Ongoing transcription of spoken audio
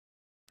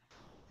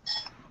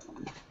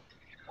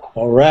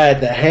All right,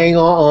 the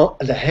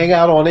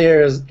Hangout on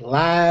Air is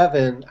live,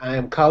 and I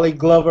am Khaliq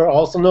Glover,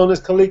 also known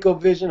as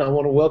Khaliq-O-Vision. I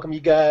want to welcome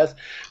you guys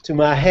to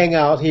my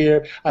Hangout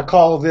here. I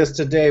call this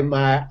today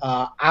my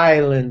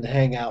island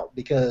Hangout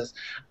because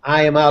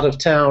I am out of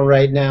town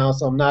right now,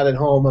 so I'm not at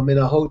home. I'm in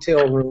a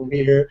hotel room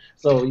here,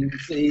 so you can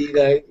see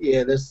that,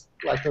 yeah, this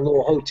like a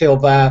little hotel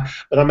vibe,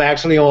 but I'm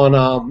actually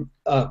on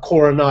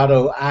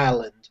Coronado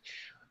Island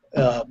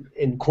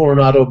in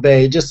Coronado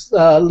Bay, just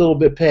a little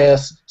bit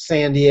past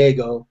San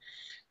Diego.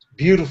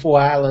 Beautiful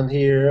island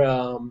here,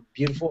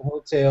 beautiful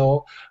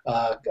hotel.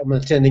 I'm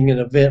attending an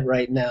event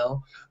right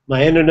now.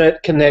 My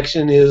internet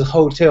connection is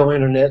hotel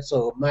internet,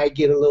 so it might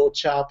get a little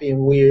choppy and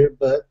weird,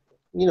 but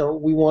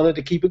we wanted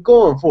to keep it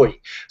going for you.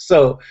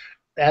 So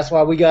that's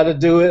why we got to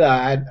do it.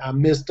 I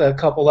missed a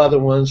couple other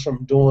ones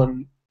from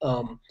doing.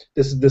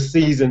 This is the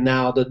season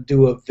now to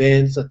do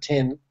events,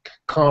 attend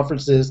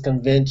conferences,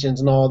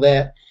 conventions, and all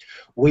that.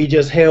 We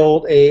just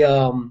held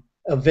a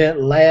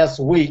event last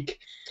week,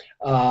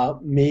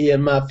 me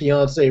and my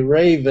fiance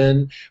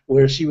Raven,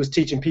 where she was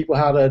teaching people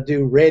how to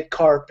do red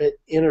carpet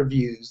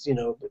interviews,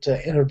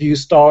 to interview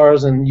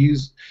stars and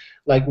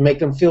make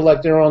them feel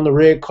like they're on the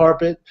red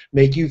carpet,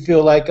 make you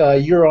feel like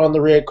you're on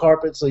the red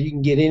carpet, so you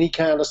can get any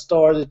kind of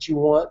star that you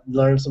want,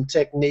 learn some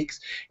techniques,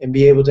 and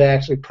be able to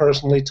actually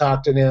personally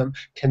talk to them,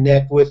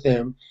 connect with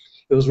them.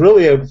 It was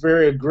really a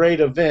very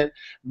great event.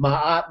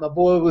 My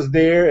boy was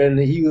there, and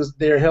he was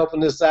there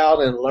helping us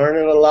out and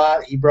learning a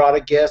lot. He brought a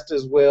guest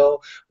as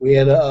well. We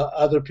had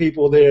other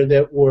people there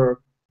that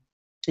were,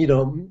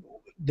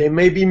 they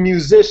may be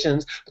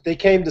musicians, but they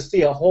came to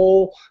see a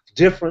whole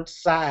different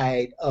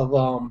side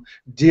of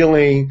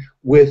dealing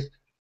with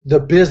the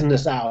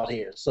business out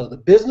here. So the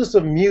business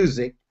of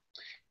music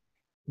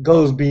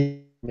goes beyond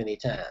many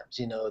times.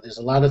 There's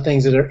a lot of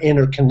things that are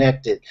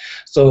interconnected.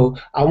 So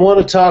I want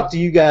to talk to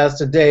you guys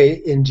today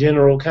in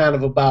general kind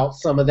of about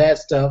some of that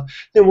stuff.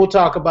 Then we'll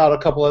talk about a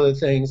couple other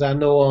things. I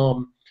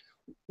know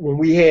when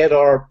we had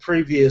our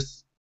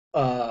previous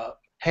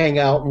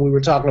hangout and we were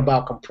talking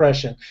about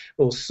compression,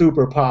 it was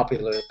super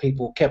popular.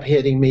 People kept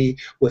hitting me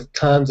with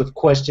tons of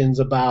questions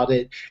about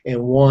it and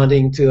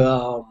wanting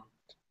to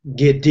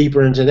get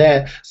deeper into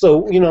that.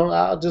 So,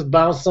 I'll just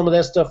bounce some of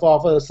that stuff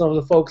off of some of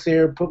the folks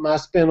here, put my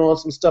spin on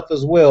some stuff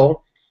as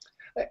well.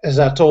 As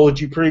I told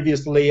you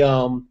previously,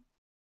 I'll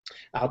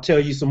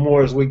tell you some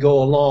more as we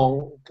go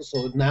along,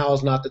 so now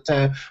is not the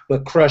time,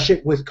 but Crush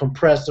It with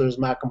Compressors,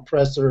 my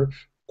compressor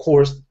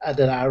course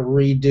that I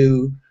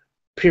redo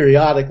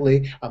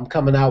periodically. I'm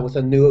coming out with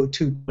a new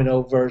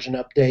 2.0 version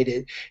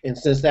updated, and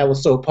since that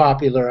was so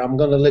popular, I'm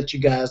going to let you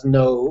guys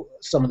know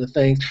some of the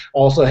things.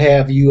 Also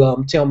have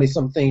you tell me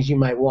some things you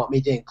might want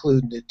me to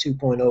include in the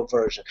 2.0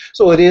 version.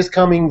 So it is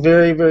coming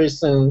very, very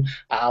soon.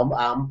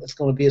 It's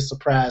going to be a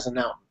surprise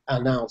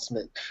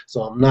announcement,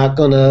 so I'm not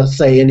going to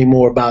say any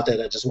more about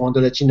that. I just wanted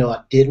to let you know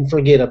I didn't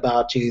forget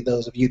about you,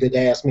 those of you that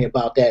asked me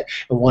about that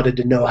and wanted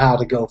to know how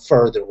to go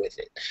further with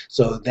it.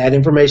 So that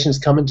information is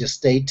coming. Just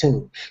stay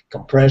tuned.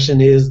 Compression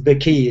is the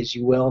key, as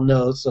you well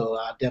know, so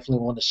I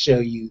definitely want to show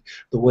you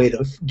the way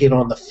to get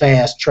on the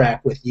fast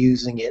track with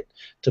using it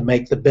to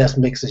make the best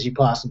mixes you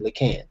possibly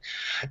can.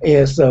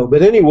 And so,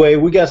 but anyway,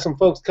 we got some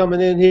folks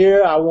coming in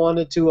here. I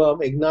wanted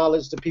to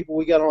acknowledge the people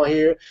we got on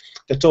here.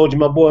 I told you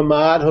my boy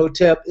Maad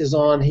Hotep is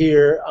on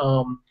here,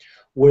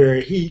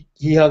 where he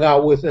hung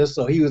out with us.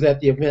 So he was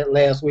at the event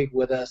last week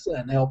with us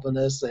and helping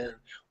us, and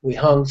we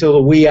hung till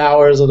the wee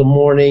hours of the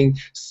morning,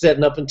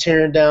 setting up and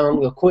tearing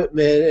down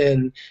equipment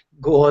and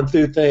going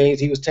through things.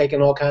 He was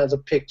taking all kinds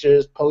of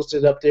pictures,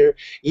 posted up there.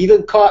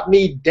 Even caught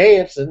me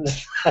dancing.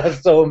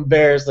 That's so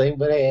embarrassing,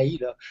 but hey,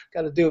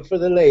 got to do it for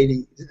the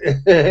ladies.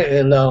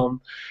 And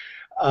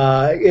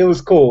it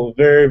was cool,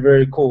 very,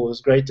 very cool. It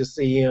was great to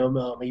see him.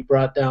 He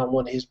brought down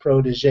one of his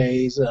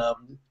proteges,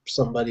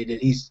 somebody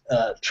that he's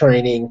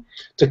training,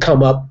 to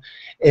come up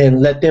and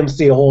let them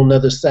see a whole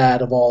nother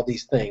side of all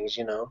these things,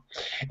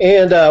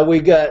 And we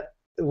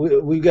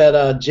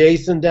got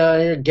Jason down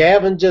here.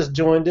 Gavin just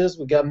joined us.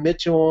 We got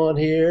Mitchell on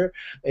here,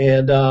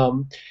 and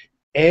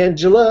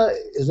Angela.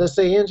 Does that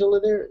say Angela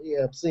there?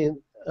 Yeah, I'm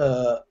seeing.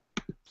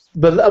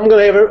 But I'm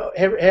going to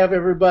have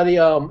everybody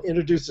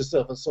introduce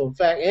themselves. And so, in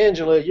fact,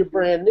 Angela, you're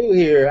brand new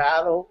here.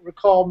 I don't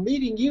recall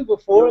meeting you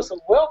before, so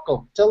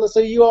welcome. Tell us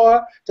who you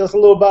are. Tell us a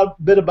little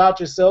bit about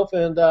yourself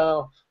and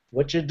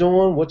what you're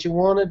doing, what you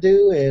want to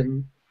do,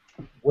 and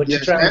what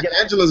you're trying to get.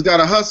 Angela's got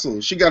to hustle.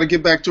 She got to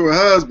get back to her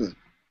husband.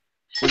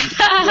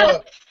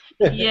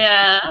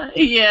 Yeah,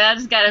 I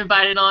just got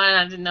invited on.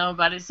 I didn't know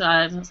about it, so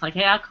I was like,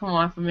 hey, I'll come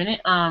on for a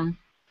minute.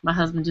 My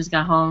husband just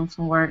got home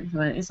from work,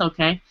 but it's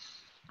okay.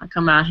 I'll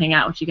come out and hang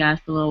out with you guys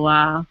for a little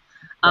while.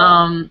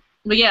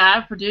 But yeah,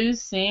 I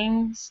produce,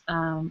 sing,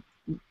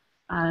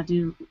 I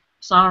do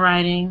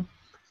songwriting,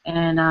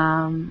 and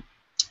I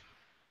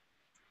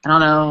don't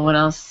know what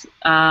else.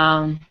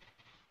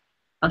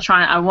 What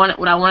I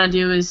want to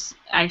do is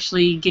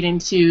actually get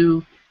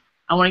into.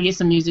 I want to get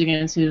some music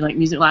into like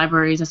music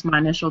libraries. That's my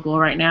initial goal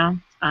right now,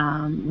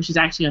 which is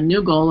actually a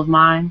new goal of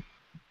mine.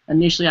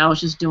 initially I was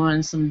just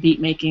doing some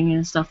beat making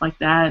and stuff like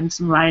that, and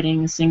some writing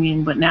and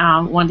singing. But now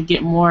I wanted to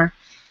get more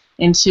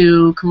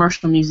into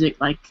commercial music,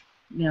 like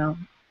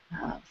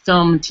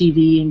film and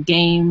TV and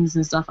games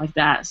and stuff like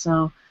that.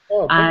 So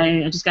Oh, cool.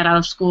 I just got out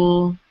of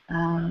school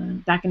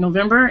back in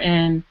November,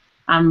 and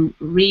I'm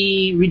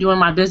redoing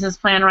my business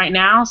plan right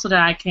now so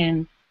that I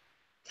can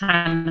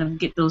kind of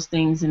get those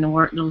things in the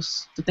work,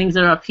 the things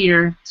that are up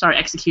here, start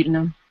executing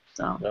them.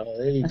 So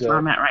that's where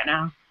I'm at right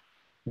now.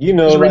 You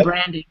know, just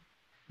rebranding.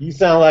 You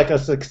sound like a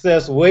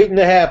success waiting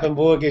to happen,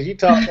 boy, because you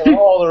talking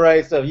all the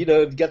right stuff. You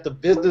know, you got the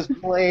business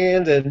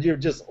plans, and you're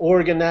just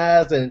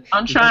organized. And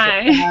I'm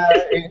trying.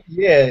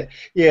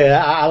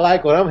 Yeah, I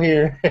like what I'm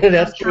hearing.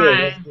 That's good.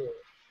 That's good.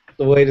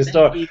 The way to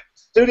start.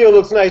 Studio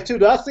looks nice too.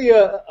 Do I see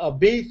a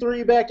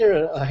B3 back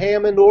there, a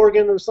Hammond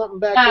organ or something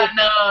back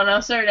there? No,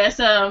 sir. That's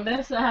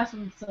has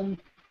some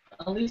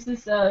at least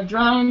this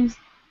drums.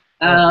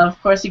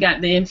 Of course, you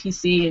got the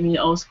MPC and the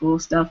old school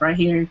stuff right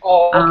here.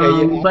 Oh,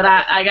 okay. But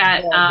I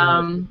got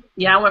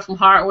I went from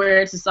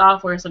hardware to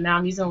software, so now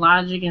I'm using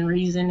Logic and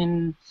Reason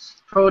and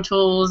Pro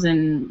Tools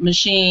and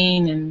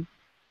Machine, and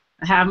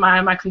I have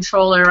my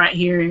controller right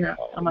here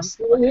on my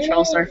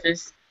control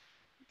surface.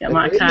 Got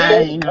my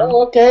Kai,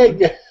 Oh,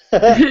 okay. So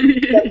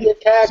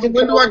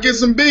when do I get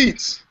some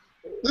beats?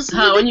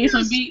 When you get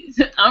some beats,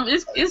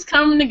 it's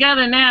coming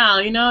together now.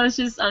 It's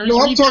just. I'm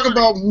talking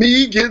about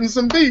me getting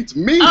some beats.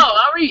 Me. Oh,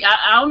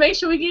 I'll make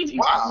sure we get you.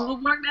 Wow.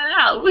 We'll work that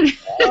out.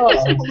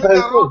 I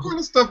got all kind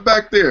of stuff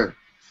back there.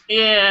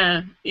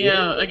 Yeah.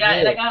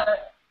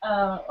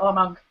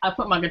 I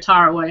put my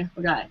guitar away.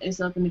 Forgot.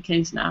 It's up in the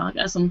case now.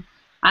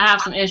 I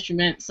have some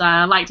instruments.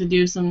 I like to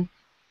do some.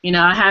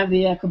 I have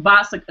the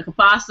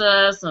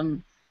kabasa,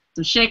 some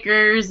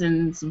shakers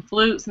and some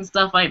flutes and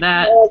stuff like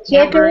that. Oh,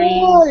 check it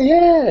out,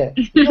 yeah.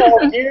 You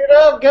all geared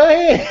up, go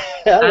ahead.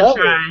 I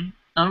try.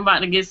 I'm about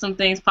to get some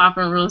things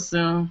popping real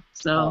soon,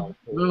 so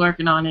we're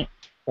working on it.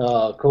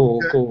 Oh,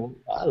 cool.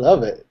 I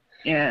love it.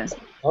 Yes.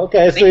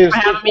 Okay, Thank you for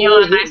having me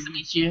on. Nice to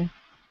meet you.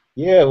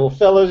 Yeah, well,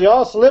 fellas,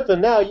 y'all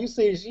slipping now. You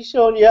see, she's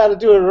showing you how to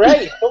do it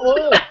right. Come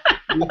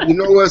on. You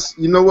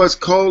know what's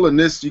cool, and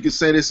this you can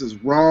say this is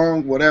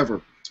wrong,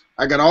 whatever.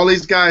 I got all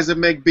these guys that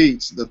make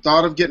beats. The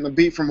thought of getting a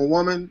beat from a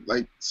woman,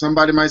 like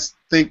somebody might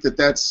think that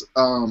that's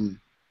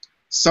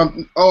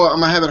something. Oh,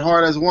 I'm gonna have it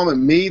hard as a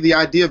woman. The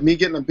idea of me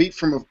getting a beat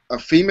from a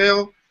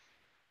female,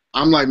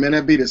 I'm like, man,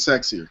 that beat is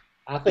sexier.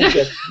 I think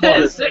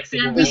that's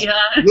sexier beat,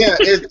 huh? Yeah,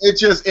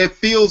 it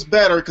feels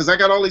better because I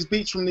got all these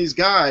beats from these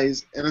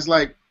guys, and it's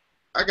like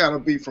I got a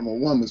beat from a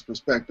woman's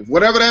perspective.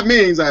 Whatever that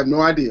means, I have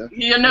no idea.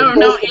 You never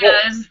know.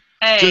 Yes.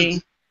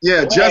 Hey.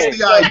 Just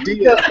the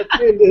idea.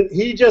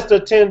 He just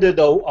attended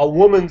a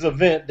women's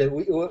event that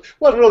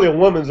wasn't really a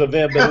women's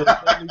event, but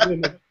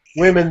it was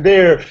women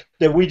there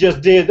that we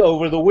just did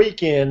over the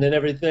weekend and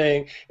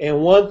everything. And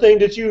one thing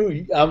that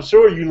I'm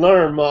sure you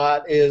learned,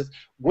 Mott, is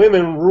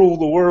women rule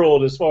the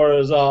world as far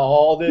as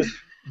all this,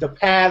 the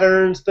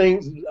patterns,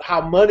 things, how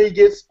money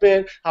gets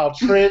spent, how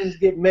trends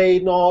get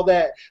made, and all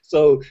that.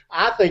 So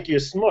I think you're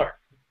smart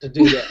to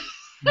do that.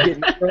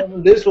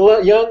 From this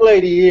young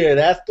lady here,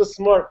 that's the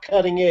smart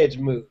cutting edge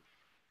move.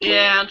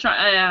 Yeah, I'm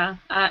trying. Yeah,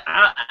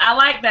 I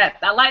like that.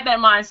 I like that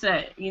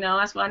mindset.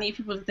 That's what I need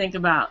people to think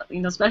about.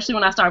 Especially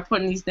when I start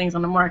putting these things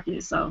on the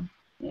market. So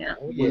yeah.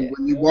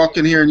 When you walk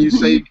in here and you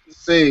say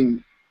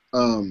sing,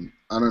 I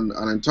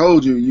done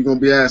told you you're gonna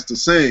be asked to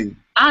sing.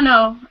 I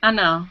know.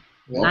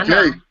 Okay. I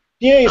know.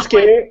 She ain't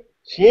scared.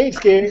 She ain't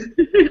scared.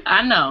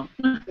 I know.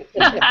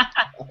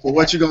 So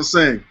what you gonna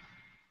sing?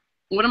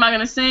 What am I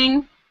gonna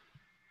sing?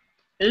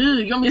 Ooh,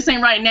 you want me to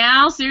sing right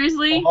now?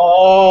 Seriously?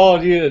 Oh,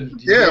 dude.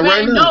 Yeah,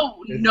 right now.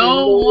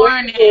 No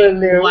warning.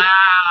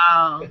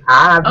 Wow.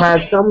 I've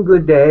had some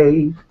good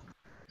days.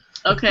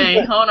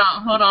 Okay, hold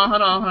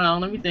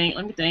on. Let me think.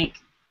 I'm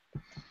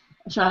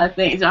trying to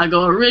think. Do I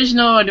go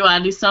original or do I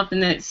do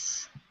something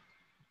that's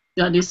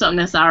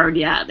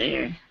already out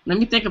there? Let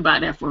me think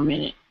about that for a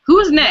minute.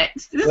 Who's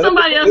next? Is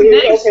somebody else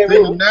next? Sing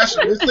the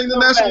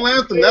national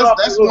anthem.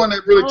 That's the one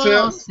that really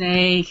tells.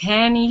 Say,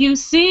 can you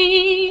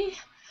see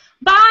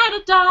by the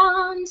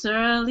dawn's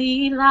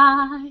early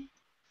light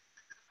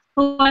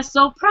what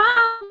so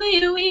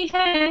proudly we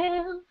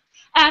hailed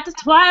at the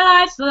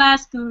twilight's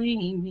last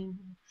gleaming,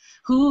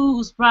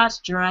 whose broad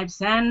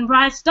stripes and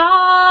bright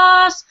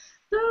stars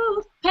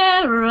through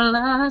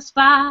perilous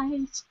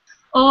fight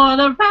o'er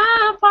the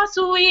ramparts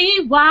we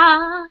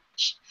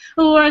watched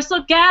were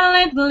so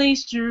gallantly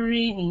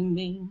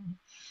streaming,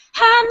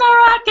 and the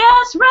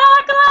rockets'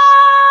 red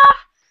glare,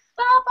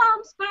 the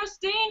bombs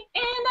bursting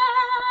in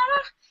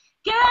air,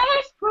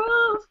 gave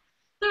proof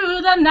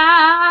through the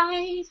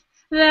night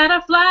that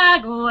our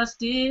flag was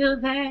still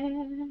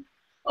there.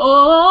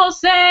 Oh,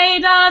 say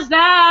does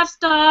that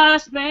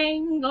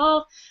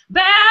star-spangled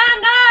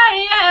banner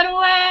yet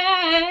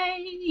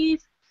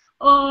wave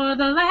o'er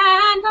the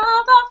land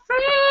of the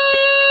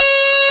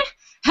free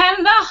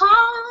and the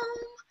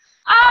home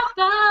of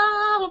the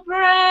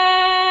brave?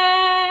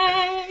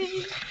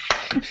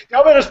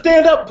 Y'all better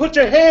stand up and put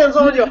your hands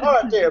on your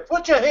heart there.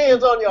 Put your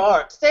hands on your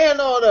heart. Stand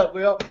on up,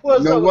 Will. You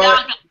know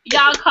what?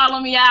 Y'all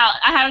calling me out.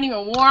 I haven't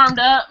even warmed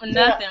up or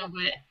nothing,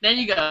 but there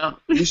you go.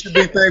 You should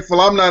be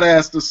thankful I'm not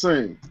asked to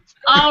sing.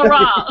 All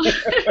wrong.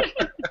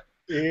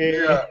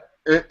 Yeah.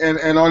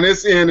 And on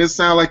this end, it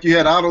sounded like you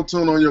had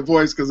auto-tune on your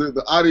voice because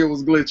the audio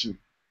was glitching.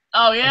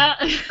 Oh, yeah?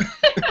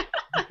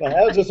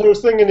 That was just her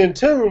singing in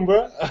tune,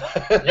 bro.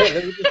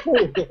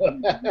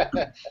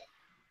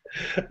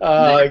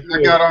 I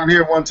got on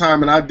here one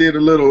time and I did a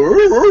little.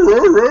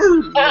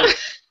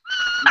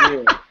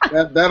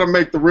 Yeah, that'll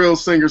make the real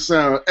singer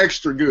sound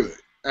extra good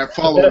at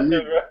following me.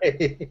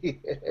 Right.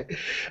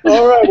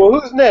 All right. Well,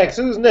 who's next?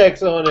 Who's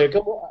next on there?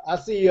 Come on. I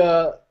see.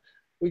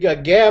 We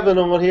got Gavin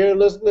on here.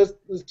 Let's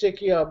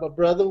check you out, my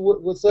brother.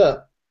 What's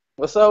up?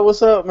 What's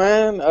up,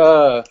 man?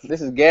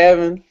 This is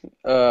Gavin.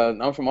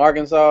 I'm from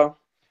Arkansas.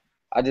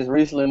 I just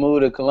recently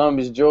moved to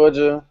Columbus,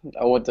 Georgia.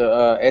 I went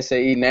to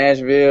SAE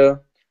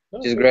Nashville.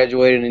 Just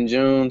graduated in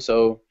June.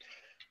 So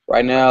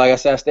right now, like I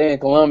said, I stay in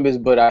Columbus,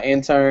 but I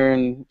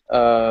intern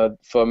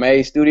for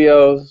May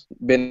Studios,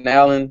 Ben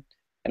Allen,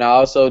 and I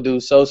also do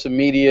social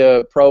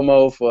media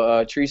promo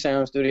for Tree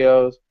Sound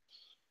Studios.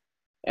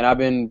 And I've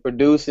been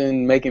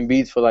producing, making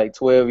beats for like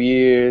 12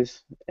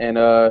 years. And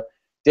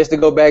just to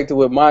go back to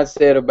what Mont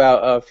said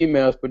about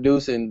females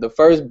producing, the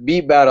first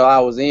beat battle I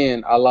was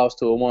in, I lost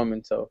to a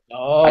woman. So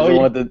I just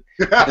wanted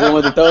to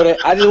throw that.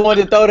 I just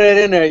wanted to throw that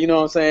in there. You know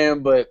what I'm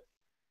saying? But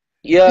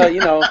yeah,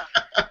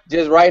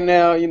 just right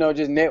now,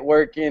 just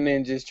networking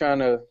and just trying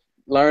to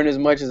learn as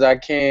much as I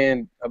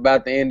can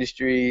about the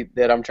industry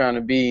that I'm trying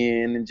to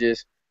be in, and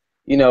just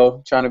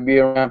trying to be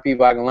around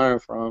people I can learn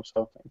from.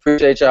 So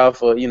appreciate y'all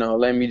for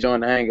letting me join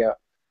the Hangout.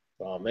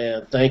 Oh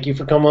man, thank you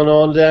for coming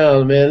on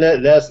down, man.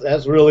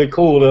 That's really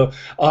cool.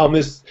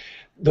 It's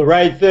the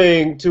right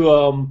thing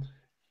to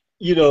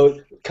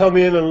come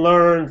in and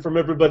learn from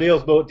everybody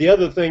else. But the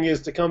other thing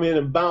is to come in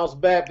and bounce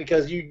back,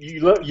 because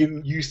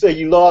you say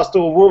you lost to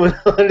a woman.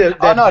 that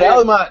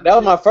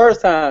was my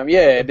first time.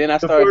 Yeah, then I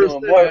started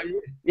doing more.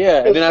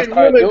 Yeah, and then I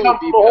started doing. Women doing come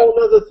from a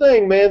whole other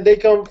thing, man. They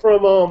come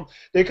from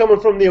they're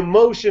coming from the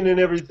emotion and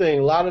everything.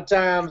 A lot of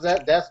times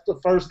that's the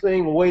first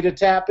thing, the way to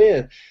tap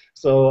in.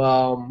 So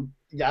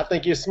I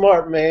think you're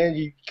smart, man.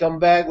 You come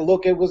back,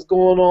 look at what's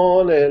going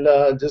on,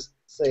 and just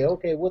say,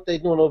 okay, what they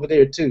doing over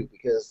there too,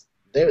 because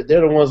they're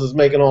the ones that's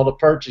making all the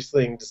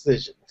purchasing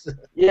decisions.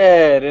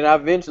 Yeah, then I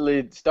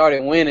eventually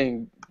started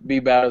winning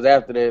beat battles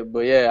after that.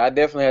 But yeah, I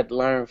definitely had to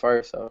learn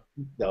first. So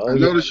I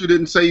noticed you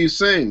didn't say you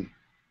sing.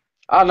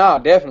 Oh no,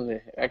 definitely.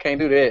 I can't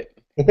do that.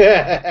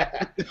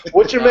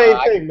 What's your main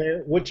thing,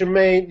 man? What's your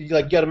main? You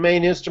got a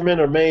main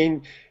instrument, or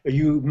are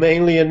you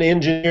mainly an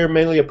engineer,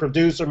 mainly a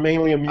producer,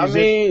 mainly a musician? I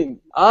mean,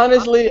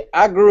 honestly,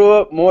 I grew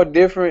up more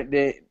different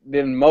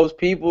than most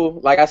people.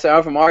 Like I said,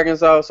 I'm from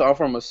Arkansas, so I'm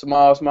from a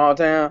small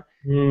town.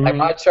 Mm-hmm. Like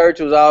my church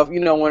was off,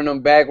 one of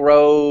them back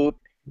road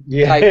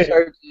type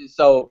churches.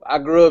 So I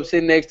grew up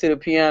sitting next to the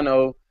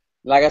piano.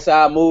 Like I said,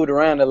 I moved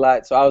around a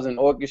lot. So I was in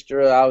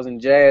orchestra, I was in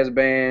jazz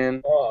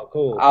band. Oh,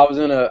 cool. I was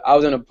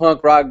in a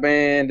punk rock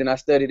band, and I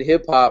studied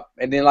hip hop.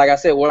 And then, like I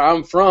said, where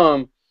I'm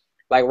from,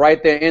 like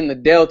right there in the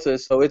Delta,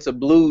 so it's a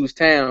blues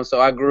town. So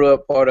I grew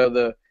up around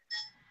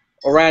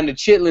the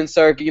Chitlin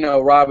circuit.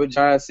 Robert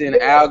Johnson,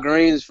 Al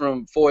Green's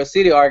from Forest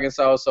City,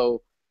 Arkansas.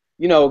 So,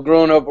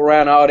 growing up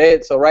around all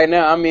that. So right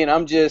now, I mean,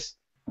 I'm just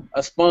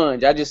a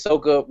sponge. I just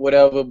soak up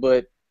whatever.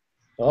 But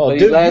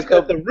dude, you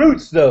got the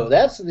roots though.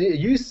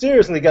 You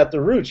seriously got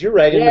the roots. You're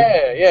right.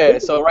 Yeah.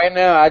 So right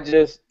now,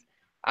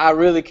 I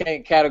really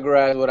can't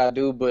categorize what I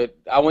do, but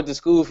I went to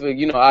school for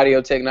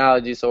audio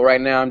technology. So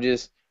right now, I'm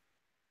just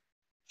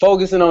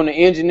focusing on the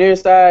engineer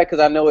side, because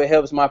I know it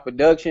helps my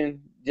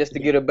production just to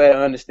get a better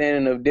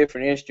understanding of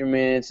different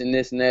instruments and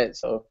this and that.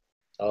 So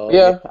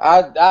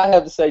I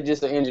have to say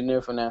just an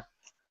engineer for now.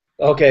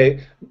 Okay,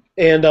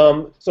 and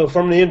so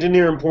from the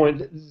engineering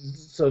point,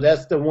 so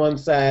that's the one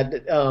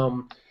side.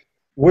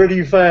 Where do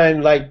you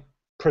find like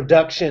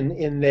production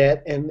in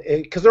that? And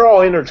because they're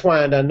all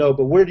intertwined, I know,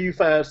 but where do you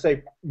find,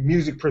 say,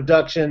 music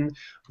production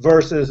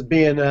versus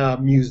being a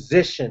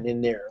musician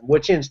in there?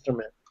 Which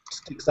instrument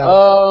sticks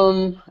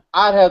out?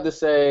 I'd have to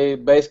say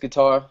bass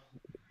guitar.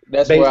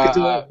 That's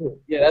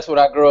that's what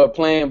I grew up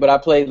playing. But I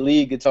played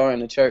lead guitar in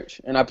the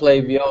church, and I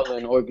played viola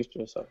in the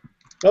orchestra. So.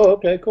 Oh,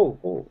 okay,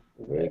 cool.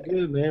 Very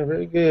good, man.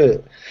 Very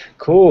good.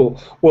 Cool.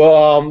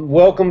 Well,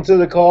 welcome to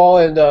the call,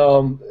 and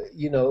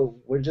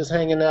we're just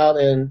hanging out,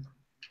 and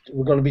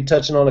we're going to be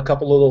touching on a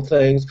couple little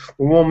things.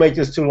 We won't make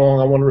this too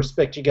long. I want to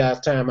respect you guys'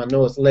 time. I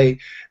know it's late,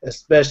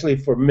 especially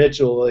for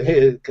Mitchell,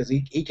 because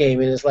he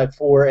came in. It's like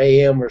 4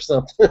 a.m. or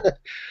something.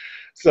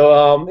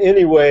 So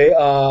anyway,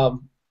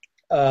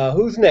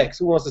 who's next?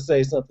 Who wants to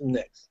say something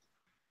next?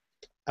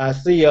 I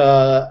see.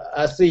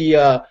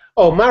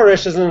 Oh,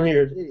 Marish is in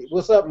here.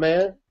 What's up,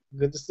 man?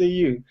 Good to see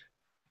you.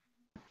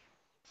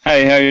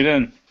 Hey, how you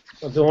doing?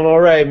 I'm doing all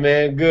right,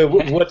 man. Good.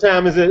 What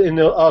time is it in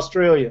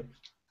Australia?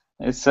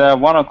 It's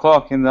 1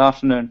 o'clock in the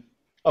afternoon.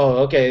 Oh,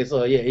 okay.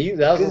 So yeah,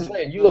 I was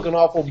saying, you looking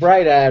awful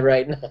bright-eyed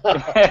right now.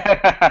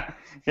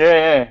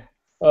 Yeah.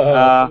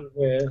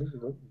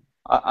 Man.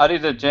 I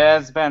did a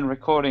jazz band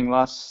recording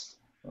last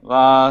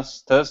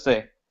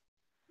Thursday.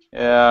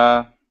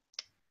 uh,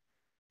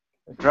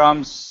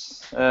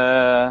 drums,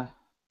 double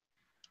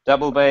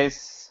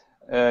bass,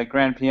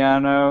 grand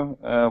piano,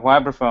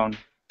 vibraphone,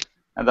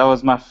 and that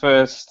was my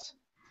first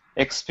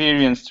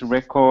experience to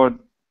record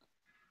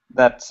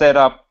that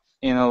setup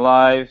in a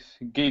live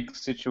gig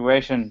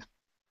situation.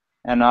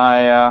 And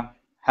I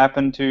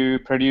happened to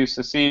produce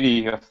a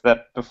CD of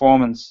that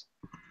performance,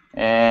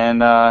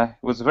 and it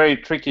was very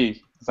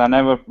tricky because I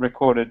never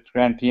recorded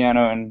grand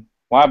piano and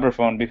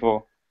vibraphone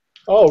before.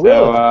 Oh, So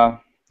really?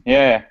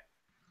 yeah.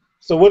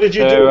 So what did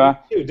you So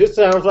do? This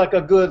sounds like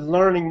a good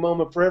learning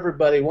moment for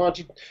everybody. Why don't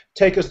you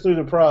take us through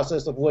the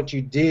process of what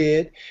you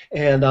did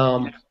and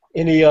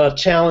any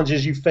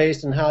challenges you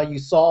faced and how you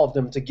solved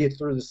them to get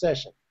through the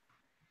session?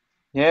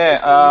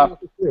 yeah,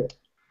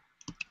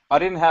 I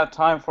didn't have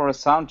time for a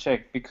sound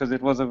check because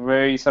it was a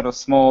very sort of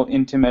small,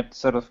 intimate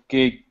sort of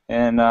gig,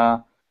 and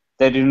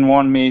they didn't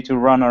want me to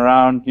run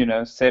around, you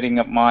know, setting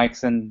up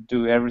mics and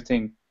do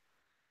everything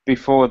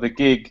before the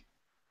gig.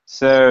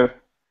 So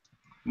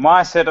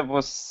my setup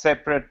was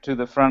separate to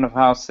the front of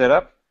house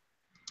setup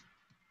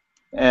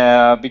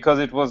because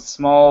it was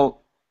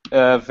small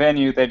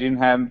venue. They didn't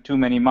have too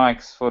many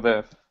mics for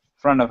the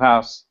front of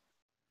house.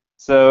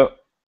 So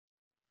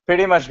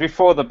pretty much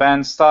before the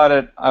band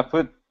started, I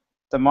put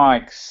the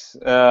mics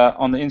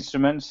on the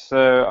instruments.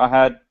 So I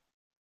had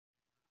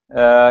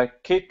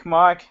kick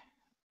mic,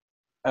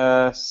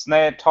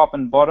 snare top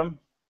and bottom,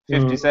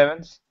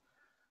 57s,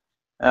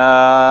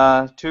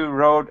 two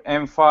Rode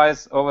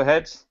M5s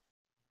overheads.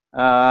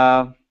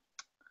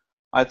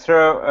 I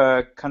throw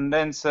a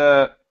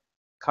condenser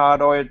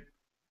cardioid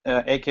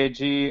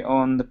AKG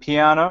on the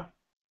piano,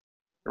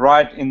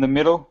 right in the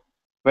middle,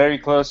 very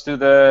close to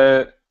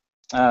the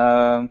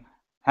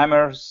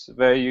hammers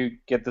where you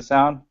get the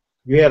sound.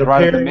 You had a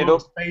Right in pair, the middle.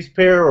 space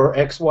pair, or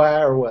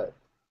XY, or what?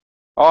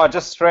 Oh,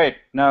 just straight.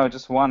 No,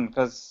 just one.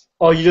 Because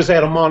Oh, you just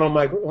had a mono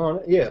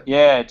microphone? Yeah.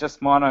 yeah,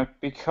 just mono.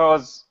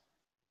 Because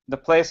the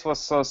place was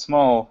so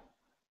small,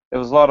 there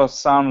was a lot of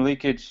sound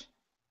leakage,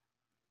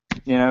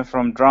 you know,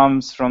 from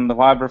drums, from the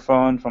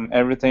vibraphone, from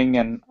everything.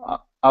 And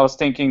I was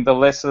thinking the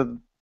lesser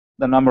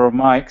the number of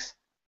mics,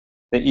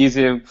 the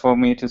easier for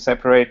me to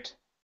separate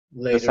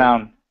the Later.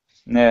 sound.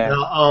 Yeah.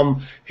 Now,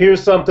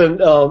 here's something,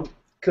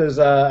 because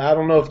I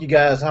don't know if you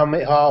guys how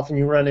often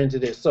you run into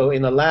this. So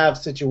in a live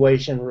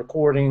situation,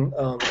 recording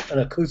an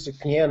acoustic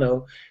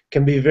piano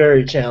can be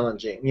very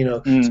challenging. You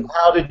know, so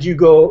how did you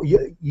go?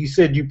 You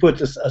said you put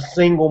a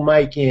single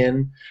mic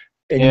in,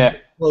 and you put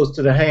close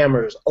to the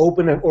hammers.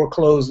 Open or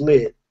closed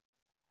lid?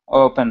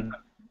 Open.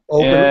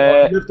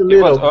 Open. Lift the It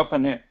lid was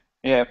open. open.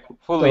 Yeah,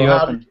 fully So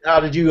open. how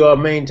did you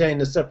maintain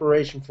the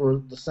separation for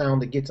the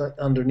sound that gets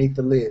underneath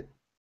the lid?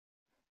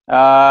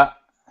 I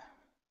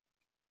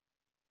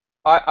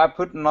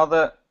put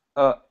another.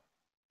 Oh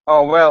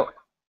well,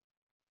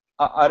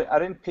 I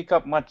didn't pick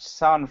up much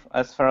sound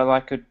as far as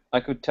I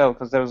could tell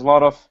because there was a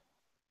lot of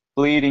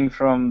bleeding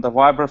from the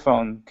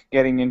vibraphone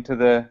getting into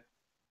the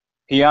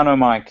piano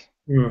mic.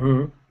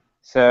 Mm-hmm.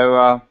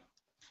 So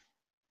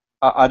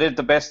I did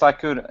the best I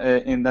could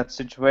in that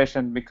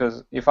situation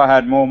because if I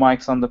had more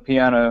mics on the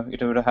piano,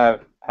 it would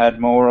have had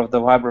more of the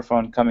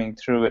vibraphone coming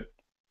through it.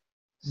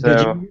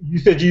 So you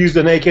said you used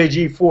an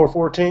AKG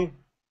 414?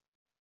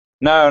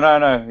 No.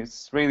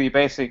 It's really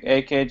basic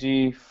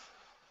AKG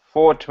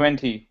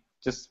 420,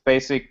 just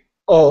basic.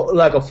 Oh,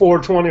 like a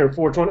 420 or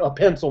 420, a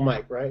pencil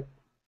mic, right?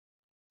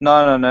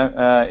 No.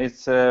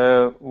 It's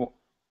a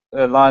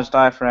large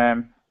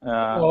diaphragm.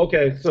 Oh,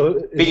 okay.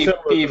 So it's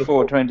similar to the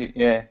P420.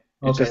 Yeah,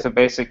 it's Okay. just a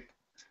basic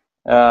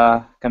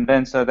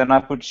condenser. Then I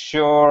put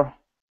Shure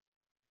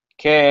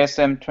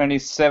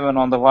KSM27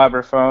 on the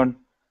vibraphone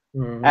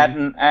at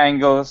an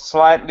angle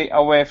slightly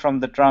away from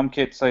the drum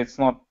kit, so it's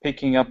not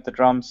picking up the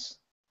drums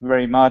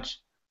very much.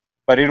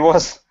 But it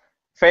was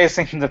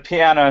facing the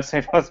piano, so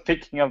it was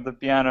picking up the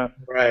piano.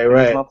 Right.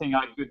 There's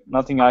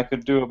nothing I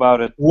could do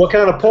about it. What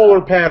kind of polar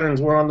patterns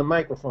were on the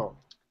microphone?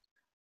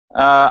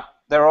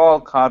 They're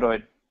all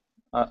cardioid.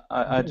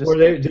 I just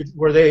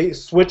were they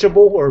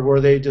switchable or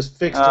were they just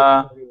fixed?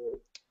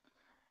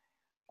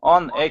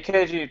 On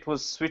AKG it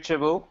was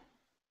switchable,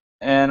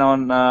 and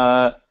on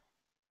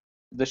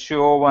the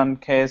Shure one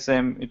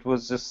KSM it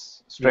was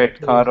just straight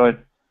cardioid.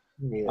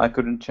 Yeah. I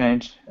couldn't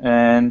change,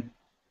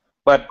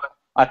 but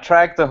I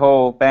tracked the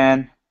whole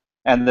band,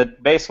 and the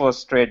bass was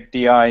straight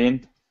DI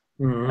in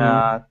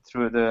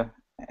through the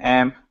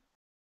amp.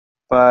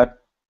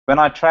 But when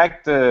I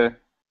tracked the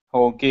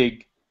whole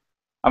gig,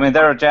 I mean,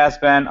 they're a jazz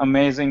band,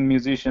 amazing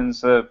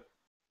musicians.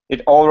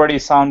 It already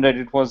sounded,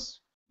 it was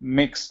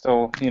mixed,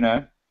 or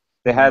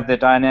they had the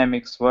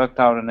dynamics worked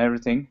out and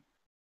everything.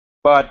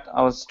 But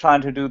I was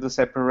trying to do the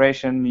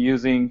separation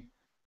using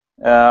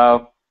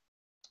EQ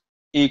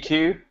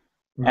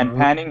and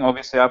panning.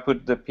 Obviously, I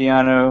put the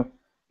piano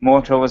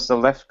more towards the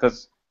left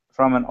because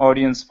from an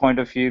audience point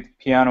of view, the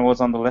piano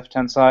was on the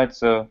left-hand side.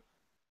 So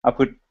I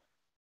put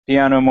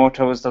piano more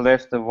towards the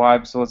left. The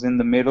vibes was in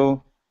the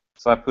middle.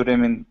 So I put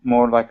him in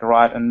more like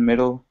right and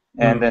middle.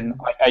 And then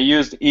I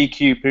used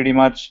EQ pretty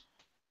much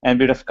and a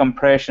bit of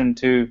compression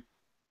to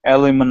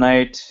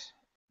eliminate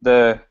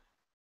the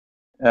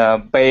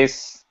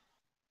bass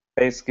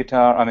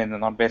guitar. I mean,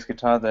 not bass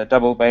guitar, the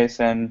double bass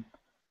and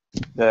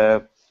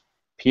the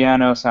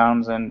piano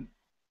sounds, and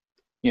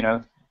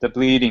the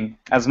bleeding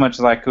as much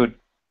as I could,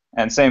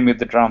 and same with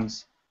the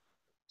drums.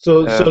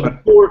 So the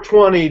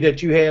 420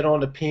 that you had on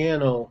the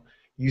piano,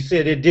 you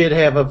said it did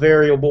have a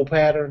variable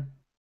pattern.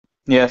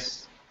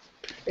 Yes.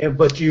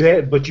 But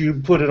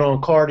you put it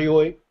on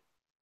cardioid.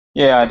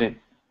 Yeah, I did.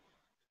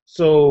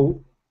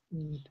 So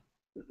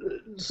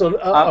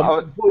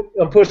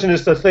I'm pushing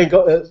this to think.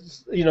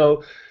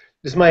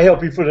 This might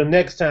help you for the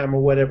next time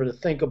or whatever to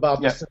think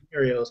about the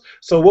scenarios.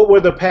 So what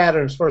were the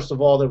patterns first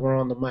of all that were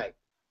on the mic?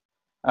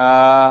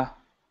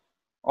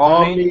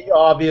 Omni,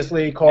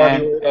 obviously,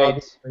 cardioid,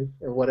 obviously,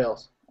 and what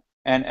else?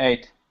 And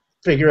 8.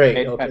 Figure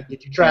 8. Okay.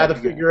 Did you try the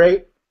figure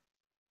 8?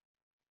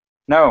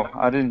 No,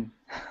 I didn't.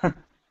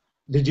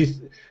 Did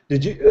you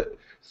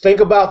think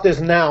about this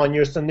now in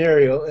your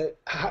scenario?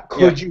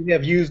 Could you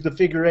have used the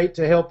figure 8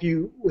 to help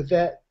you with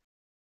that?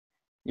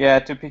 Yeah,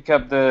 to pick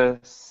up the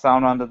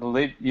sound under the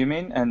lid, you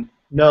mean? And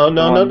no.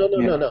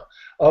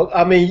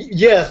 I mean,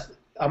 yes.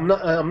 I'm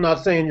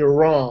not saying you're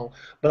wrong,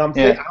 but I'm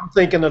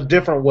thinking a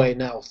different way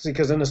now. See,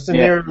 because in a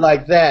scenario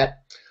like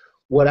that,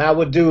 what I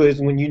would do is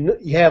when you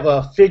have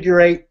a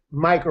figure 8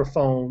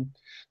 microphone,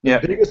 the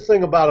biggest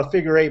thing about a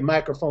figure 8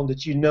 microphone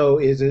that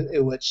is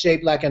it would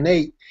shape like an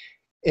 8,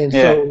 and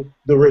so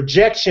the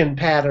rejection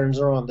patterns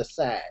are on the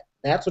side.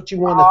 That's what you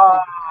want to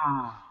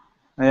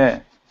think. Yeah.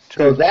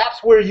 True. So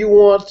that's where you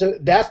want to.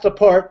 That's the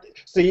part.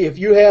 See, if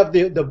you have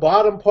the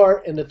bottom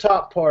part and the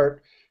top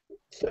part.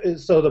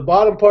 So the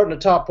bottom part and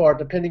the top part,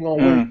 depending on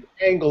where you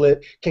angle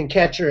it, can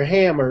catch your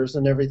hammers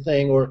and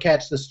everything, or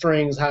catch the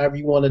strings, however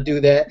you want to do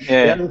that.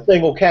 Yeah. The other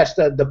thing will catch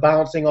the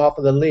bouncing off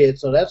of the lid.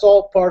 So that's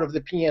all part of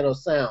the piano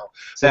sound.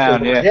 But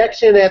the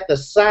projection at the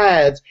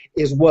sides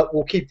is what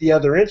will keep the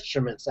other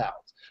instruments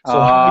out. So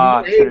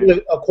how you angle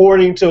it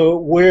according to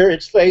where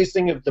it's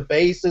facing, if the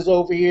bass is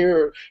over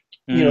here,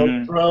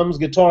 or drums,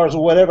 guitars,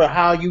 or whatever,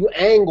 how you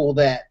angle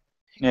that.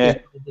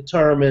 To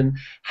determine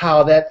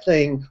how that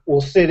thing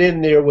will sit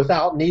in there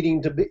without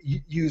needing to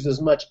use as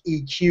much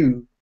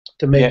EQ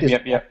to make this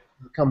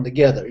come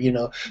together.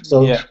 So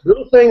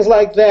little things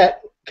like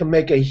that can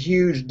make a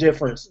huge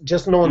difference.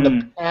 Just knowing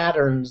the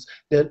patterns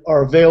that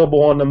are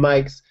available on the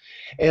mics,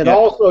 and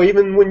also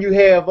even when you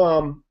have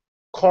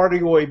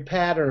cardioid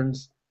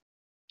patterns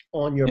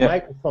on your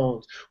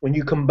microphones, when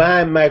you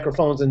combine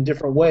microphones in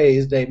different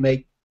ways, they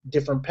make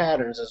different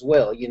patterns as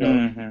well.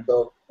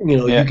 So.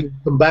 You can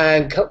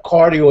combine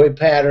cardioid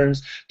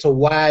patterns to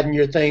widen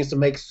your things to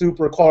make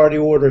super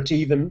cardioid, or to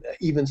even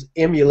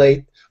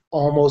emulate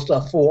almost a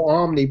full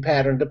omni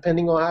pattern,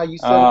 depending on how you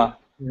set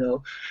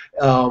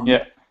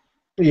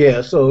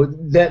it. So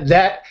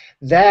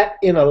that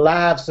in a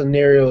live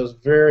scenario is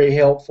very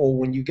helpful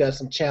when you got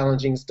some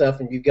challenging stuff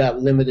and you've got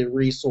limited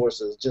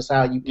resources. Just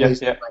how you place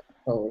the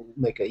microphone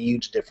make a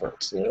huge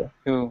difference.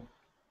 Cool.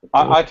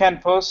 I can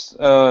post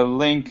a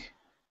link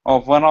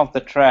of one of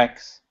the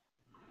tracks.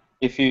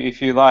 If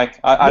you like,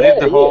 I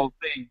did the whole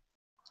thing.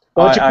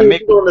 Why don't you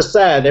put it on the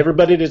side?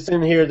 Everybody that's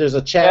in here, there's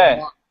a chat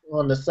box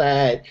on the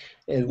side,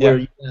 and where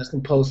you guys can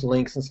post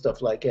links and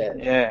stuff like that.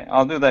 Yeah,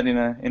 I'll do that in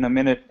a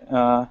minute.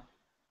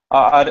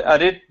 I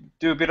did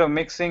do a bit of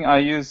mixing. I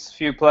used a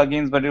few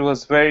plugins, but it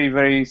was very,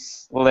 very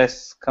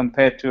less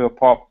compared to a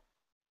pop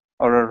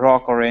or a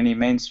rock or any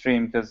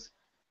mainstream, because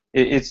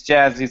it's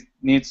jazz. It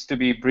needs to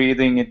be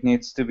breathing. It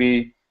needs to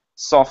be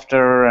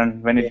softer,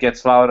 and when it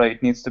gets louder,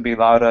 it needs to be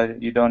louder.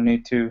 You don't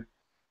need to.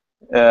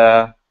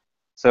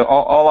 So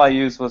all I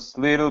used was a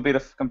little bit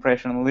of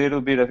compression, a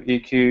little bit of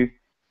EQ,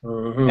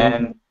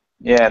 and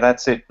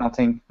that's it.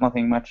 Nothing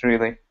much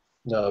really.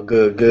 No,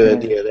 good.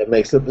 Yeah, that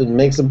makes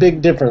a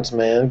big difference,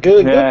 man.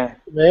 Good,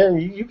 man.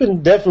 You've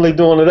been definitely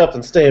doing it up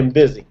and staying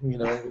busy.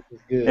 Which is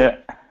good.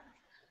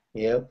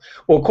 Yeah.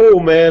 Well,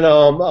 cool, man.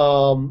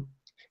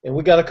 And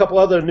we got a couple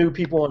other new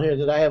people on here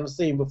that I haven't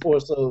seen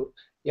before. So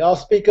y'all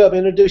speak up,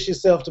 introduce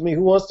yourself to me.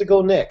 Who wants to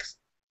go next?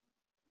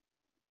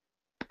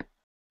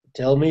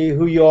 Tell me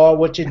who you are,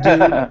 what you do.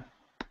 Come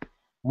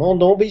on,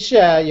 don't be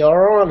shy. Y'all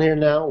are on here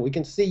now. We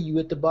can see you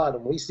at the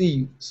bottom. We see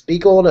you.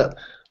 Speak on up,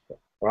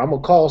 or I'm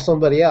going to call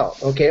somebody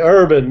out. Okay,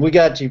 Urban, we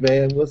got you,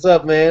 man. What's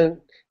up, man?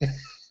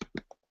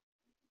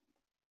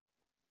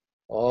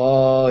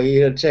 Oh,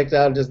 he checked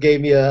out and just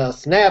gave me a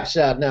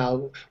snapshot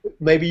now.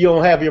 Maybe you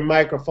don't have your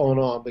microphone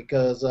on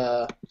because...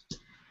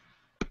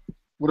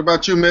 What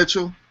about you,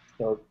 Mitchell?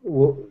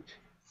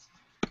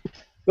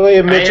 Go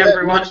ahead, Mitchell. Hey,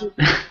 everyone.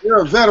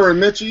 You're a veteran,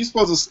 Mitchell. You're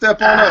supposed to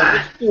step on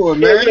up. What you doing,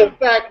 man? In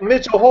fact,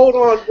 Mitchell, hold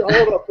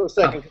up for a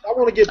second. I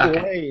want to get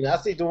Dwayne. I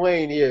see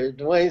Dwayne here.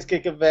 Dwayne's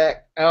kicking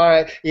back. All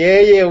right.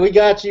 Yeah, we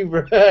got you,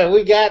 bro.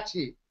 We got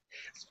you.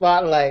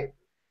 Spotlight.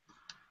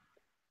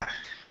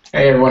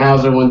 Hey, everyone.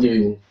 How's everyone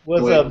doing?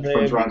 What's Dwayne up,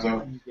 man? From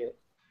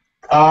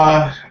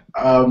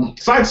Toronto.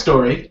 Side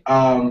story.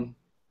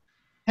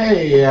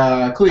 Hey,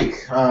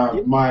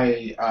 Khaliq,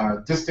 my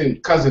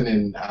distant cousin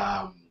in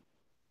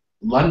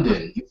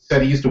London, he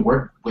said he used to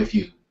work with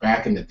you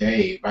back in the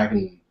day, back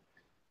in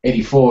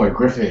 84,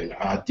 Griffin.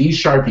 D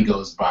Sharp he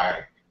goes by.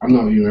 I don't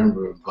know if you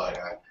remember him, but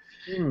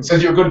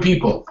says you're good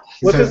people.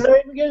 What's his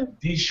name again?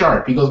 D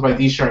Sharp. He goes by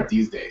D Sharp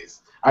these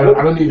days. I What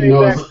don't did even he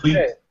know say his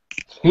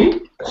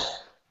lead.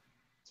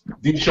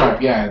 D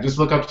Sharp, yeah. Just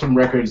look up some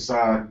records.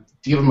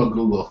 Give him a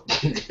Google.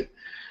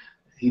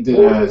 He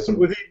did some.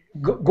 Was he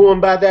going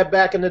by that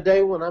back in the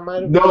day when I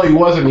might have? No, he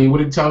wasn't. He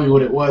wouldn't tell me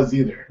what it was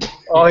either.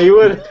 Oh, he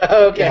would?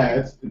 Okay. Yeah,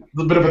 it's a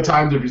little bit of a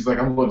time difference. Like,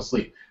 I'm going to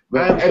sleep.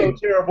 But I'm so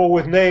terrible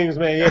with names,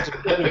 man. You have to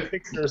put a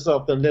picture or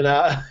something. Then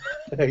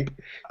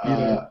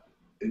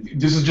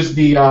this is just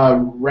the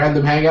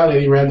random hangout.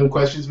 Any random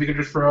questions we could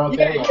just throw out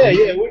there?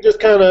 Yeah. We're just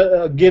kind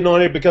of getting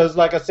on it because,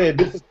 like I said,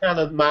 this is kind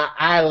of my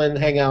island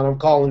hangout. I'm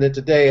calling it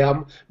today.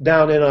 I'm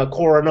down in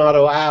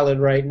Coronado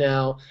Island right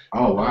now.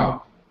 Oh,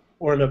 wow.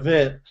 For an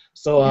event.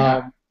 So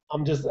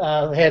I'm just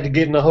I had to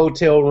get in a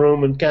hotel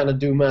room and kind of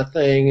do my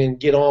thing and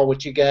get on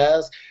with you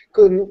guys.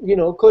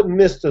 Couldn't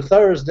miss the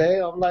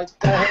Thursday. I'm like,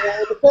 gotta hang out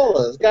with the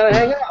fellas. Gotta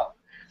hang out.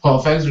 Well,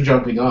 thanks for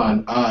jumping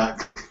on.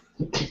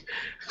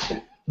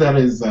 That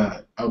is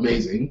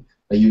amazing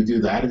that you do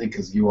that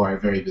because you are a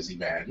very busy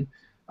man.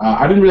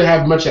 I didn't really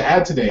have much to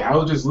add today. I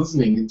was just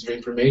listening to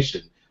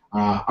information.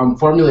 I'm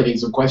formulating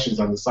some questions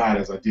on the side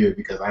as I do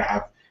because I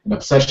have an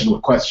obsession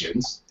with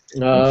questions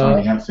and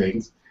finding out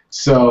things.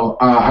 So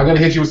I'm going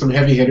to hit you with some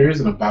heavy hitters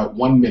in about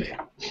 1 minute.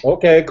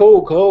 Okay,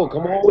 cool.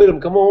 Come on with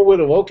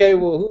them. Okay,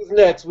 well, who's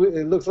next?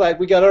 It looks like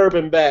we got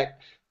Urban back.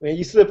 Man,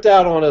 you slipped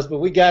out on us, but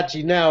we got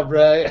you now,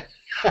 bro.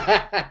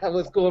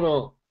 What's going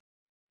on?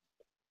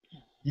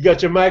 You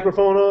got your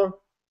microphone on?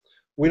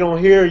 We don't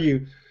hear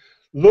you.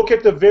 Look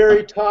at the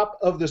very top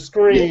of the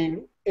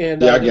screen.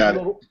 And I got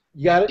it.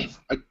 You got it?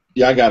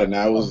 Yeah, I got it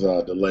now. It was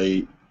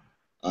delayed.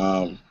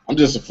 I'm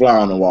just a fly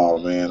on the wall,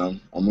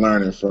 man. I'm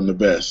learning from the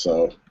best,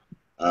 so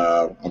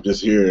I'm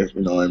just here,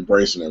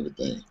 embracing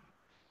everything.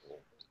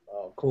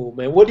 Oh, cool,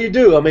 man. What do you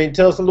do? I mean,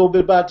 tell us a little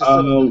bit about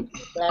yourself.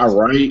 I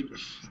write,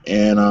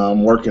 and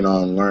I'm working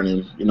on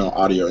learning,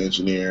 audio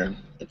engineering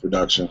and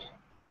production.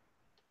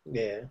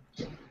 Yeah.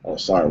 Oh,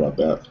 sorry about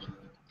that.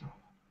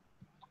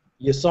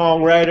 You're a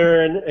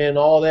songwriter and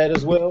all that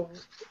as well?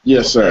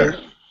 Yes, sir.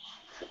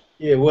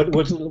 Yeah.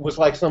 What's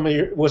like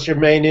what's your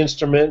main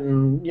instrument,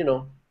 and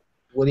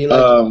what do you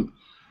like?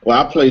 Well,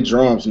 I play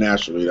drums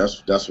naturally.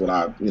 That's what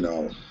I'm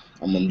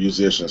a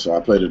musician, so I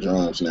play the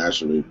drums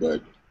naturally.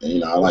 But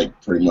I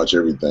like pretty much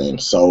everything: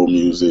 soul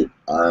music,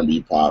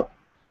 R&B, pop,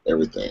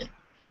 everything.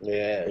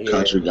 Yeah.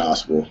 Country,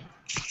 gospel.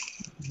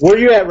 Where are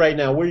you at right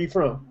now? Where are you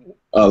from?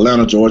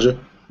 Atlanta, Georgia.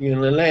 You're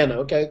in Atlanta.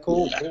 Okay,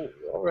 cool.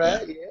 All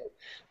right, yeah.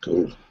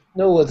 Cool.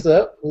 Know what's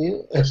up? Yeah.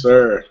 Yes,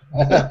 sir.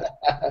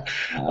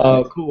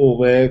 Oh,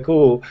 cool, man.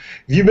 Cool.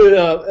 You been?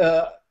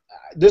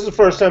 This is the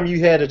first time you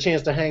had a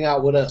chance to hang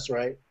out with us,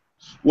 right?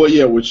 Well,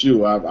 yeah, with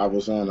you. I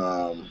was on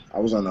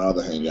the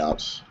other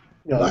hangouts.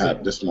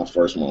 Okay. This is my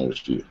first one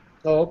with you.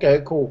 Oh,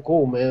 okay,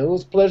 cool, man. It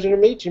was a pleasure to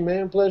meet you,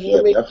 man. Pleasure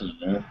to meet you.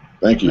 Definitely, man.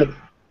 Thank you.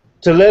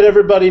 To let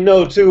everybody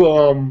know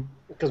too,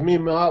 because me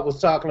and Mahat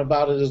was talking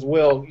about it as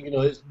well.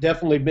 It's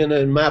definitely been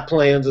in my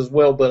plans as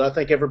well, but I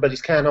think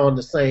everybody's kind of on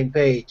the same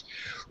page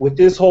with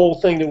this whole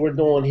thing that we're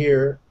doing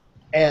here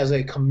as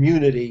a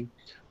community.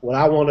 What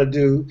I want to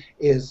do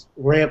is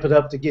ramp it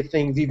up to get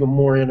things even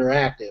more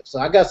interactive. So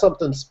I got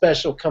something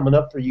special coming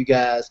up for you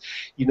guys.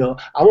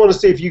 I want to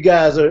see if you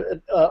guys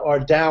are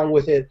down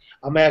with it.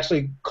 I'm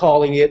actually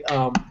calling it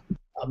a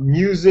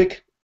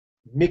music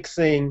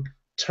mixing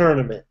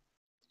tournament.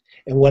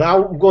 And what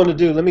I'm going to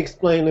do, let me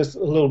explain this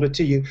a little bit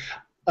to you.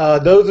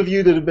 Those of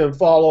you that have been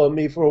following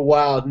me for a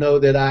while know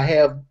that I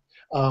have,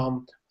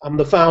 I'm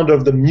the founder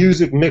of the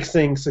Music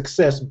Mixing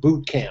Success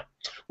Boot Camp,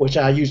 which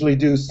I usually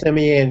do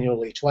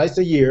semi-annually, twice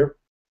a year.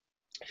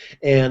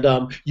 And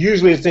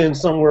usually it's in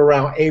somewhere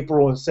around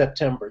April and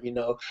September.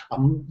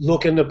 I'm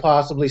looking to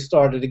possibly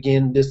start it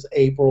again this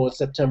April and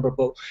September.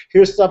 But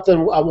here's something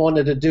I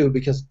wanted to do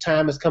because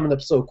time is coming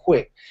up so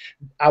quick.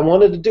 I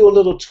wanted to do a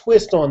little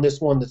twist on this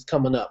one that's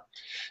coming up.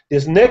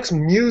 This next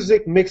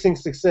Music Mixing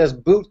Success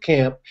Boot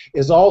Camp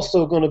is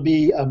also going to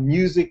be a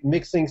Music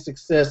Mixing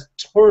Success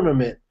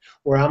tournament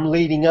where I'm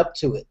leading up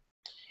to it.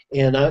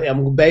 And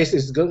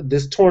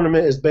this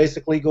tournament is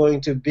basically going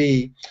to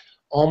be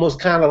almost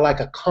kind of like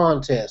a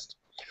contest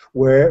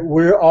where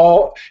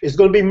it's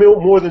going to be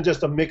more than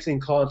just a mixing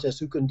contest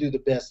who can do the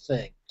best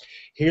thing.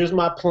 Here's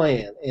my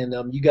plan, and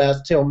you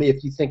guys tell me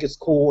if you think it's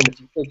cool and if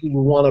you think you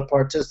want to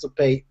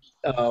participate.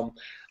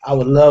 I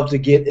would love to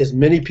get as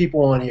many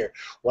people on here.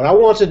 What I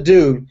want to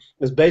do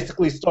is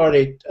basically start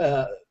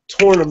a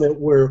tournament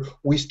where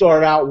we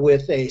start out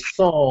with a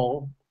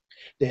song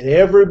that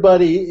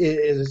everybody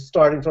is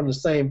starting from the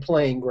same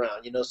playing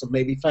ground, so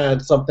maybe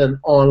find something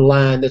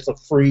online that's a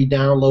free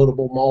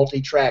downloadable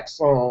multi-track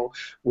song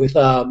with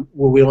where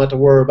we don't have to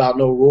worry about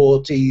no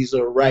royalties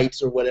or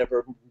rights or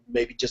whatever,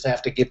 maybe just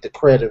have to get the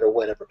credit or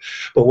whatever.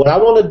 But what I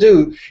want to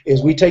do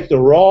is we take the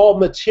raw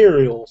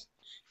materials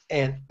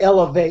and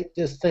elevate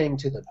this thing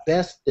to the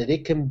best that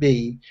it can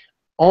be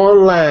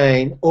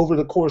online over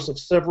the course of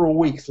several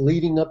weeks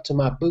leading up to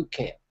my boot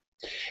camp.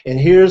 And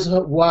here's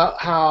how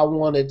I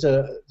want it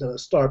to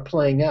start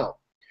playing out.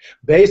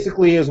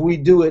 Basically, as we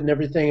do it and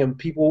everything, and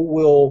people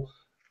will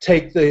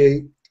take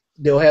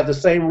they'll have the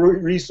same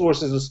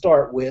resources to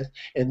start with,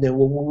 and then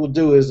what we'll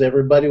do is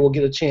everybody will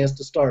get a chance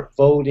to start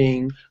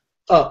voting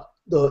up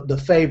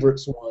the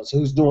favorites ones,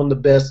 who's doing the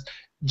best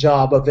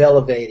job of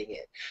elevating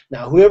it.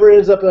 Now, whoever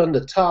ends up on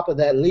the top of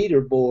that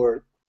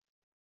leaderboard,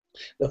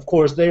 of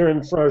course, they're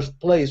in first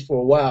place for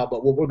a while,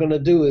 but what we're going to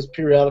do is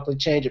periodically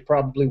change it,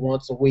 probably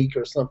once a week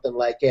or something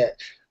like that,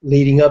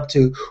 leading up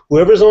to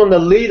whoever's on the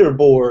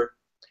leaderboard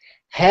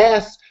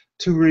has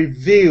to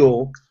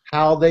reveal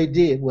how they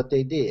did what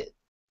they did,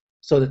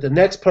 so that the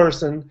next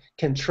person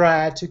can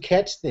try to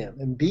catch them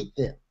and beat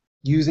them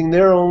using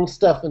their own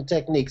stuff and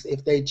techniques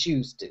if they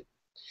choose to.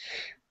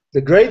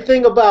 The great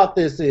thing about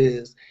this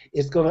is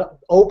it's going to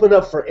open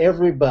up for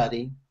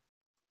everybody.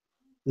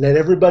 Let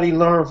everybody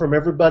learn from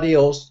everybody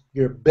else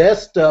your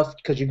best stuff,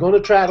 because you're going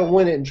to try to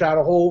win it and try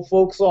to hold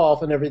folks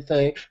off and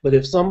everything. But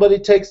if somebody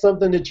takes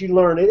something that you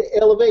learn, it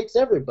elevates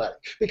everybody.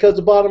 Because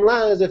the bottom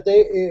line is if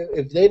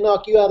they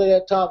knock you out of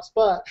that top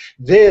spot,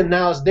 then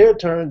now it's their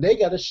turn. They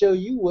got to show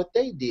you what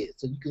they did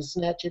so you can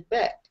snatch it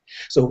back.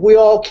 So if we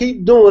all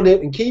keep doing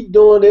it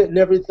and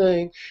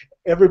everything,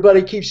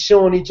 everybody keeps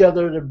showing each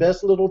other their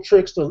best little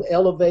tricks to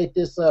elevate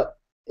this up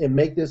and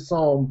make this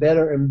song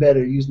better and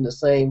better using the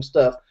same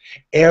stuff,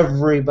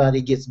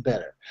 everybody gets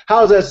better.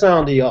 How does that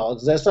sound to y'all?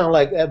 Does that sound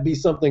like that'd be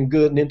something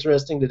good and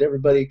interesting that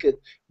everybody could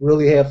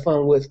really have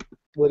fun with?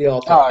 What do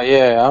y'all think? Oh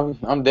yeah,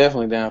 I'm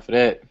definitely down for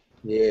that.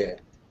 Yeah,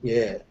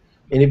 yeah.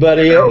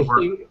 Anybody else?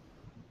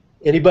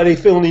 Anybody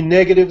feel any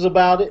negatives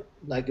about it?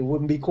 Like it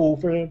wouldn't be cool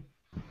for them?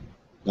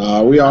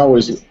 We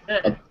always.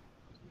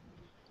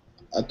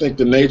 I think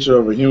the nature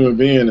of a human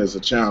being is a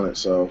challenge,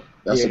 so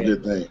that's a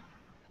good thing.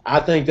 I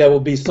think that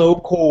would be so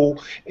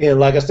cool, and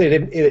like I said,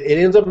 it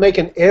ends up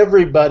making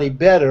everybody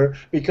better,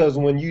 because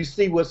when you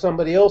see what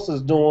somebody else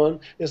is doing,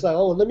 it's like,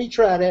 oh, let me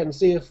try that and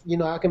see if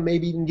I can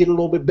maybe even get a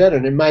little bit better,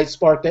 and it might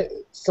spark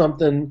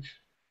something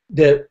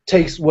that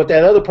takes what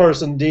that other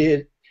person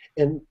did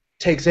and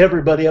takes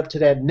everybody up to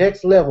that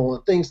next level,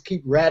 and things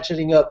keep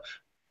ratcheting up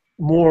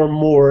more and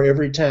more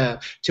every time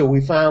till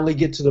we finally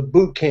get to the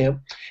boot camp,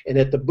 and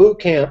at the boot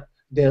camp,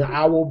 then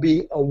I will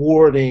be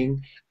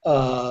awarding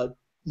the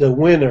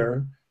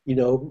winner.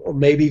 Or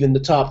maybe even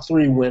the top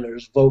 3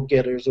 winners, vote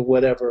getters or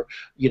whatever,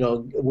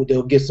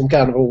 they'll get some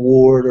kind of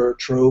award or a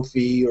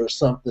trophy or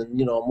something.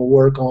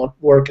 I'm gonna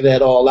work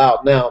that all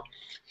out now,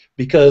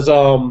 because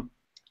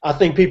I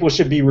think people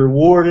should be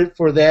rewarded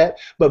for that.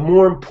 But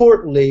more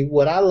importantly,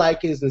 what I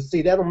like is to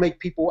see that'll make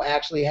people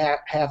actually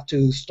have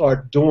to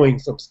start doing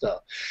some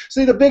stuff.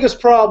 See, the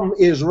biggest problem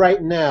is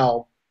right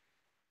now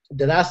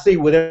that I see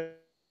with.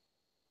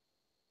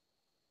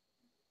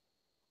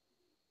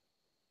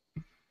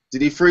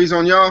 Did he freeze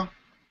on y'all?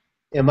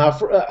 Am I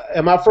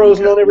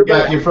frozen on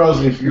everybody? Yeah, you're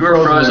frozen. You were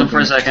frozen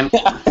for a second.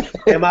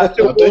 Am I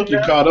still? I think you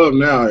caught up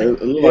now.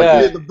 It looked You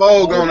hit the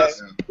Vogue on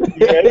us.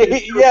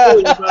 Yeah.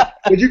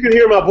 But you can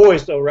hear my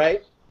voice though,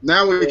 right?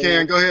 Now we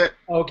can. Go ahead.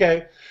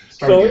 Okay.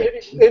 So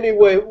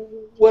anyway,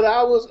 what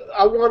I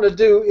want to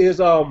do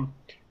is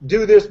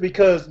do this,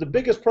 because the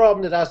biggest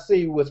problem that I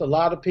see with a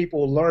lot of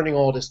people learning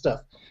all this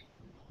stuff,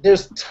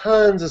 there's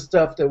tons of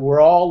stuff that we're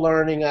all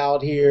learning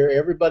out here.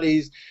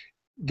 Everybody's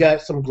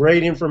got some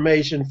great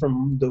information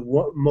from the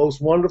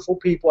most wonderful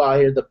people out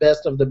here, the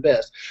best of the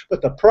best.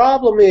 But the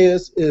problem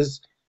is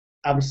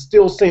I'm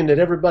still seeing that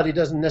everybody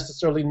doesn't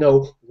necessarily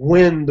know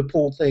when to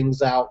pull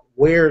things out,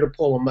 where to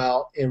pull them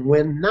out, and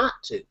when not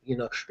to,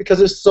 because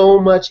there's so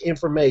much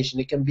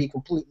information. It can be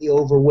completely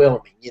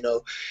overwhelming,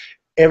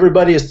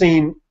 Everybody has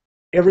seen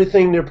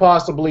everything there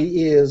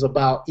possibly is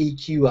about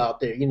EQ out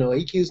there.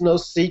 EQ is no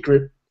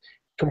secret.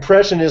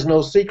 Compression is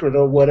no secret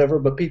or whatever,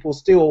 but people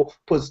still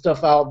put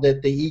stuff out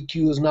that the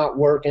EQ is not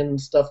working,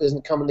 stuff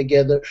isn't coming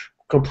together,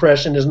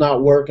 compression is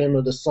not working,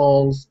 or the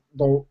songs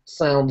don't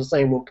sound the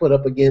same when put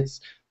up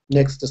against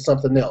next to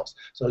something else.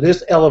 So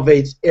this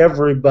elevates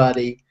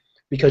everybody,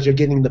 because you're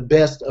getting the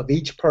best of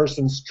each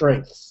person's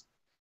strengths,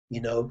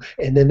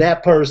 and then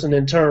that person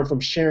in turn, from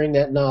sharing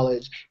that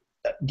knowledge,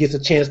 gets a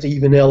chance to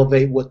even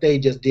elevate what they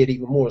just did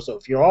even more. So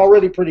if you're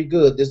already pretty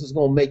good, this is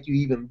going to make you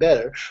even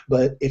better.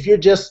 But if you're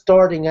just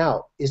starting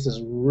out, this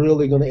is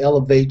really going to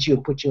elevate you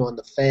and put you on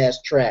the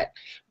fast track,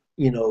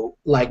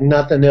 like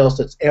nothing else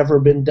that's ever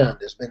been done.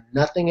 There's been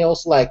nothing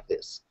else like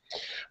this.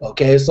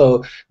 Okay,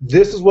 so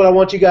this is what I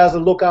want you guys to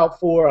look out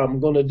for.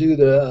 I'm going to do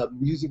the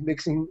music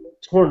mixing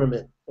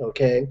tournament,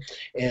 okay?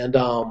 And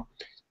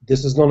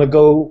this is going to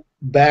go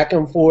back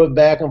and forth,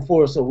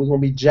 so we're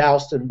going to be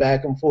jousting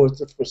back and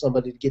forth for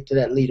somebody to get to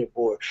that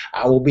leaderboard.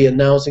 I will be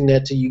announcing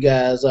that to you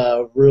guys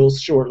real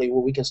shortly, where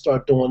we can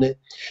start doing it.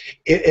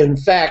 In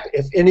fact,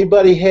 if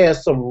anybody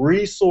has some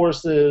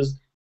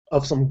resources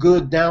of some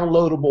good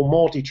downloadable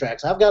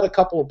multi-tracks, I've got a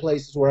couple of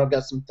places where I've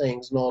got some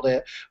things and all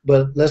that,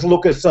 but let's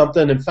look at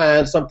something and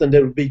find something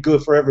that would be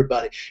good for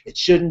everybody. It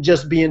shouldn't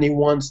just be any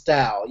one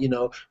style,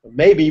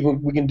 maybe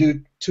even we can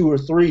do 2 or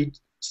 3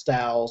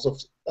 styles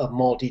of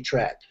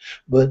multi-track,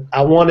 but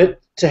I want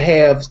it to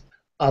have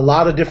a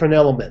lot of different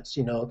elements,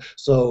 you know.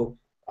 So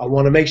I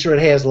want to make sure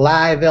it has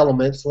live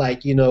elements,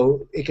 like, you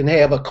know, it can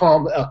have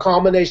a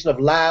combination of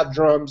live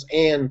drums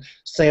and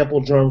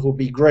sample drums will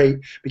be great,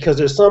 because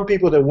there's some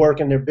people that work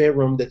in their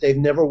bedroom that they've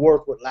never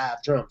worked with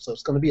live drums, so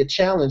it's going to be a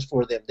challenge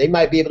for them. They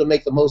might be able to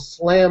make the most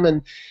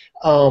slamming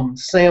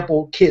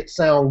sample kit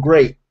sound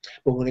great,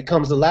 but when it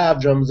comes to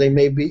live drums, they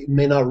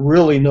may not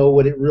really know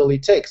what it really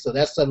takes, so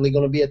that's suddenly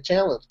going to be a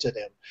challenge to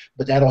them,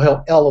 but that'll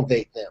help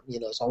elevate them, you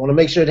know. So I want to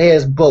make sure it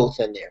has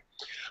both in there.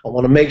 I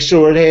want to make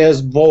sure it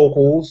has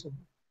vocals,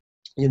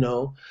 you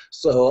know,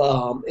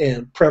 so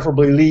and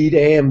preferably lead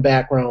and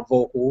background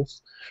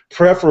vocals,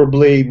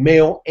 preferably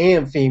male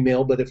and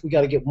female, but if we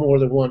got to get more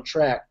than one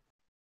track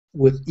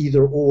with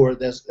either or,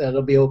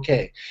 that'll be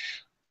okay.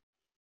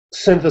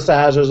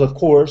 Synthesizers, of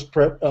course,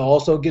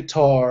 also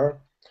guitar,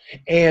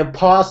 and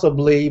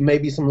possibly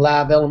maybe some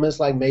live elements,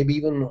 like maybe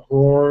even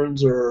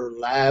horns or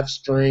live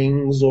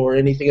strings or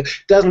anything.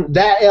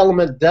 That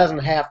element doesn't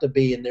have to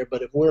be in there,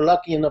 but if we're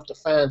lucky enough to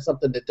find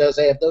something that does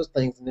have those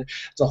things in there,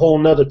 it's a whole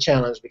nother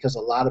challenge, because a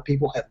lot of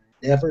people have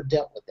never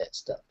dealt with that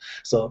stuff.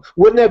 So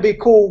wouldn't that be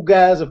cool,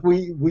 guys, if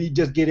we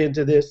just get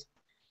into this?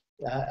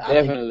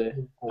 Definitely.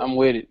 Cool. I'm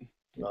with it.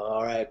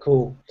 All right,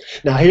 cool.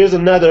 Now here's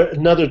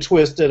another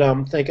twist that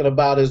I'm thinking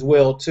about as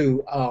well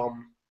too.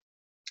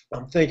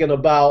 I'm thinking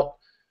about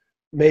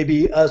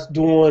maybe us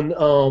doing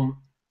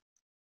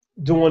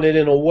it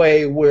in a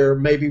way where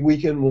maybe we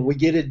can, when we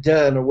get it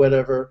done or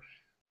whatever,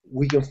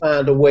 we can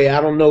find a way.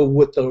 I don't know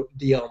what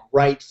the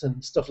rights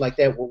and stuff like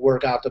that will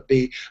work out to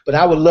be, but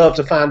I would love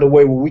to find a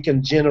way where we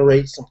can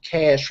generate some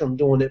cash from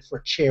doing it for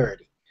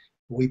charity.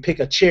 We pick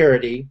a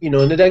charity, you know,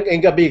 and it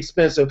ain't got to be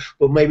expensive,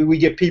 but maybe we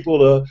get people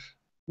to,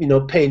 you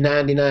know, pay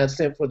 99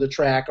 cents for the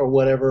track or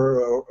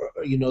whatever, or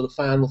you know, the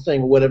final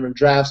thing or whatever, and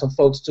drive some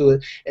folks to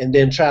it, and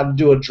then try to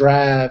do a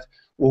drive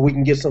where we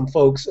can get some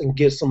folks and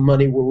get some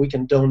money where we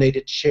can donate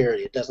it to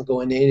charity. It doesn't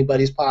go into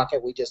anybody's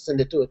pocket. We just send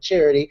it to a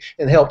charity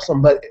and help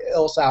somebody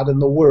else out in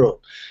the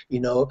world. You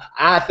know,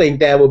 I think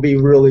that would be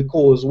really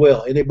cool as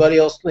well. Anybody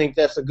else think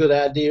that's a good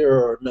idea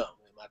or no?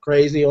 Am I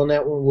crazy on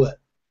that one? What?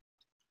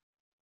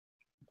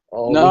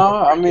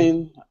 No, I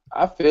mean,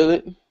 I feel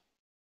it.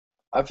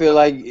 I feel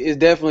like it's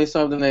definitely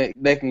something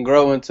that can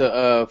grow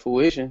into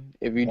fruition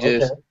if you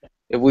just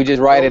if we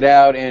just write it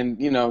out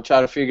and, you know,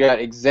 try to figure out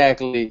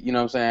exactly, you know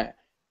what I'm saying,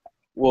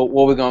 what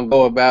we're gonna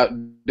go about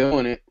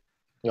doing it.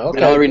 Okay.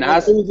 The only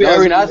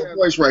reason I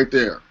voice right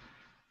there.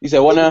 You said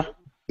what now?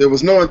 There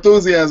was no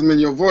enthusiasm in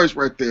your voice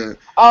right there.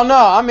 Oh no,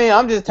 I mean,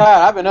 I'm just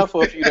tired. I've been up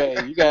for a few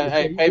days. You guys,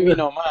 hey, pay me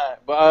no mind.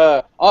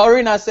 But all the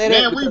reason I say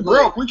that, man, we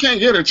broke. We can't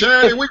get a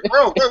charity. We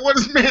broke. What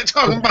is man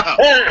talking about?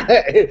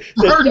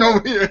 Hurting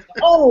over here.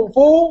 Oh,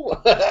 fool!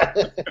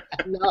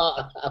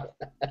 No.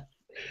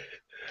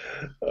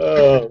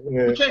 Oh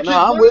man.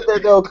 No, I'm with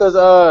that though,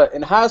 cause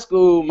in high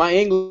school, my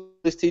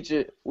English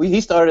teacher,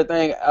 he started a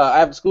thing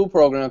after school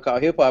program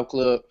called Hip Hop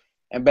Club,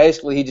 and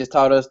basically he just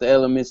taught us the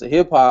elements of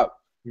hip hop.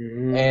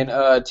 Mm-hmm.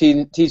 And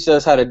teach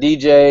us how to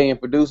DJ and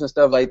produce and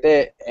stuff like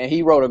that. And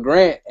he wrote a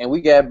grant, and we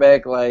got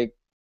back like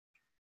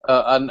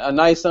a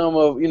nice sum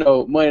of, you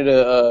know, money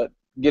to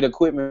get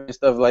equipment and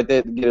stuff like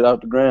that to get it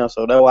off the ground.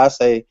 So that's why I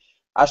say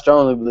I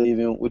strongly believe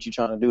in what you're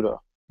trying to do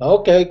though.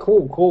 Okay,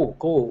 cool.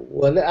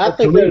 Well, I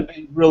think that would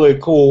be really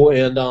cool,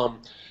 and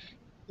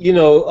you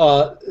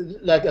know,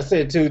 like I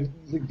said too,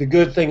 the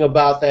good thing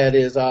about that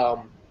is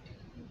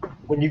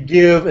when you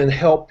give and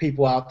help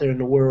people out there in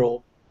the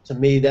world. To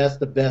me, that's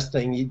the best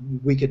thing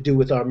we could do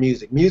with our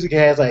music. Music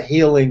has a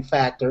healing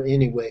factor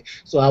anyway,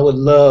 so I would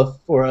love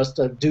for us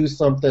to do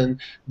something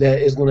that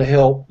is going to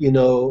help, you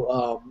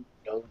know,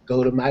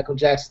 go to Michael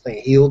Jackson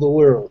thing, heal the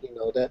world. You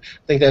know, I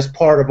think that's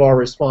part of our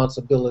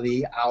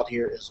responsibility out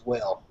here as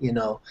well. You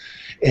know,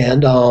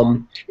 and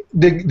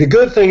the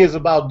good thing is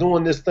about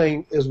doing this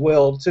thing as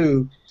well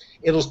too.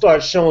 It'll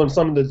start showing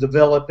some of the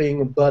developing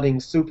and budding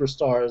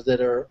superstars that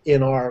are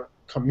in our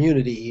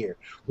community here.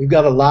 We've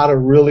got a lot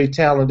of really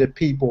talented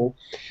people.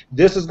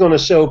 This is going to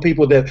show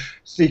people that,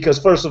 see, because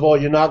first of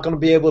all, you're not going to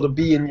be able to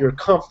be in your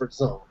comfort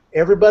zone.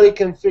 Everybody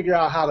can figure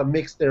out how to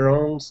mix their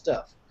own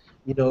stuff.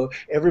 You know,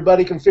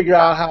 everybody can figure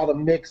out how to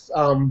mix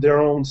their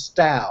own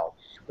style.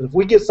 But if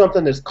we get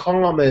something that's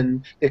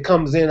common, that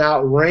comes in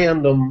out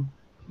random,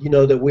 you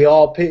know, that we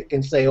all pick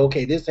and say,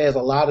 okay, this has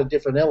a lot of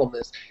different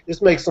elements,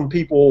 this makes some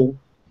people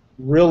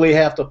really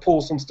have to pull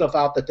some stuff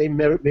out that they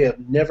may have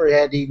never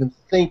had to even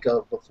think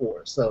of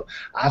before. So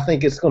I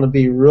think it's going to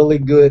be really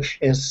good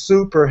and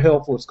super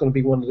helpful. It's going to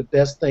be one of the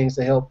best things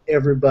to help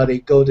everybody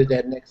go to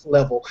that next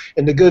level.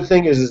 And the good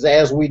thing is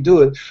as we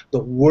do it, the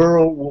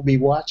world will be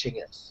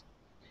watching us.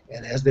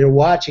 And as they're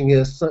watching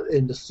us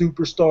and the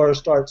superstars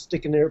start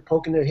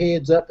poking their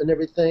heads up and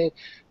everything,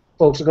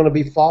 folks are going to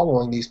be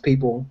following these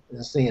people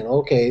and saying,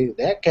 okay,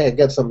 that cat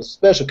got something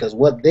special, because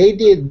what they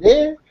did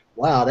there,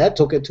 wow, that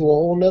took it to a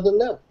whole nother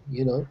level,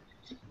 you know.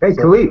 Hey,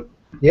 Khaliq.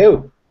 Yeah.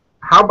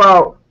 How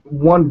about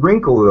one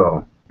wrinkle,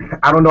 though?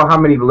 I don't know how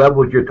many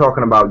levels you're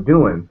talking about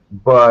doing,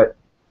 but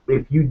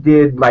if you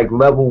did, like,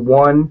 level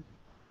 1,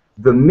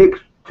 the mix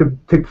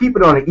to keep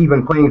it on an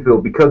even playing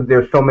field, because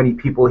there's so many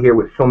people here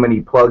with so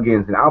many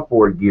plugins and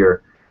outboard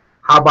gear,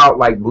 how about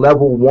like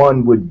level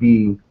 1 would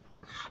be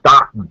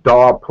stock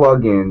DAW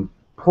plugins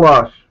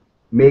plus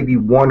maybe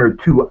 1 or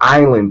 2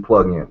 island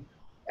plugins?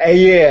 Hey,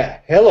 yeah,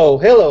 hello.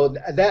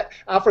 That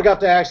I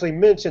forgot to actually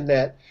mention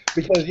that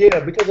because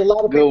a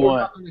lot of people are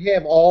not going to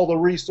have all the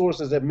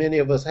resources that many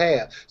of us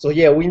have. So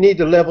yeah, we need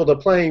to level the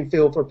playing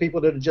field for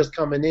people that are just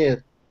coming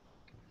in.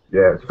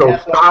 Yeah, so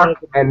stock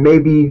and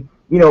maybe,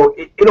 you know,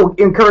 it'll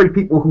encourage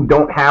people who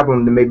don't have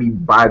them to maybe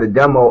buy the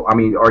demo. I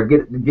mean, or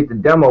get the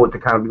demo to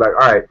kind of be like,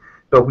 all right.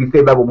 So if we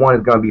say level 1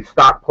 is going to be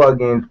stock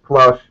plugins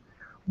plus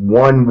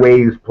 1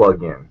 Waves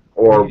plugin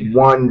or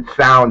 1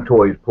 Sound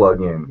Toys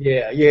plugin.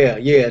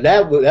 Yeah.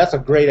 That's a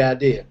great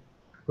idea.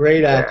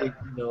 Great idea.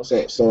 You know.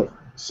 So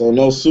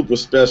no super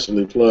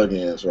specialty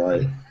plugins,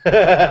 right?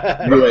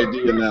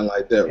 UAD and nothing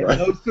like that, right?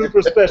 No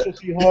super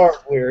specialty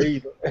hardware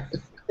either.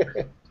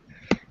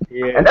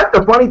 Yeah. And that's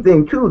the funny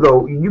thing too,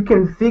 though. You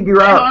can figure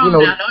out, you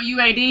know. No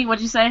UAD.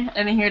 What'd you say? I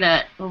didn't hear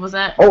that. What was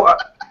that? Oh,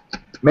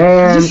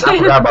 man, I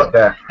forgot about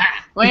that.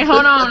 Wait,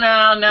 hold on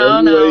now.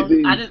 No.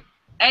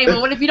 Hey,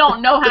 but what if you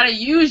don't know how to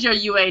use your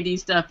UAD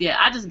stuff yet?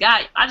 I just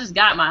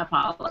got my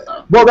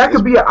Apollo. Well, that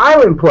could be an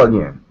island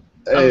plugin.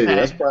 Hey,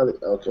 that's probably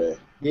okay.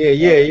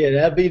 Yeah.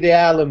 That'd be the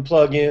island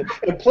plugin.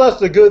 And plus,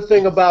 the good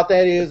thing about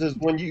that is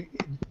when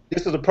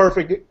this is a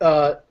perfect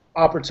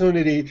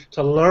opportunity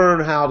to learn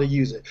how to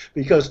use it,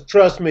 because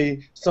trust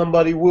me,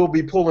 somebody will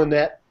be pulling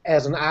that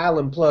as an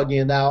island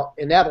plugin out,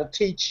 and that'll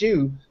teach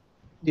you,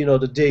 you know,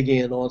 to dig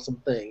in on some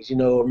things, you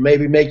know, or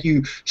maybe make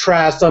you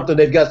try something.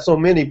 They've got so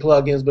many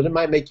plugins, but it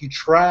might make you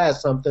try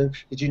something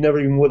that you never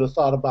even would have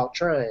thought about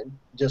trying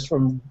just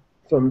from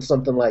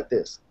something like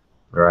this.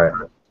 Right.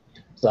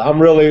 So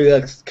I'm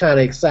really kind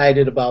of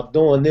excited about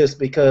doing this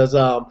because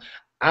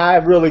I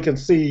really can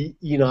see,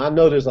 you know, I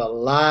know there's a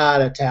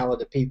lot of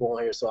talented people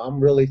on here, so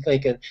I'm really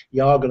thinking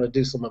y'all going to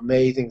do some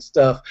amazing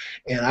stuff,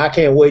 and I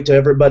can't wait till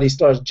everybody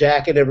starts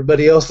jacking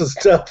everybody else's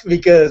stuff,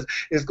 because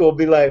it's going to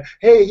be like,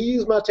 hey, he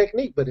used my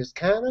technique, but it's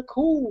kind of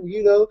cool,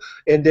 you know,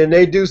 and then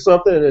they do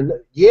something, and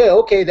yeah,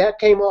 okay, that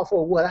came off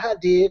of what I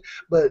did,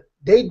 but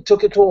they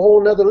took it to a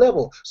whole nother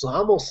level, so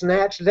I'm going to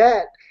snatch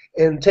that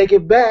and take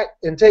it back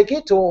and take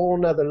it to a whole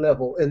nother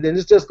level. And then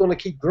it's just going to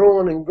keep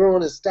growing and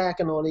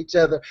stacking on each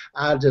other.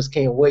 I just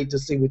can't wait to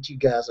see what you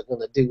guys are going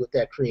to do with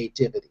that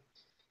creativity.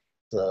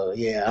 So,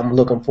 yeah, I'm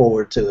looking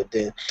forward to it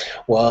then.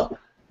 Well,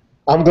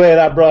 I'm glad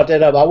I brought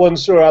that up. I wasn't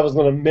sure I was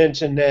going to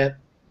mention that,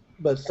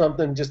 but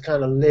something just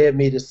kind of led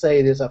me to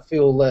say this. I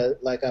feel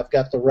like I've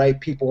got the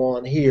right people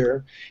on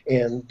here.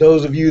 And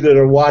those of you that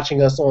are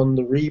watching us on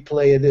the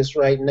replay of this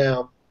right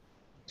now,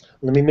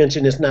 let me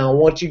mention this now. I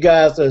want you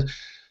guys to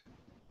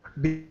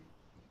He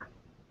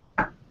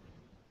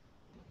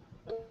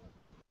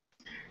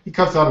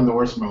cuts out in the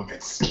worst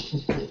moments.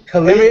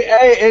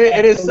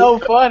 It is so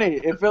funny.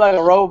 It feels like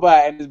a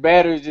robot, and his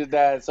battery just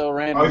died so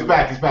randomly. Oh,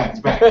 he's back.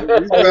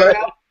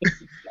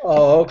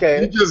 Oh,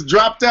 okay. He just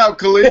dropped out,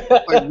 Khaliq,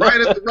 like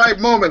right at the right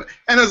moment.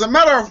 And as a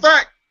matter of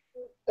fact.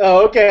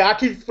 Oh, okay. I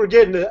keep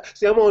forgetting to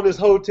see. I'm on this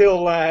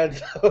hotel line,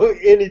 so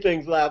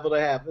anything's liable to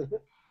happen.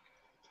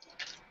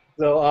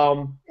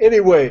 So,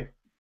 anyway.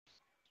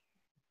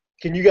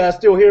 Can you guys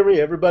still hear me?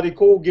 Everybody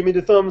cool? Give me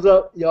the thumbs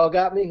up. Y'all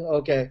got me?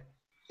 Okay.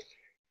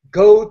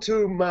 Go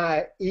to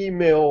my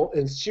email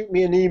and shoot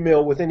me an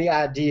email with any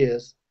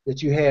ideas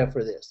that you have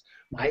for this.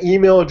 My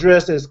email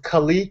address is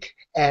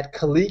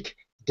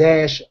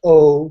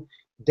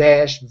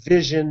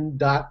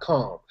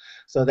Khaliq@Khaliq-O-Vision.com.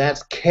 So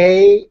that's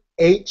KHALIQ,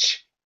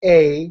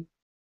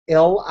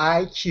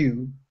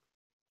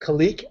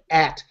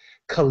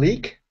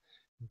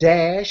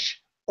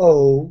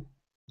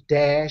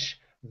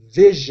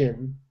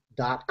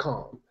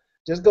 Khaliq@Khaliq-O-Vision.com.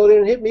 Just go there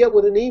and hit me up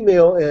with an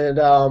email, and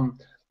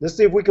let's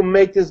see if we can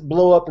make this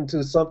blow up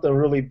into something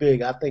really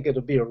big. I think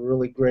it'll be a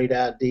really great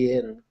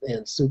idea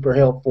and super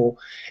helpful.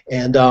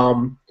 And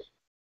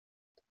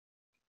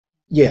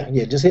yeah,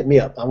 just hit me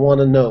up. I want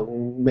to know.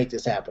 Make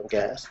this happen,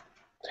 guys.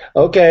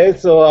 Okay,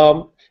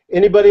 so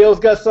anybody else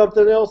got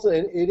something else?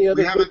 Any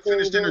other? We haven't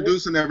finished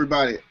introducing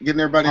everybody, getting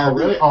everybody. Oh,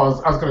 really?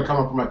 Oh, I was going to come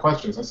up with my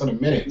questions. I said a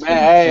minute. Man,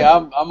 hey,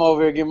 I'm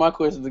over here getting my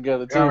questions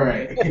together too. All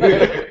right.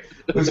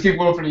 Let's keep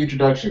going for the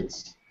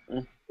introductions.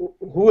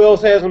 Who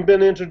else hasn't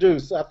been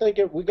introduced? I think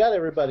we got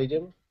everybody,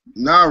 didn't we?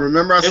 No,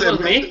 remember I said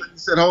me. You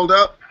said hold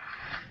up.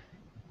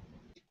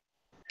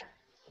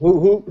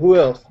 Who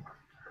else?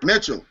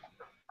 Mitchell.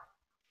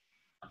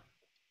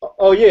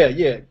 Oh yeah.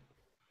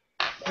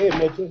 Hey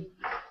Mitchell.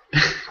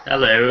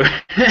 Hello.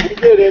 We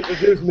did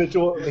introduce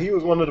Mitchell. He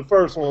was one of the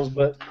first ones,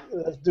 but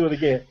let's do it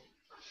again.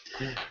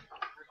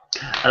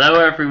 Hello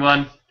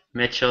everyone.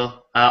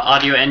 Mitchell,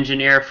 audio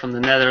engineer from the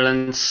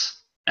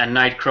Netherlands and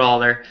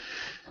Nightcrawler.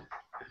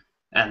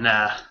 And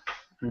I'm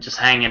just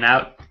hanging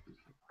out,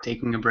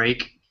 taking a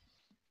break.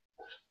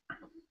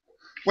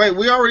 Wait,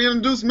 we already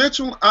introduced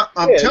Mitchell?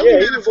 I'm telling you,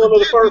 he was one of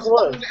the first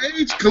ones.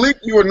 Age,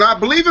 Khaliq, you are not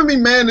believing me,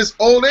 man. This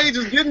old age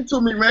is getting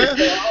to me, man.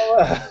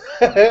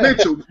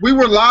 Mitchell, we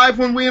were live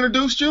when we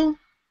introduced you?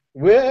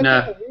 No.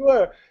 No. We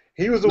were.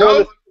 He was the one No,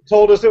 that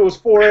told us it was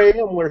 4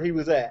 a.m. where he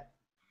was at.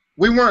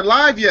 we weren't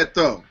live yet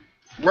though,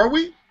 were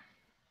we?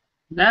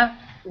 No.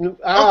 Okay.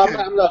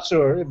 I'm not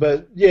sure,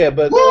 but yeah,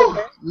 but Woo!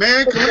 okay.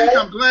 Man, Khaliq,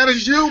 I'm glad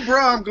it's you, bro.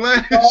 I'm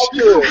glad All it's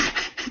you.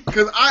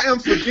 Because I am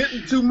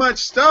forgetting too much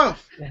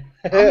stuff.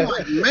 I'm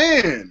like,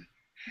 man,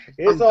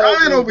 It's I'm all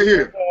dying good. over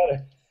here.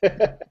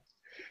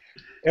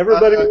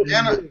 Everybody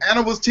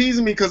Anna was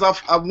teasing me because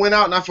I went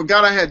out and I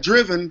forgot I had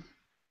driven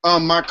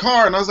my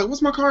car, and I was like,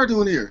 what's my car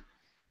doing here?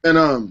 And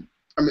I mean,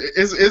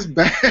 it's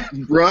bad,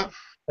 bro.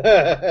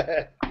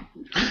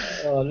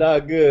 Oh,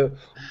 not good.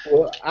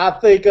 Well, I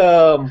think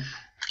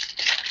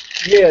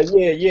yeah.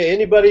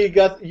 Anybody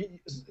got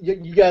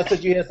you guys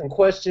said you had some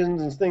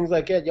questions and things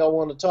like that y'all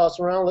want to toss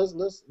around?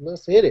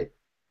 Let's hit it.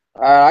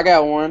 All right, I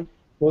got one.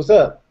 What's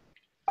up?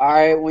 All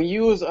right, when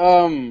you was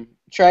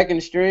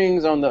tracking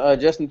strings on the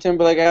Justin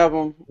Timberlake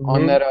album,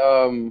 on that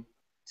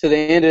to the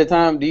end of the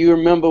time, do you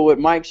remember what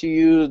mics you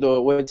used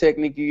or what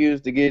technique you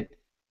used to get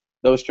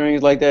those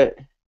strings like that?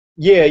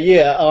 Yeah.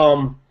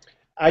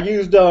 I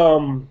used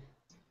let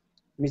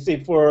me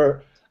see,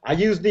 I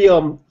used the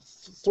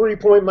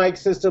 3-point mic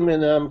system,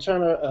 and I'm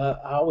trying to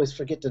I always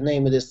forget the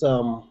name of this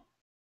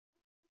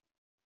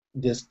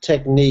this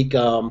technique.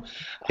 I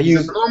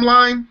used the drum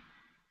line.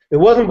 It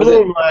wasn't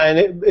Bloom line.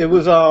 It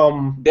was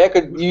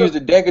You used the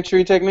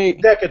Decatree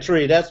technique.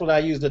 Decatree. That's what I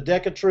used. The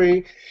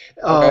Decatree.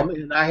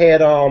 Okay. And I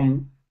had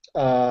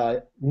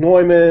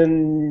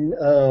Neumann.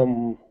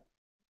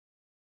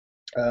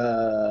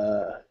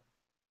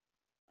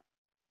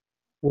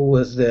 What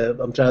was the?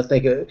 I'm trying to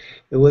think of.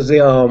 It was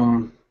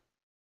the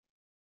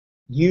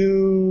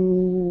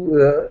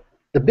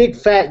the big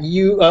fat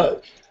U.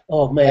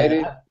 Oh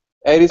man.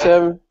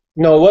 87.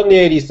 No, it wasn't the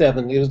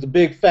 87. It was the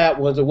big fat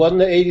ones. It wasn't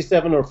the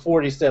 87 or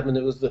 47.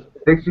 It was the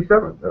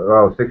 67.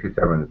 Oh,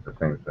 67 is the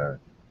same size.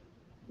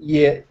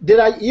 Yeah. Did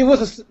I use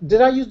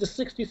the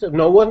 67?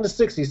 No, it wasn't the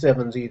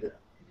 67s either.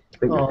 I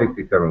think the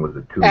 67 was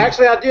the 2.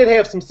 Actually, I did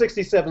have some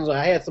 67s.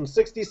 I had some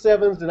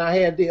 67s, and I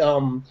had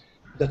the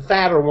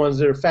fatter ones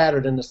that are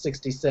fatter than the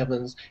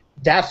 67s.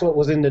 That's what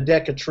was in the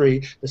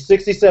Decatree. The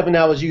 67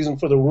 I was using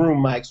for the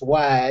room mics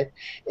wide,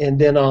 and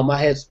then I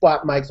had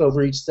spot mics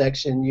over each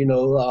section. You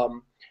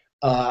know,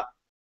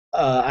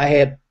 I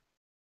had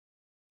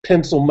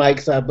pencil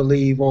mics, I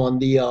believe, on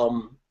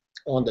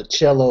the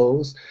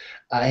cellos.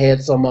 I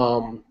had some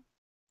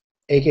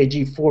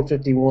AKG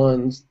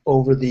 451s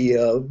over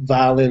the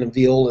violin and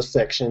viola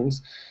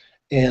sections,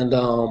 and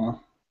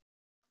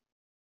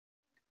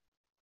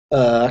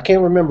I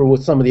can't remember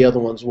what some of the other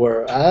ones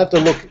were. I have to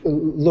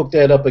look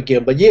that up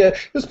again. But yeah,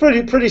 it was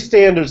pretty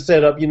standard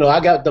setup. You know, I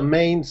got the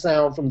main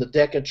sound from the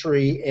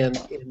Decatree and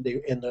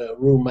the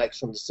room mics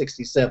from the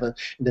 67,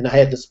 and then I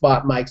had the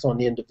spot mics on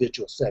the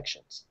individual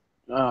sections.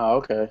 Oh,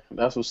 okay,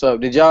 that's what's up.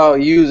 Did y'all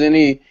use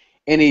any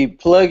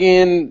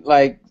plug-in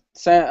like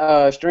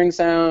string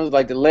sounds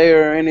like the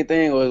layer or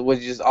anything, or was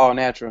it just all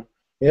natural?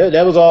 Yeah,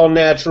 that was all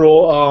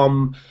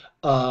natural.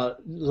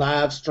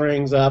 Live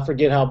strings. I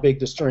forget how big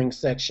the string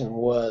section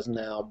was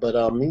now, but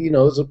you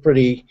know, it's a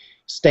pretty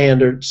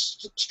standard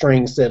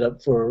string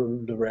setup for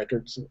the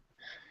records.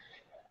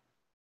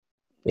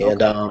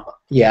 And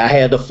yeah, I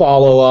had to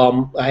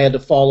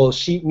follow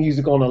sheet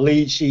music on a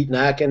lead sheet,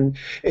 and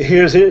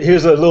here's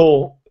a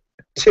little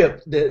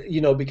tip that,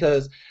 you know,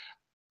 because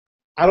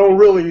I don't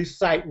really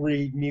sight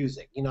read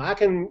music. You know,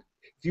 if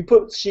you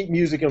put sheet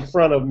music in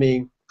front of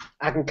me,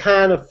 I can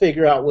kind of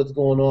figure out what's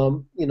going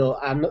on, you know,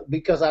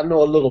 because I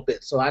know a little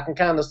bit. So I can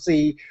kind of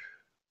see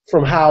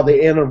from how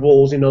the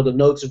intervals, you know, the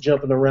notes are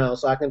jumping around.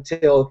 So I can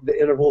tell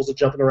the intervals are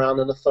jumping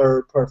around in the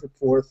third, perfect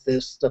fourth,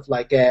 fifth, stuff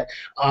like that,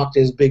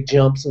 octaves, big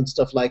jumps and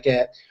stuff like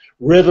that.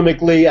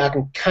 Rhythmically, I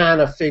can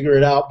kind of figure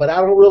it out, but I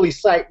don't really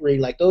sight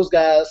read like those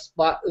guys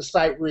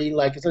sight read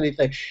like it's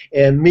anything.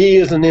 And me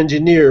as an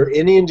engineer,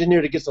 any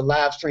engineer that gets a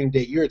live stream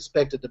day, you're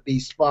expected to be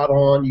spot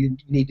on. You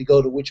need to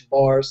go to which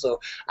bar. So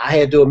I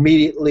had to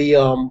immediately,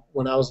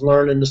 when I was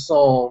learning the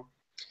song,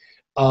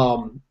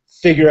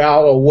 figure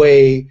out a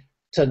way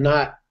to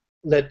not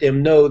let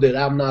them know that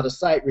I'm not a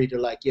sight reader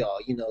like y'all,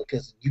 you know,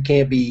 because you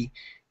can't be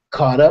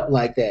caught up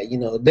like that. You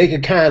know, they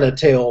could kind of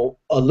tell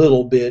a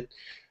little bit,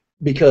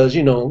 because,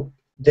 you know,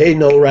 they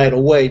know right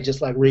away,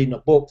 just like reading a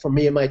book. For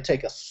me, it might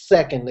take a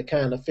second to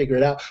kind of figure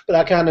it out, but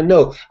I kind of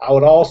know. I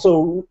would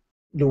also,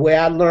 the way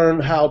I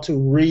learned how to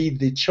read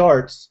the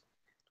charts,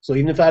 so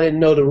even if I didn't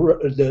know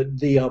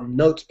the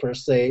notes per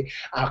se,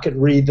 I could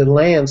read the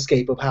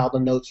landscape of how the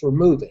notes were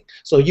moving.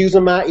 So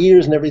using my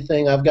ears and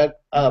everything, I've got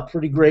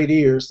pretty great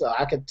ears, so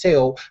I could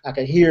tell, I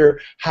could hear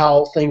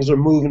how things are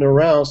moving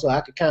around, so I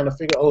could kind of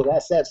figure, oh,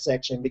 that's that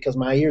section, because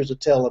my ears are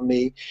telling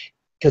me,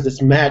 because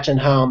it's matching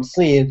how I'm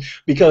seeing.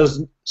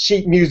 Because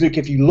sheet music,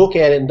 if you look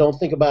at it and don't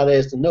think about it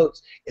as the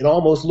notes, it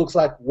almost looks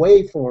like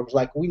waveforms,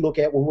 like we look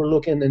at when we're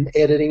looking and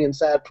editing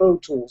inside Pro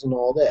Tools and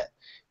all that.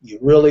 You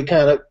really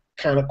kind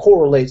of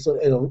correlates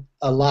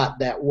a lot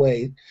that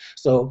way.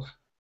 So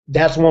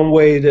that's one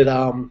way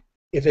that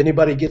if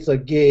anybody gets a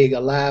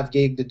live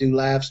gig to do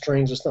live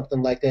strings or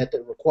something like that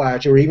that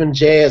requires you, or even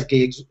jazz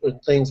gigs and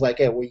things like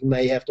that, where you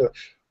may have to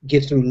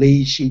get through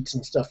lead sheets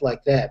and stuff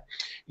like that.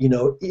 You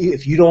know,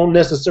 if you don't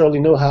necessarily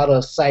know how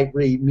to sight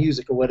read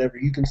music or whatever,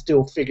 you can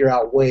still figure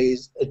out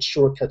ways and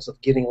shortcuts of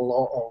getting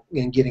along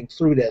and getting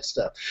through that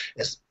stuff.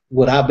 It's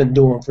what I've been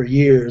doing for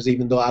years,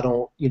 even though I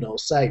don't, you know,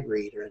 sight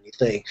read or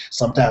anything.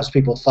 Sometimes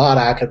people thought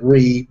I could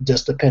read,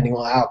 just depending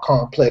on how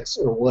complex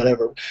or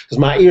whatever, because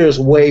my ear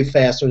is way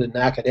faster than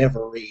I could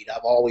ever read.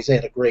 I've always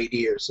had a great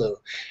ear, so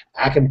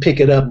I can pick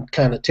it up and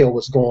kind of tell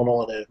what's going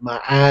on. And if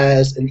my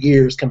eyes and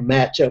ears can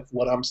match up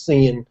what I'm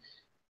seeing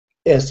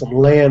as some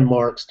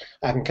landmarks,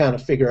 I can kind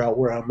of figure out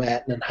where I'm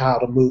at and how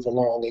to move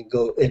along and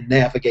go and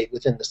navigate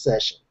within the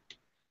session.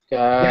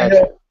 Gotcha.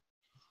 Yeah.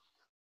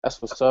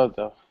 That's what's up,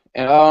 though.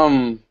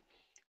 And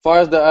as far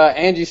as the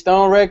Angie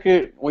Stone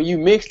record, when you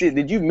mixed it,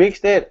 did you mix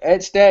that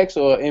at Stax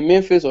or in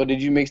Memphis, or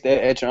did you mix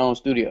that at your own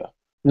studio?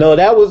 No,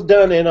 that was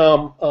done in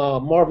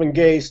Marvin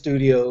Gaye's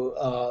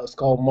studio. It's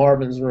called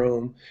Marvin's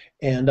Room,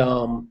 and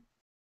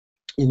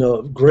you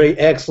know, great,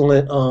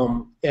 excellent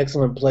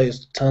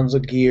place, tons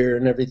of gear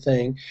and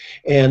everything.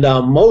 And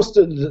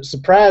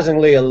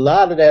surprisingly, a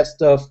lot of that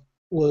stuff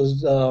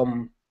was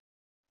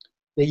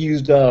they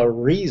used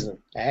Reason.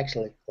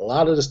 Actually, a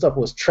lot of the stuff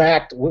was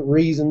tracked with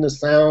Reason, the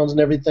sounds and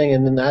everything,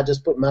 and then I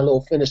just put my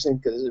little finishing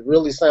because it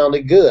really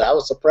sounded good. I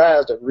was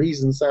surprised that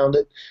Reason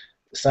sounded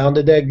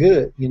that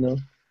good, you know.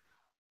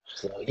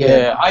 So,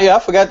 yeah. I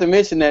forgot to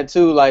mention that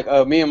too. Like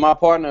me and my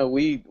partner,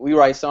 we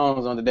write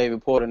songs under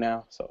David Porter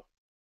now. So.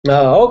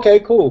 Oh,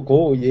 okay,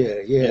 cool,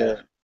 yeah.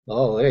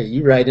 Oh, hey,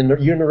 you're in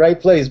the right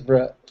place,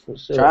 bro. For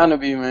sure. Trying to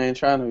be, man.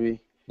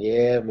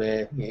 Yeah,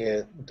 man.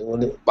 Yeah,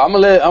 doing it. But I'm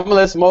gonna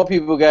let some more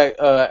people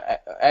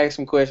ask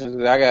some questions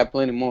because I got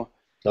plenty more.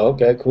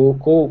 Okay,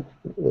 cool.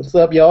 What's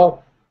up,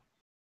 y'all?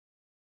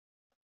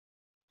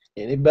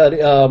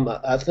 Anybody?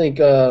 I think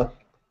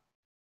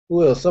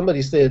who else?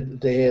 Somebody said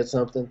they had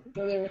something.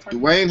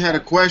 Dwayne had a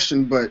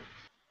question, but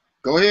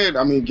go ahead.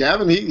 I mean,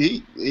 Gavin,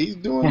 he's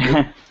doing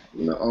good.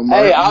 You know,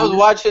 hey, I was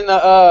watching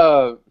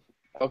the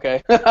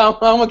okay. I'm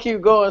gonna keep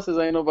going since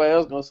ain't nobody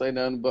else gonna say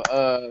nothing. But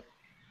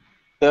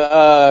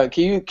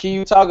can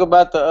you talk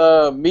about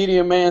the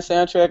Meteor Man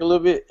soundtrack a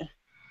little bit?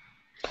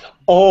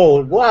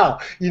 Oh wow!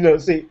 You know,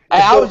 see,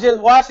 I was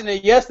just watching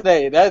it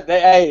yesterday.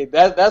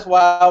 That's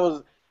why I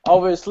was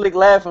over slick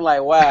laughing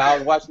like, wow, I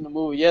was watching the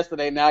movie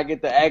yesterday. Now I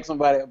get to ask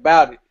somebody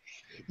about it.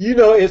 You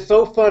know, it's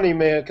so funny,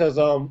 man, because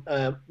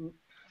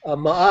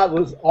my aunt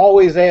was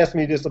always asked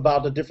me this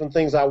about the different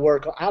things I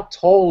work on. I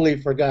totally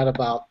forgot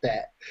about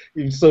that.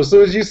 So as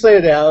soon as you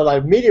say that, I was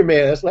like, Meteor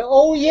Man. It's like,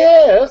 oh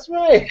yeah, that's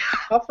right.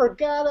 I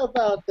forgot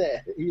about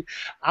that.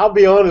 I'll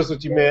be honest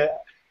with you, man.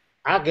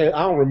 I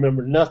don't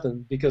remember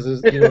nothing because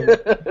it's, you know,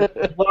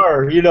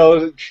 blur. You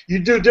know, you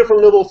do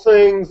different little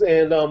things,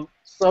 and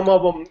some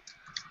of them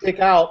stick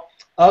out.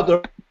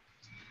 Other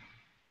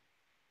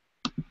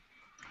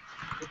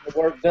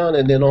work done,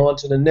 and then on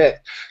to the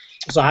next.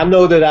 So I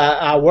know that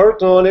I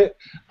worked on it.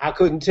 I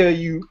couldn't tell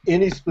you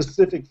any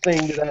specific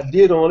thing that I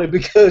did on it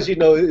because, you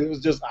know,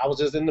 I was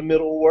just in the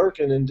middle of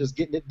working and just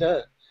getting it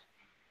done.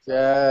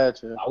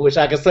 Gotcha. I wish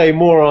I could say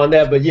more on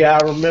that, but yeah,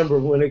 I remember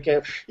when it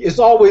came. It's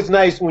always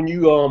nice when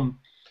you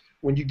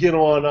get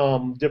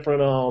on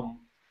different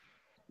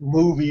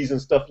movies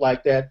and stuff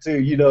like that too.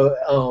 You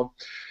know,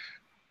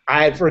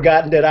 I had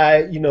forgotten that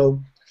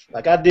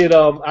like I did,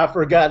 I've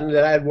forgotten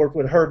that I had worked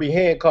with Herbie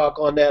Hancock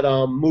on that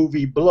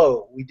movie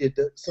Blow. We did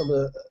some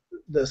of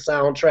the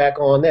soundtrack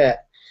on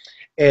that,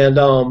 and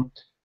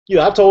you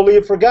know, I totally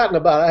had forgotten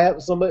about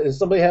it.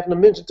 Somebody happened to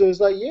mention to us,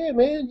 like, yeah,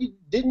 man,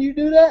 didn't you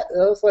do that?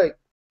 And I was like,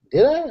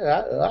 did I?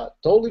 I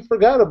totally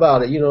forgot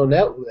about it. You know, and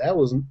that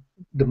was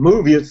the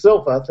movie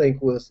itself. I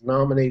think was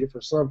nominated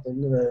for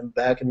something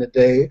back in the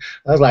day.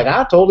 I was like,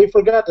 I totally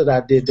forgot that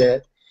I did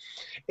that.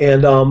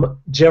 And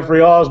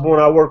Jeffrey Osborne,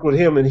 I worked with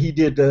him, and he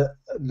did the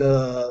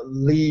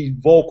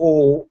lead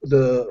vocal,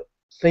 the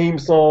theme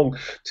song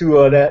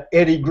to that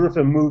Eddie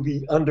Griffin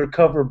movie,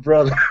 Undercover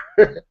Brother.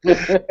 And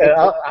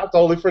I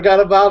totally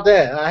forgot about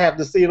that. I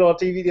happened to see it on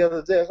TV the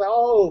other day. I was like,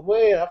 oh,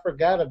 man, I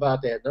forgot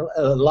about that.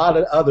 A lot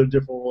of other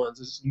different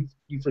ones.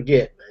 You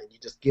forget, man. You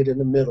just get in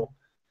the middle.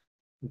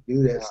 You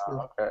do that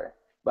stuff. Okay.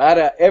 But out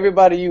of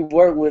everybody you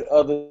work with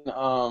other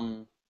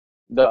than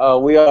the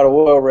We Are the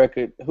World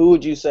record, who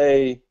would you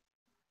say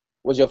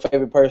was your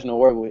favorite person to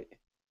work with?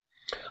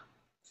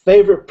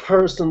 Favorite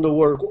person to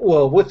work,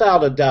 well,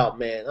 without a doubt,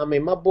 man. I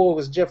mean, my boy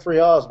was Jeffrey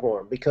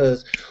Osborne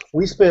because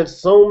we spent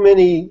so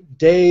many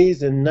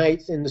days and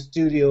nights in the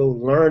studio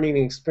learning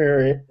and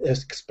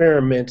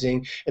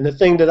experimenting. And the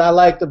thing that I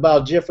liked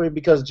about Jeffrey,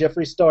 because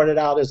Jeffrey started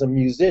out as a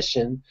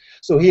musician,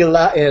 so he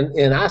allowed,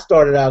 and I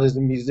started out as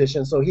a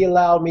musician, so he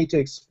allowed me to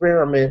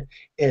experiment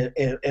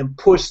and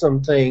push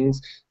some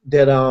things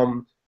that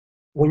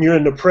when you're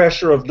in the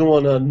pressure of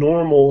doing a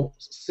normal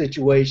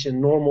situation,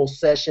 normal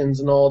sessions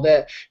and all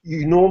that,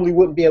 you normally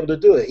wouldn't be able to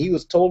do it. He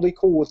was totally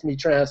cool with me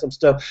trying some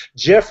stuff.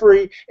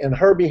 Jeffrey and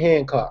Herbie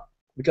Hancock,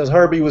 because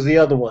Herbie was the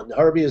other one.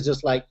 Herbie is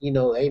just like, you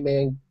know, hey,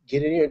 man,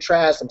 get in here and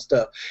try some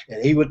stuff.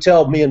 And he would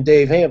tell me and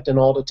Dave Hampton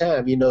all the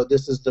time, you know,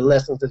 this is the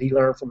lessons that he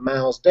learned from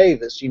Miles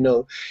Davis. You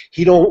know,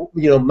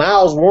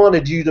 Miles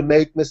wanted you to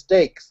make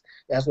mistakes.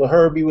 That's what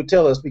Herbie would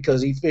tell us,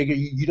 because he figured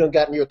you done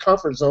got in your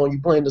comfort zone. You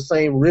playing the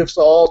same riffs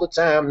all the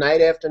time,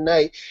 night after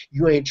night.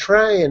 You ain't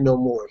trying no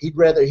more. He'd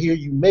rather hear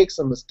you make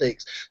some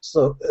mistakes,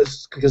 so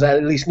because that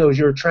at least knows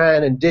you're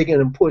trying and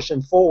digging and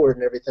pushing forward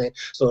and everything.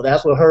 So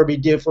that's what Herbie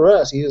did for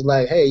us. He was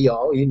like, hey,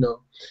 y'all,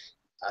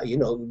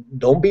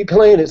 don't be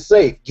playing it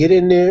safe. Get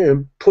in there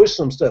and push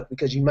some stuff,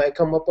 because you might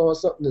come up on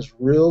something that's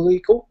really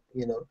cool,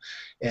 you know.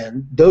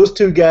 And those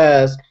two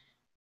guys,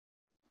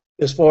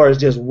 as far as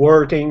just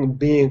working,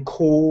 being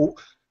cool,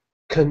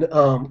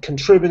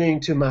 contributing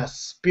to my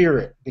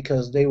spirit,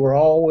 because they were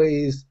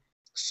always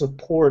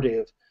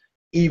supportive,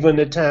 even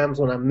at times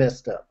when I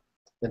messed up.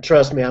 And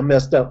trust me, I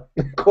messed up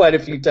quite a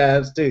few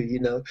times too, you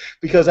know,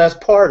 because that's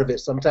part of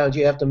it. Sometimes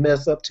you have to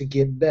mess up to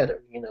get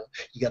better, you know.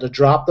 You got to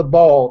drop the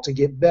ball to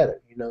get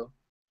better, you know.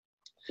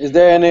 Is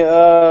there any,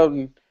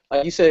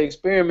 like you said,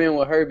 experiment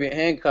with Herbie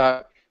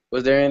Hancock?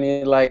 Was there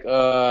any like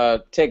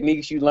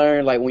techniques you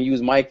learned, like when you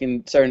was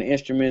micing certain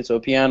instruments or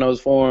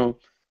pianos for him?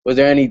 Was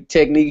there any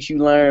techniques you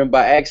learned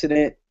by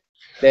accident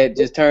that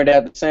just turned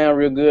out to sound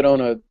real good on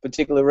a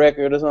particular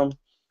record or something?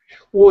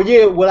 Well,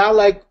 yeah, what I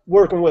like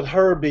working with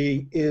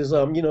Herbie is,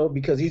 you know,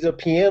 because he's a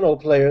piano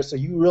player, so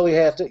you really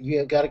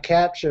you got to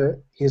capture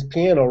his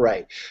piano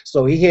right.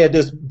 So he had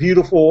this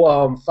beautiful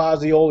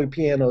Fazioli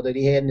piano that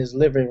he had in his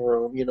living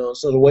room, you know.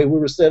 So the way we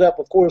were set up,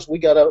 of course, we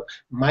got a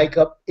mic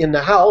up in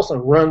the house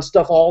and run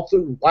stuff all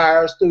through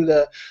wires through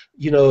the,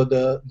 you know,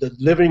 the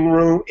living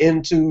room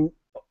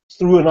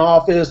through an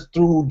office,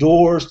 through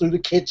doors, through the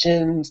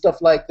kitchen,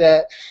 stuff like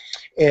that.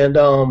 And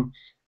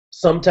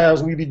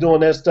sometimes we'd be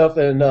doing that stuff,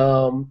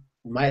 and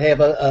might have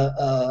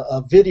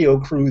a video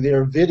crew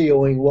there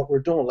videoing what we're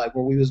doing. Like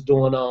when we was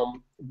doing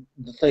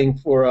the thing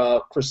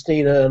for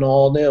Christina and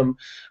all them,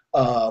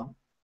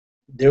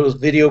 there was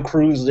video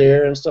crews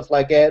there and stuff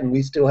like that, and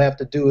we still have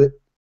to do it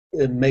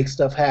and make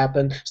stuff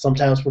happen.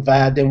 Sometimes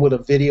provide them with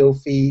a video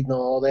feed and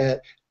all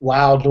that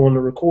while doing the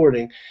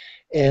recording.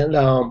 And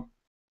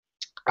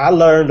I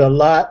learned a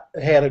lot,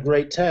 had a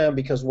great time,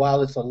 because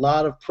while it's a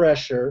lot of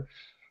pressure,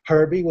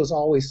 Herbie was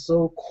always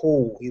so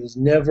cool.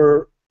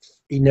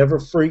 He never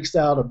freaks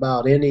out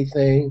about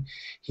anything.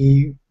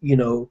 He, you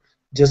know,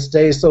 just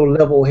stays so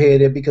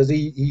level-headed, because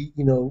he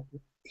you know,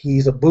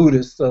 he's a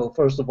Buddhist. So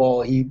first of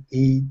all, he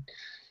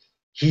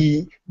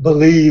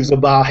believes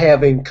about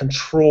having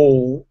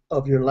control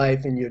of your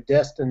life and your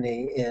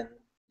destiny, and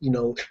you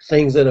know,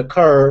 things that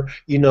occur,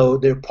 you know,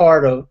 they're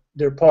part of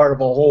a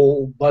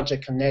whole bunch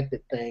of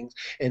connected things.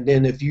 And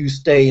then if you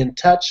stay in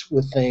touch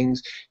with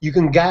things, you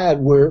can guide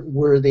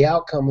where the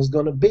outcome is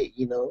going to be,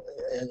 you know,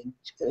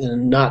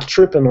 and not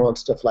tripping on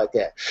stuff like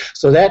that.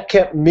 So that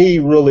kept me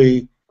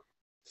really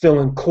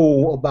feeling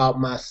cool about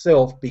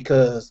myself,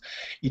 because,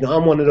 you know,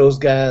 I'm one of those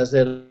guys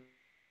that,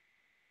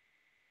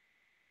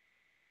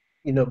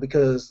 you know,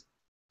 because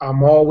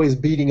I'm always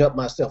beating up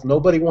myself.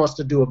 Nobody wants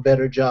to do a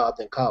better job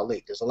than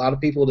Khaliq. There's a lot of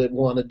people that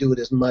want to do it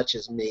as much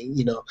as me,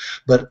 you know,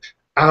 but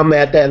I'm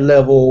at that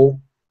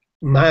level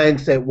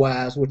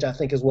mindset-wise, which I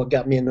think is what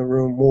got me in the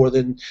room more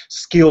than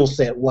skill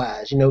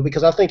set-wise, you know,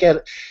 because I think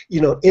at,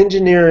 you know,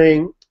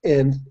 engineering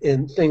and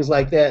things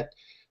like that,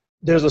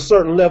 there's a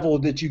certain level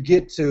that you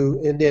get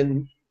to, and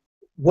then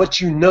what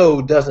you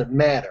know doesn't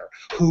matter.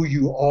 Who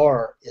you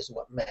are is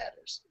what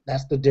matters.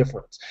 That's the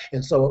difference.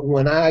 And so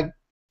when I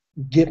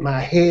get my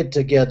head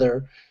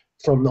together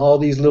from all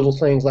these little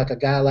things, like a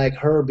guy like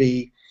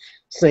Herbie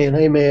saying,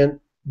 hey man,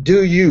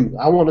 do you,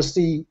 I want to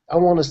see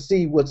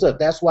what's up.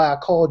 That's why I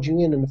called you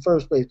in the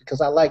first place,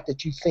 because I like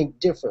that you think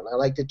different. I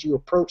like that you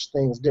approach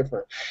things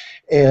different.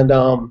 And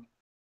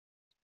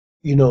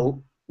you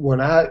know, when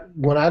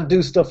I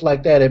do stuff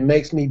like that, it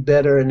makes me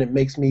better, and it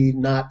makes me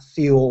not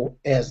feel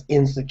as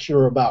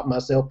insecure about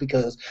myself,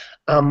 because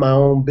I'm my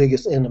own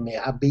biggest enemy.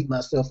 I beat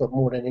myself up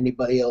more than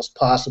anybody else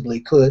possibly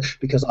could,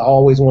 because I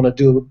always want to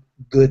do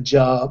a good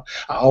job.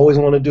 I always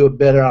want to do it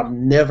better.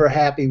 I'm never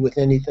happy with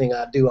anything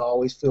I do. I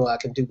always feel I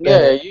can do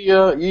better. Yeah,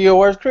 you're your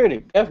worst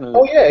critic, definitely.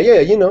 Oh yeah,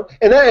 you know.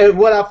 And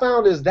what I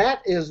found is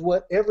that is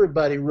what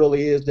everybody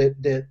really is.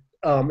 That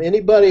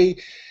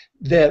anybody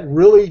that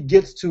really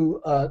gets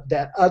to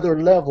that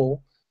other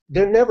level,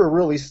 they're never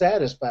really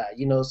satisfied,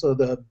 you know. So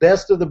the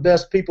best of the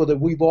best people that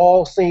we've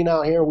all seen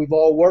out here, we've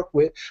all worked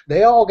with,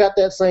 they all got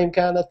that same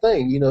kind of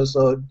thing, you know.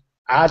 So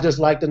I just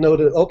like to know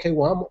that, okay,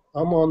 well,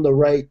 I'm on the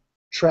right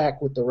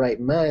track with the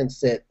right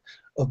mindset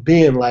of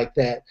being like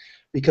that,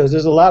 because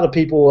there's a lot of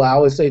people, I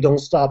always say, don't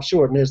stop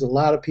short, and there's a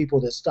lot of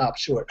people that stop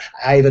short.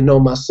 I even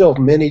know myself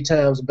many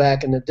times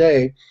back in the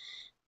day,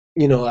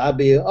 you know, I'd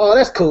be, oh,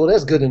 that's cool,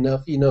 that's good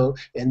enough, you know,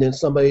 and then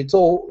somebody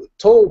told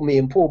me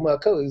and pulled my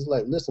coat. He's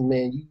like, listen,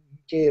 man, you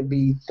can't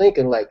be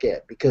thinking like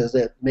that, because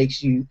that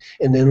makes you.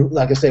 And then,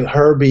 like I said,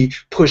 Herbie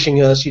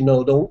pushing us, you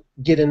know,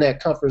 get in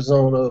that comfort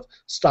zone of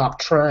stop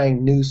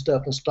trying new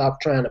stuff and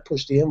stop trying to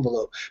push the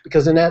envelope,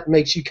 because then that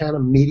makes you kind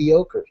of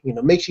mediocre,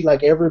 makes you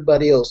like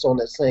everybody else on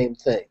that same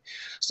thing.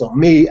 So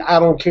me, I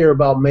don't care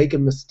about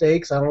making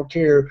mistakes. I don't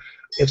care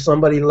if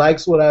somebody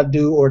likes what I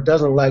do or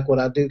doesn't like what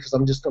I do, because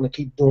I'm just going to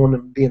keep doing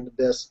and being the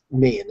best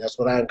me, and that's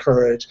what I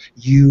encourage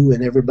you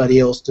and everybody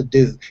else to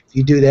do. If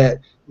you do that,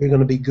 you're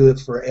going to be good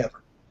forever.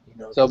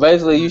 So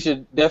basically, you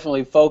should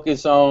definitely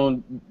focus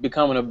on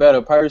becoming a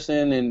better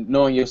person and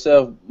knowing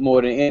yourself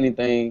more than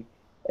anything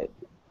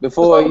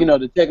before,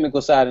 the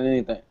technical side of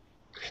anything.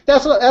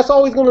 That's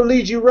always going to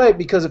lead you right,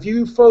 because if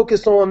you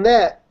focus on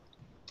that,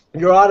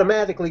 you're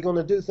automatically going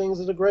to do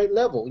things at a great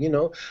level.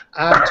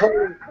 I've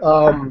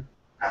told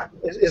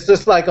it's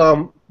just like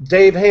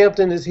Dave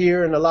Hampton is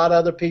here and a lot of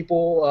other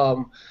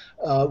people.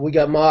 We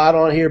got Maud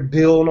on here,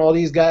 Bill, and all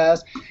these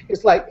guys.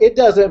 It's like it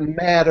doesn't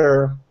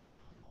matter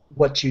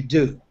what you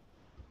do.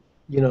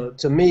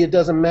 To me, it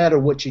doesn't matter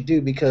what you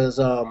do, because,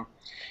 like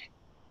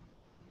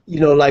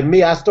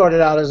me, I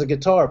started out as a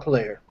guitar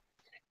player.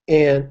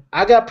 And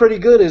I got pretty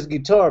good as a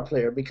guitar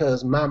player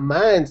because my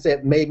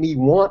mindset made me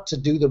want to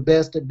do the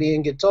best at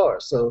being guitar.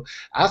 So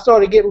I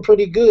started getting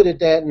pretty good at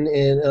that,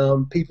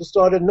 and people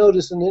started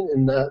noticing it,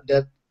 and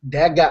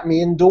that got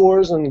me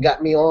indoors and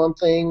got me on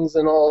things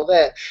and all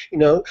that.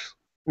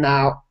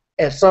 Now,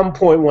 at some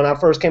point when I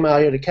first came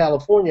out here to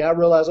California, I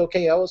realized,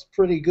 okay, I was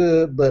pretty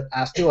good, but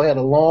I still had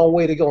a long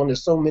way to go, and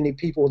there's so many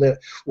people that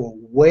were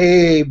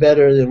way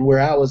better than where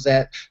I was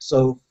at.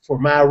 So for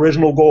my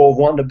original goal of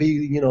wanting to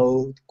be,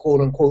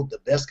 quote unquote, the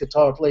best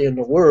guitar player in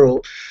the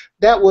world,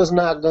 that was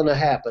not going to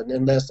happen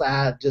unless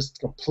I just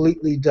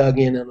completely dug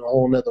in a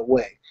whole nother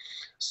way.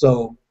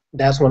 So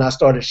that's when I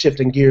started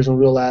shifting gears and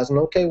realizing,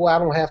 okay, well, I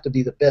don't have to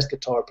be the best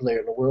guitar player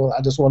in the world.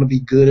 I just want to be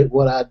good at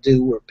what I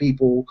do, where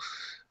people,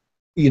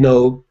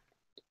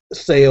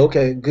 say,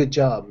 okay, good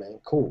job, man,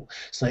 cool.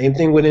 Same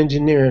thing with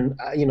engineering.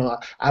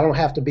 I don't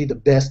have to be the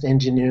best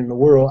engineer in the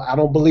world. I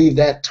don't believe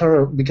that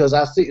term, because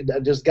I see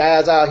there's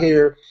guys out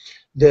here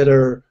that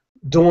are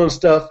doing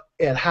stuff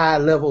at high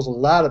levels. A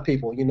lot of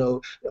people,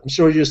 I'm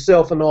sure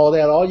yourself and all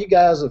that. All you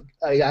guys,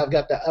 I've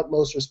got the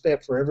utmost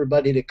respect for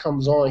everybody that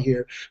comes on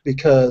here,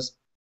 because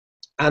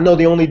I know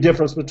the only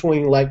difference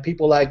between like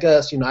people like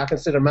us, I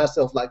consider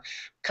myself like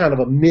kind of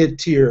a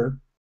mid-tier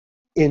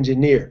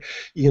engineer.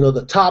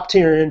 The top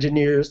tier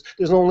engineers,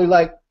 there's only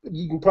like,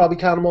 you can probably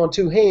count them on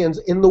two hands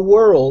in the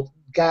world,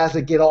 guys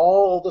that get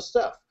all the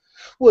stuff.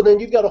 Well, then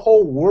you've got a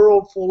whole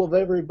world full of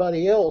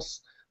everybody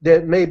else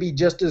that may be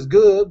just as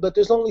good, but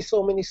there's only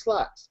so many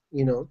slots,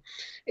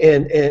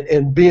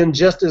 and being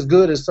just as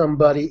good as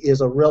somebody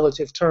is a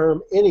relative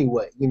term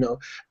anyway.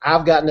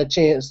 I've gotten a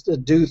chance to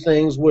do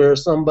things where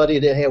somebody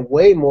that had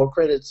way more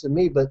credits than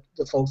me, but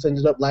the folks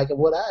ended up liking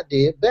what I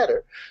did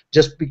better,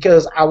 just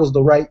because I was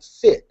the right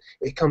fit.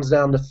 It comes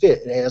down to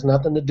fit. It has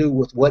nothing to do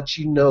with what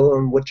you know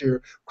and what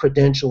your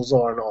credentials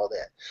are and all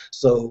that.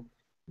 So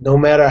no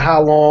matter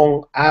how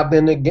long I've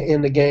been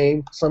in the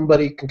game,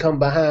 somebody can come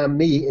behind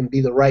me and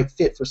be the right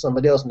fit for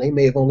somebody else, and they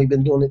may have only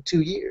been doing it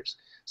 2 years.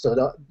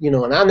 So,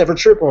 and I never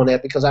trip on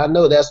that, because I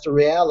know that's the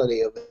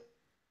reality of it.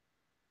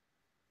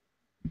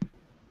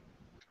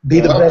 Be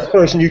the best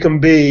person you can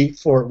be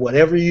for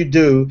whatever you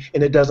do,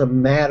 and it doesn't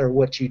matter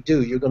what you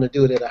do. You're going to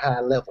do it at a high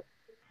level.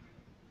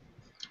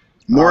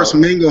 Morris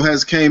Mingo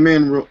has came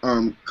in,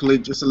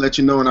 Khaliq, just to let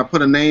you know, and I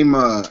put a name,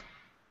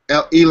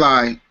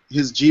 Eli,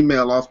 his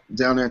Gmail off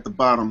down there at the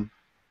bottom.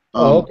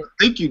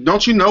 Okay.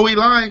 Don't you know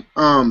Eli?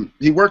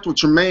 He worked with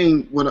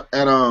Tremaine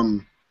at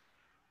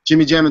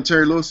Jimmy Jam and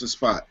Terry Lewis's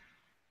spot.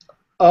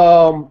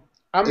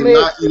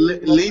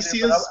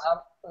 Elysius?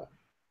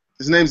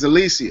 His name's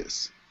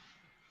Elysius.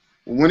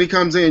 When he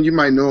comes in, you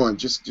might know him.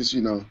 Just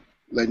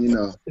letting you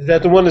know. Is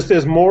that the one that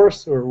says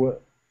Morris or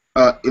what?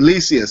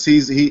 Elysius.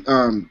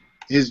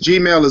 His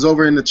Gmail is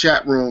over in the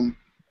chat room.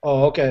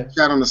 Oh, okay.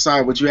 Chat on the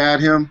side. Would you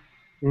add him?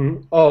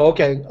 Mm-hmm. Oh,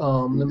 okay.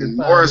 And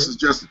Morris is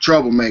just a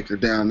troublemaker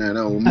down there.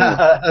 That old Morris.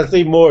 I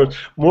see Morris.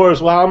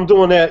 Morris, while I'm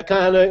doing that,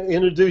 kind of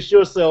introduce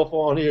yourself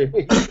on here.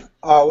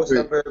 What's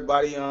up,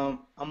 everybody? I'm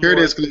here. It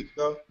is, Khaliq.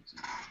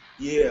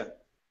 Yeah,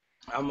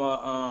 I'm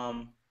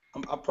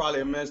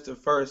probably a minister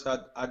first.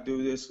 I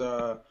do this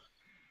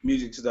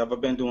music stuff.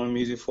 I've been doing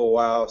music for a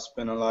while.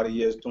 Spent a lot of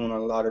years doing a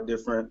lot of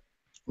different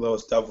little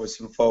stuff with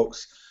some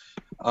folks.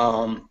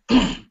 I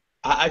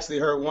actually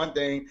heard one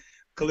thing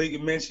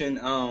Khaliq mentioned,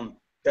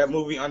 that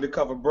movie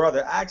Undercover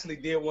Brother. I actually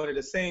did one of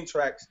the same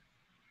tracks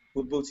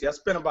with Bootsy. I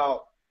spent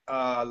about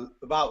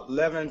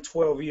 11,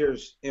 12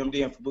 years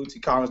MDing for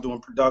Bootsy Collins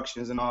doing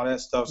productions and all that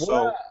stuff.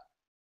 Wow.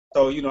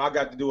 So I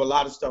got to do a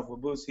lot of stuff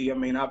with Bootsy. I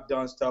mean, I've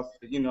done stuff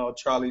with,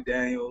 Charlie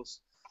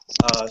Daniels,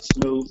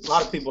 Snoop, a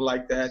lot of people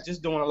like that.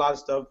 Just doing a lot of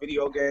stuff,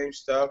 video game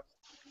stuff.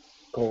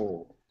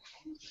 Cool.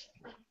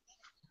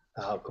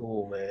 Oh,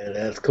 cool, man.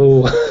 That's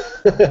cool.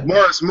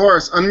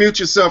 Morris, unmute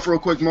yourself real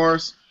quick,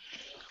 Morris.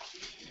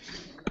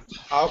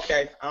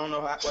 Okay. I don't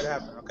know what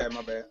happened. Okay,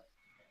 my bad.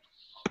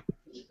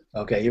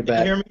 Okay, you're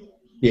back. Can you hear me?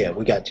 Yeah,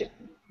 we got you.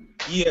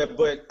 Yeah,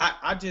 but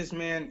I just,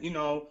 man,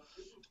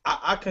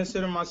 I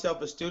consider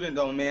myself a student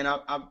though, man.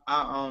 I'm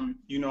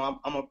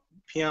a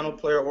piano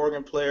player,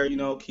 organ player,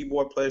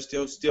 keyboard player.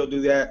 Still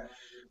do that.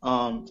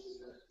 Um,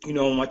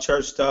 my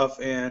church stuff,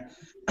 and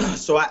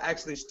so I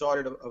actually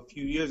started a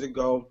few years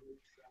ago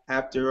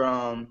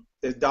after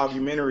this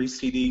documentary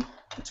CD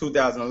in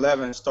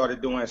 2011.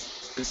 Started doing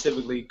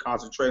specifically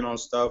concentrating on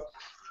stuff,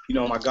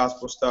 my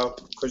gospel stuff,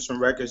 Christian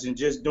records, and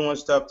just doing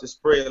stuff to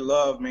spread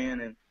love,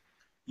 man, and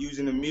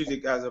using the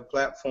music as a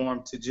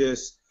platform to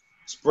just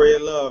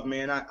spread love,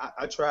 man.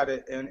 I try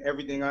to, and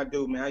everything I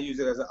do, man, I use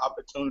it as an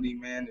opportunity,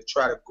 man, to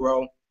try to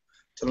grow,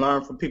 to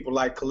learn from people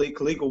like Khaliq.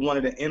 Khaliq was one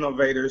of the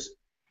innovators,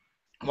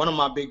 one of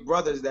my big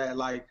brothers that,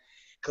 like,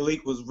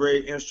 Khaliq was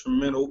very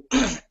instrumental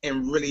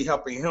in really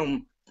helping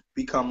him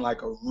become,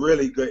 like, a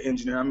really good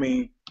engineer. I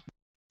mean,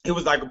 it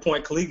was like a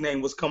point Khaliq name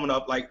was coming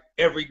up, like,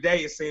 every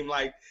day. It seemed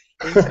like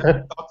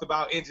anytime we talked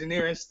about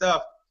engineering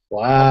stuff.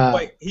 Wow.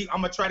 Wait,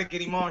 I'm going to try to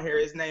get him on here.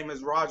 His name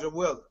is Roger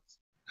Willis.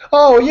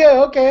 Oh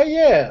yeah, okay,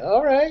 yeah,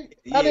 all right.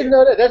 Yeah. I didn't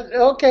know that. That's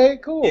okay,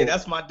 cool. Yeah,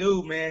 that's my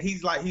dude, man.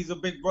 He's a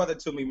big brother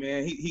to me,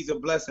 man. He's a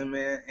blessing,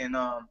 man. And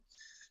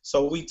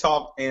so we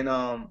talked, and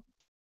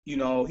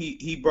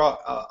he brought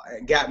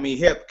got me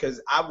hip, because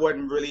I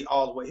wasn't really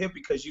all the way hip,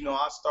 because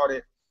I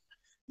started,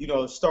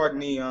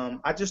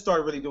 I just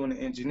started really doing the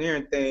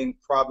engineering thing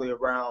probably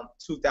around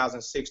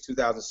 2006,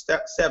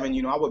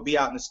 2007. I would be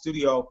out in the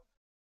studio,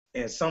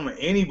 and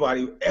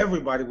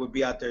everybody would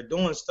be out there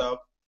doing stuff.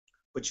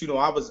 But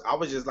I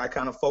was just like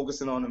kind of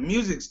focusing on the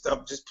music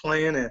stuff, just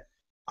playing, and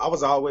I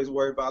was always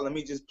worried about, let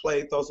me just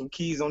play, throw some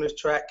keys on this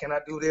track. Can I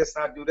do this?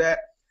 Can I do that?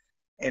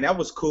 And that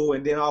was cool.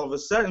 And then all of a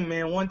sudden,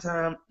 man, one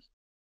time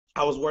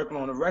I was working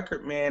on a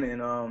record, man,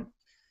 and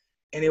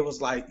it was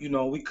like,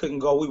 we couldn't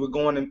go. We were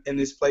going in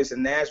this place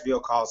in Nashville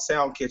called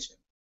Sound Kitchen,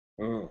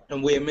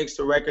 and we had mixed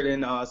the record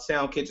in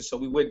Sound Kitchen. So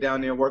we went down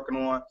there working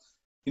on,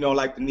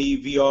 like the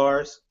Need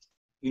VRs.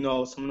 Some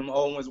of them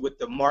old ones with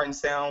the Martin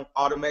sound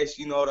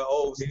automation, the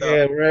old stuff.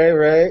 Yeah,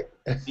 right.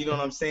 You know what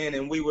I'm saying?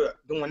 And we were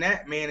doing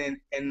that, man,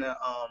 and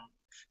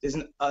there's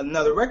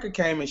another record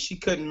came, and she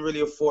couldn't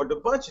really afford the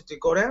budget to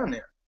go down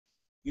there.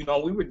 We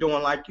were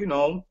doing like,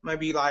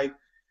 maybe like,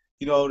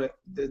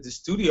 the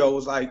studio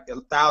was like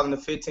 $1,000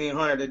 to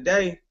 $1,500 a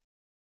day,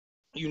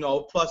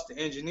 plus the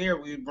engineer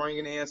we were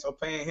bringing in, so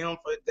paying him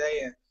for a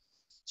day, and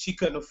she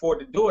couldn't afford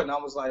to do it. And I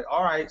was like,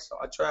 all right. So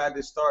I tried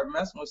to start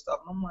messing with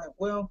stuff, and I'm like,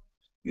 well,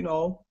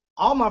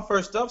 all my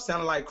first stuff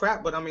sounded like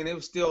crap, but I mean, it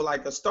was still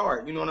like a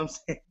start. You know what I'm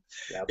saying?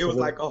 Yeah, it was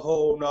like a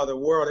whole nother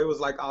world. It was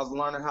like I was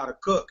learning how to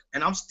cook,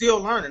 and I'm still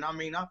learning. I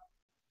mean,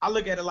 I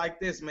look at it like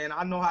this, man.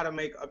 I know how to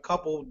make a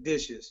couple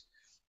dishes.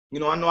 I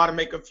know how to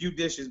make a few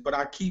dishes, but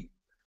I keep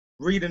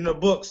reading the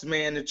books,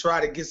 man, to try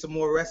to get some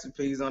more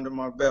recipes under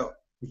my belt.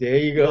 There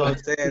you go. You know what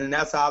I'm saying? And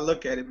that's how I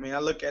look at it, man. I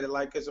look at it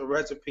like it's a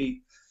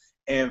recipe.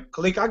 And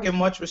Khaliq, I give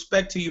much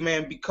respect to you,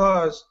 man,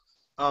 because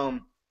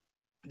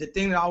the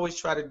thing that I always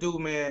try to do,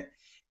 man,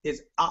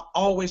 is I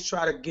always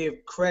try to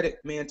give credit,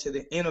 man, to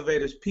the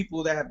innovators,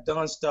 people that have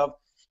done stuff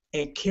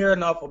and care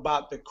enough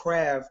about the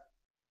craft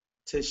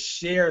to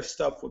share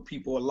stuff with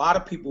people. A lot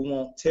of people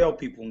won't tell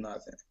people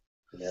nothing.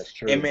 That's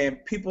true. And, man,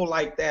 people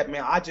like that,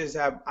 man,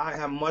 I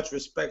have much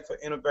respect for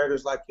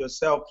innovators like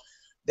yourself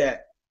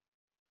that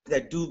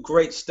do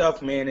great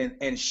stuff, man,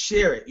 and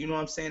share it. You know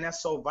what I'm saying?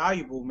 That's so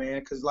valuable, man,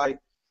 because, like,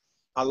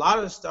 a lot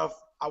of the stuff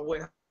I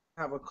wouldn't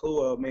have a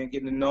clue of, man,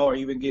 getting to know or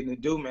even getting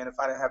to do, man, if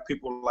I didn't have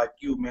people like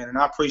you, man. And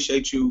I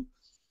appreciate you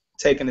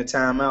taking the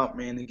time out,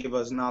 man, to give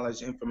us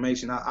knowledge,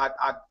 information. I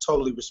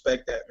totally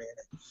respect that, man.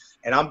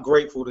 And I'm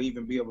grateful to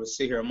even be able to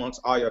sit here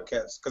amongst all your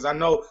cats, because I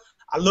know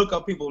I look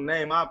up people's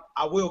name. I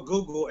will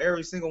Google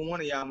every single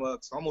one of y'all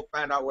mugs, so I'm going to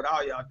find out what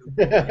all y'all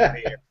do.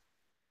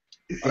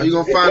 All you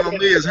going to find on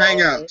me is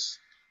Hangouts.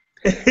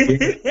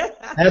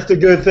 That's the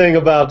good thing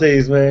about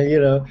these, man.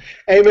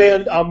 Hey,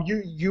 man,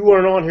 you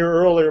weren't on here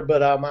earlier,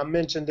 but I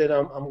mentioned that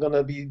I'm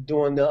gonna be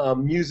doing the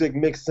music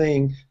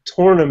mixing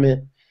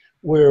tournament,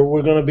 where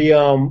we're gonna be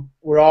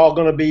we're all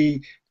gonna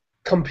be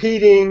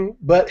competing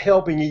but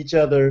helping each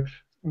other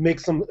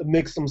mix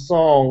some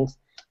songs,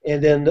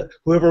 and then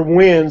whoever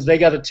wins, they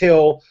got to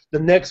tell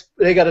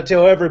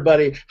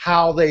everybody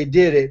how they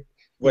did it.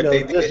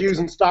 Just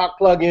using stock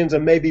plugins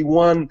and maybe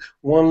one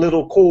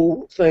little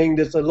cool thing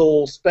that's a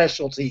little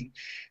specialty.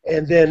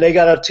 And then they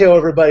got to tell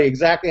everybody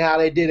exactly how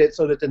they did it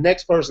so that the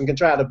next person can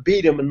try to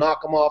beat them and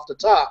knock them off the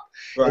top.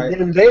 Right.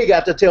 And then they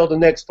got to tell the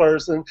next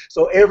person.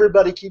 So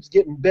everybody keeps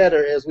getting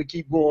better as we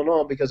keep going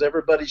on, because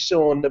everybody's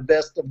showing the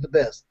best of the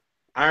best.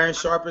 Iron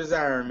sharpens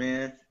iron,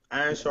 man.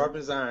 Iron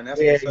sharpens iron.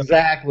 That's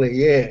exactly.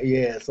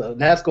 Yeah. So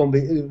that's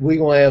we're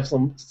going to have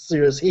some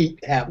serious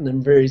heat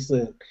happening very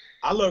soon.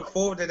 I look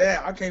forward to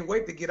that. I can't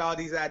wait to get all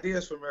these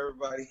ideas from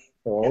everybody.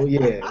 Oh,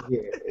 yeah.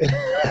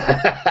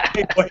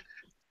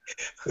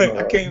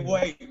 I can't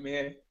wait,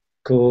 man.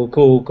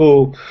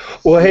 Cool.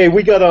 Well, hey,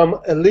 we got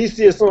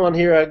Elysius on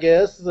here, I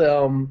guess,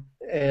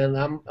 and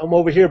I'm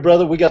over here,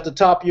 brother. We got the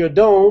top of your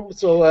dome,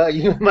 so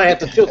you might have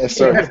to tilt. Yes,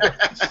 sir.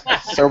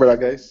 Sorry about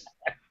that, guys.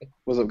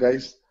 What's up,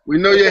 guys? We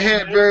know your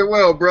head very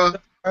well, bro.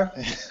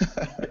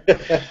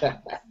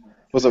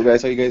 What's up,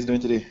 guys? How you guys doing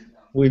today?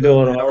 We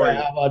doing all right.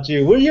 How about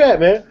you? Where you at,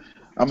 man?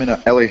 I'm in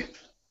LA.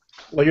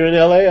 Well, you're in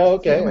LA? Oh,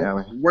 okay. Yeah, I'm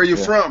in LA. Where you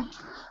from?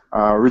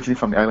 Originally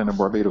from the island of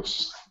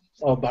Barbados.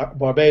 Oh,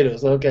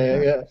 Barbados.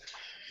 Okay, yeah.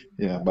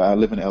 Yeah, but I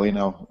live in LA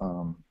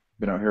now.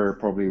 Been out here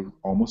probably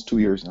almost 2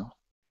 years now.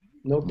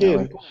 No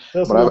kidding.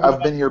 But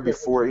I've been here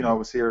before. You know, I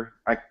was here.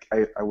 I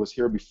was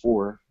here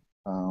before,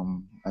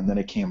 and then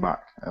I came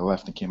back. I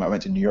left and came back. I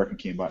went to New York and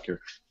came back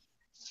here.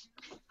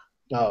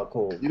 Oh,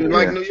 cool. You didn't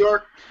like New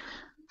York?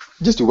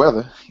 Just the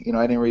weather. You know,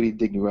 I didn't really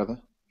dig the weather.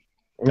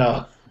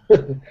 No.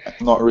 I'm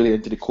not really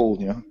into the cold,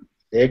 you know.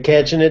 They're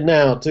catching it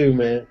now too,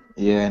 man.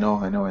 Yeah, I know.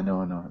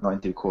 Not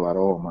into the cold at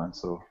all, man.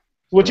 So.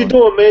 What you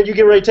doing, man? You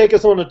getting ready to take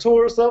us on a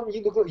tour or something?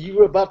 You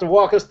were about to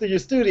walk us through your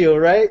studio,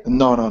 right?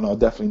 No,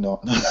 definitely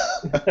not.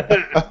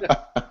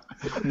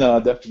 No,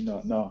 definitely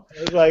not. No.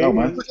 It's like, no,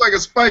 man. Looks like a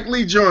Spike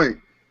Lee joint.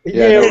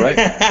 Yeah, I know, right?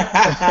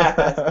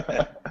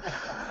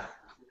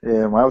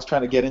 Yeah, man. I was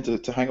trying to get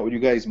to hang out with you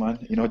guys, man.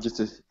 You know, just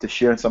to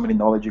share some of the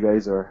knowledge you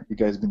guys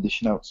been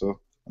dishing out. So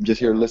I'm just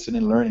here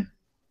listening, learning.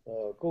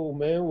 Cool,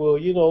 man. Well,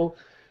 you know,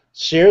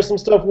 share some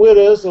stuff with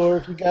us, or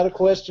if you got a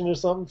question or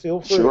something,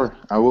 feel free. Sure,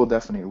 I will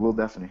definitely.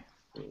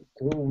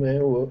 Cool, man.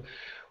 Well,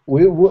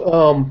 we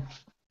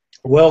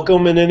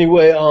welcome in any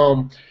way.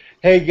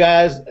 Hey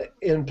guys,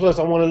 and plus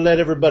I want to let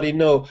everybody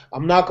know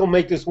I'm not gonna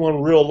make this one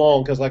real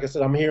long because, like I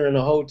said, I'm here in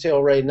a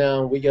hotel right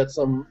now, and we got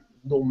some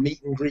little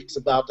meet and greets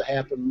about to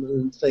happen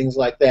and things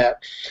like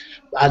that.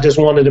 I just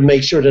wanted to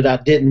make sure that I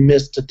didn't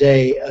miss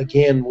today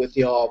again with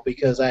y'all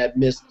because I had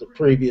missed the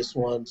previous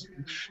ones.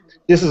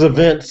 This is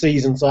event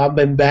season, so I've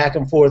been back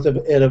and forth at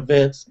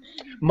events.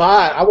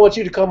 Mott, I want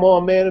you to come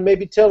on, man, and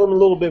maybe tell them a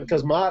little bit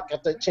because Mott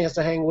got the chance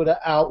to hang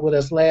out with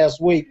us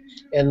last week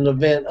at an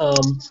event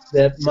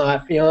that my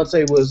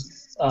fiance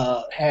was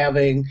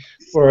having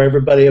for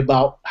everybody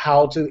about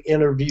how to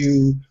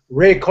interview,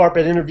 red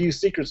carpet interview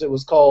secrets it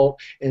was called,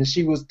 and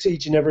she was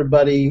teaching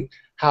everybody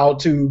how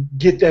to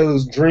get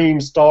those dream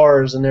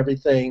stars and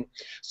everything.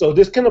 So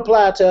this can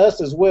apply to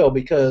us as well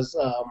because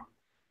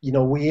you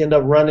know, we end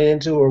up running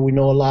into, or we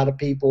know a lot of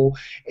people,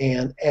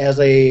 and as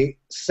a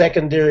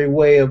secondary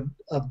way of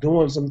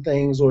doing some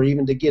things, or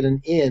even to get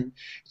an in,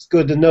 it's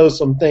good to know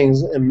some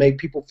things and make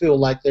people feel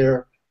like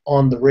they're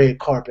on the red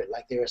carpet,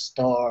 like they're a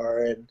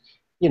star, and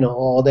you know,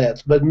 all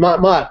that. But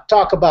Mott,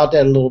 talk about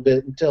that a little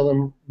bit and tell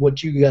them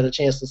what you got a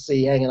chance to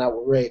see hanging out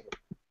with Raven.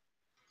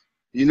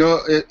 You know,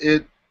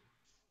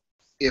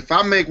 if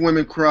I make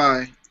women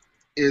cry,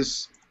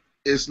 it's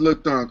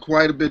looked on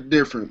quite a bit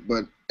different,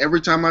 but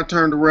every time I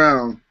turned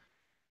around,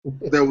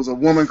 there was a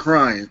woman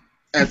crying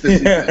at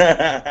this event.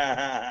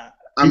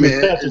 I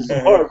mean,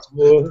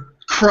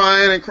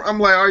 crying and I'm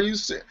like, are you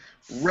serious?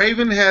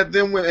 Raven had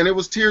them with, and it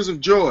was tears of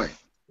joy.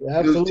 Yeah,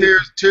 it was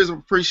tears of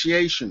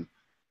appreciation,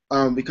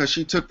 because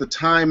she took the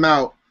time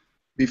out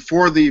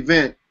before the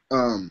event.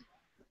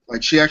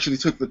 Like she actually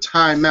took the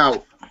time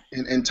out,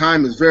 and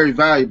time is very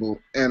valuable,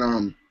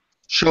 and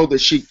showed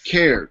that she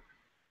cared.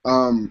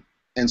 And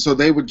so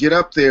they would get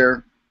up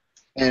there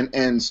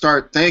and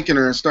start thanking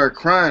her and start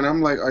crying.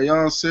 I'm like, are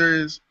y'all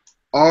serious?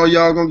 All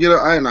y'all gonna get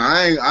up? I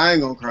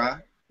ain't gonna cry.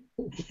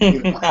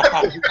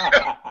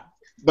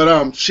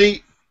 But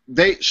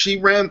she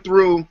ran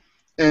through,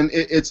 and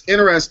it's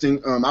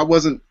interesting. I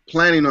wasn't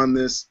planning on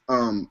this.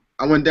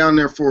 I went down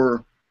there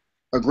for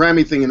a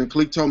Grammy thing, and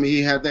Khaliq told me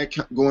he had that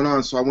going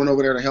on, so I went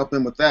over there to help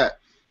him with that.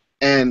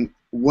 And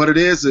what it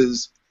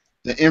is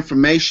the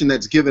information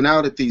that's given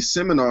out at these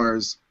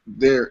seminars.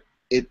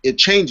 It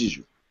changes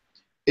you.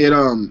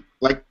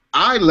 Like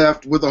I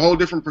left with a whole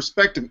different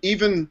perspective.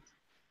 Even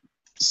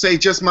say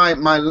just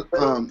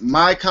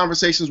my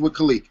conversations with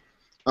Khaliq.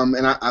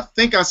 And I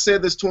think I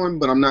said this to him,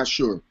 but I'm not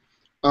sure.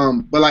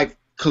 But like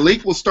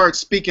Khaliq will start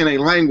speaking a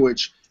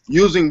language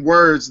using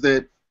words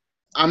that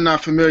I'm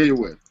not familiar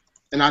with,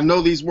 and I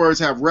know these words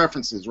have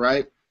references,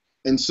 right?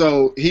 And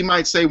so he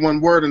might say one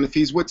word, and if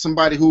he's with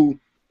somebody who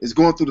is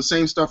going through the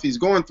same stuff he's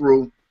going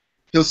through,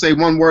 he'll say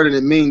one word and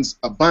it means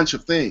a bunch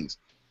of things.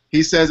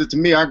 He says it to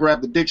me, I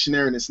grab the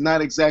dictionary, and it's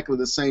not exactly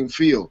the same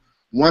feel.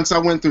 Once I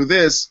went through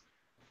this,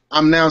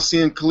 I'm now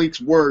seeing Khaliq's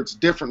words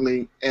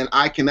differently, and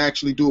I can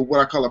actually do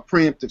what I call a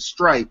preemptive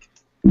strike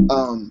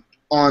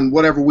on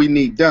whatever we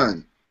need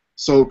done.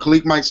 So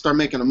Khaliq might start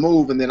making a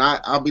move, and then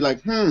I'll be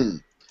like,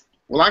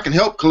 well, I can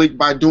help Khaliq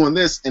by doing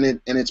this,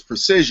 and it's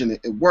precision.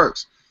 It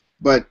works.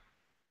 But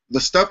the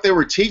stuff they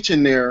were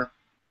teaching there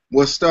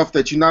was stuff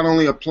that you not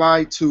only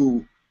apply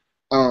to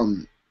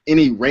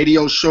any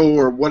radio show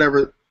or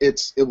whatever.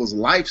 It was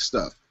life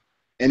stuff,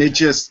 and it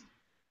just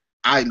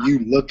you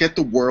look at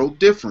the world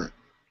different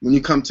when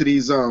you come to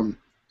these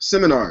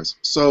seminars.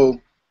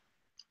 So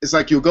it's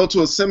like you'll go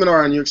to a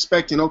seminar and you're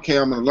expecting, okay,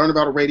 I'm going to learn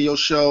about a radio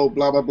show,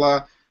 blah blah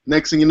blah.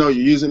 Next thing you know,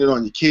 you're using it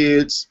on your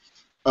kids,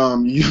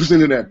 you're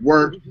using it at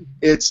work.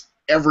 It's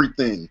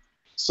everything.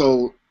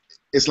 So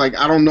it's like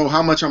I don't know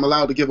how much I'm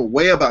allowed to give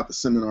away about the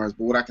seminars,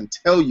 but what I can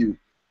tell you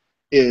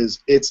is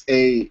it's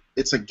a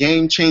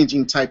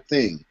game-changing type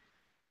thing.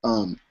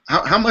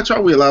 How much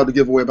are we allowed to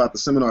give away about the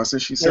seminar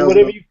since she sells?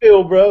 Whatever you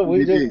feel, bro.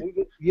 We just,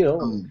 you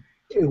know.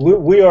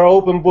 we are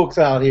open books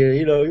out here,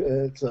 you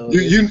know. So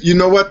you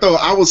know what though?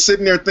 I was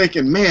sitting there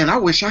thinking, man, I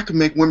wish I could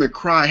make women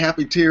cry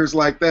happy tears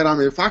like that. I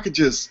mean, if I could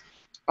just,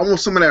 I want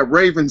some of that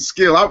Raven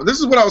skill. This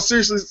is what I was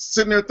seriously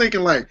sitting there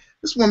thinking, like,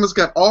 this woman's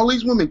got all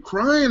these women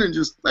crying and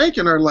just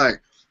thanking her,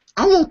 like,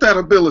 I want that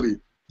ability.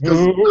 Because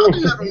I'll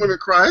be having women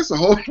cry. It's a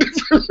whole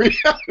different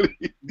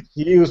reality.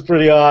 She was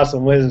pretty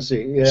awesome, wasn't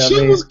she? Yeah,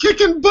 she was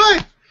kicking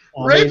butt.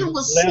 Raven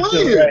was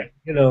slaying. Right,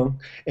 you know.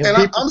 And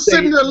I'm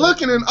sitting there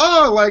looking in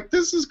awe, like,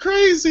 this is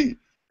crazy.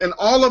 And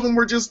all of them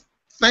were just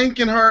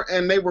thanking her,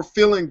 and they were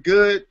feeling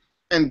good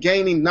and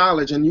gaining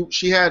knowledge. And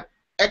she had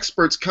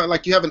experts come,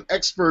 like you have an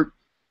expert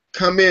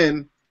come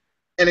in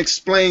and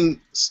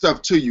explain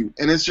stuff to you.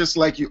 And it's just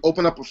like you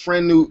open up a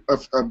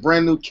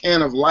brand new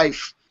can of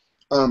life,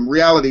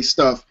 reality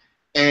stuff,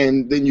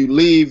 and then you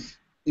leave,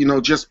 you know,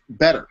 just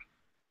better.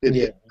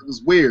 It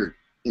was weird.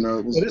 You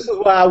know, well, this is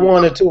why I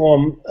wanted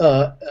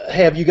to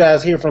have you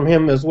guys hear from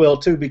him as well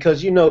too,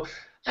 because you know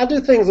I do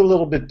things a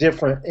little bit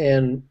different,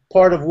 and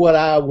part of what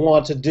I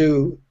want to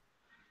do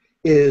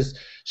is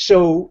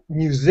show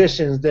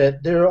musicians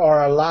that there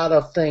are a lot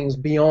of things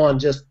beyond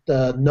just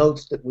the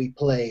notes that we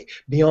play,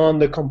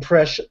 beyond the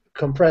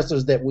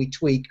compressors that we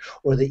tweak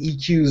or the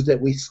EQs that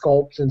we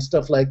sculpt and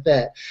stuff like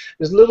that.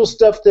 There's little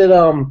stuff that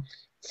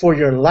for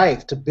your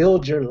life, to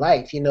build your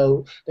life. You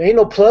know, there ain't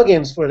no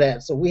plugins for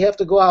that. So we have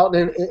to go out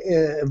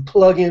and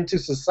plug into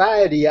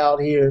society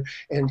out here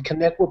and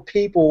connect with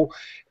people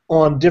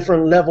on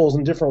different levels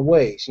and different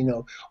ways. You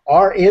know,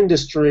 our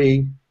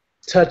industry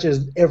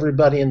touches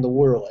everybody in the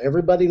world.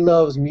 Everybody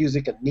loves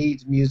music and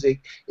needs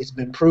music. It's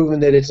been proven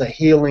that it's a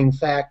healing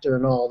factor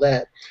and all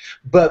that.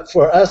 But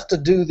for us to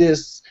do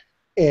this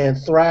and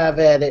thrive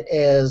at it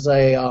as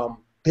a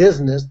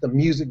business, the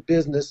music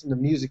business and the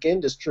music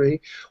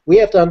industry, we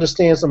have to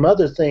understand some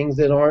other things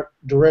that aren't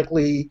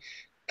directly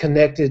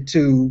connected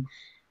to,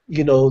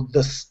 you know,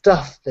 the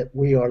stuff that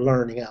we are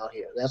learning out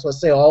here. That's why I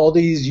say all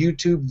these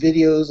YouTube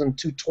videos and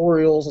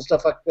tutorials and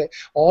stuff like that,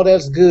 all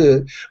that's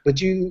good,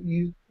 but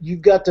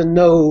you've got to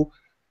know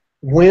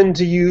when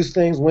to use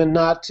things, when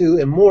not to,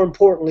 and more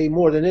importantly,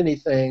 more than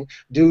anything,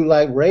 do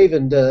like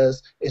Raven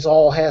does, it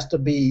all has to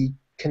be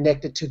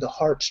connected to the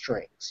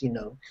heartstrings, you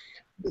know.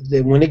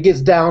 When it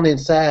gets down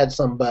inside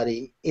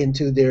somebody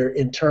into their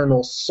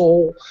internal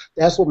soul,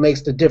 that's what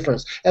makes the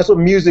difference. That's what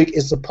music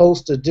is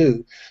supposed to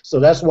do.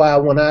 So that's why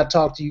when I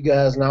talk to you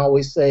guys, and I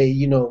always say,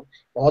 you know,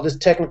 all this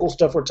technical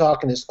stuff we're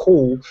talking is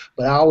cool,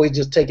 but I always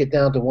just take it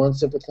down to one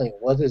simple thing.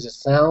 What does it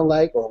sound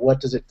like, or what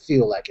does it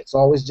feel like? It's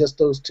always just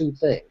those two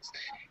things.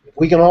 If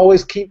we can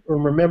always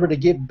remember to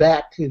get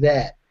back to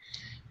that,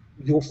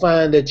 you'll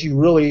find that you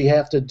really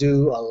have to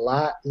do a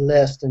lot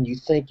less than you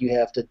think you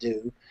have to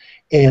do,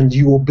 and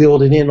you will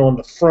build it in on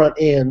the front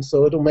end,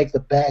 so it'll make the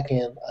back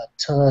end a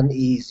ton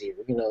easier,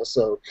 you know.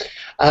 So,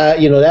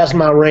 you know, that's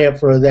my rant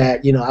for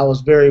that. You know, I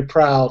was very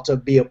proud to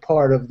be a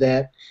part of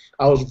that.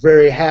 I was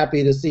very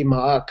happy to see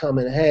Ma'at come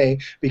and hang,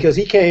 because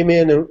he came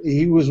in and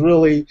he was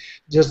really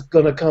just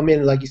going to come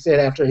in, like you said,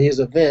 after his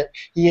event.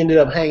 He ended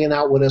up hanging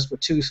out with us for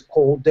 2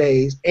 whole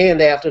days,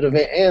 and after the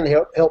event, and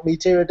helped me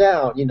tear it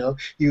down. You know,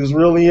 he was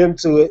really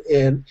into it,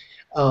 and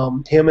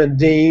him and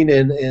Dean,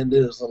 and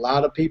there's a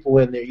lot of people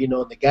in there, you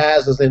know, and the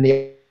guys was in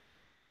there.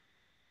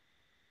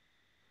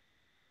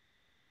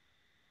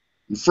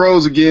 You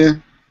froze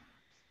again.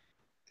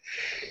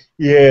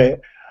 Yeah.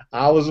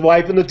 I was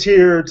wiping a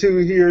tear or two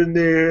here and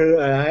there.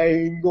 I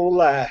ain't gonna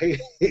lie.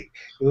 It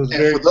was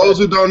and for those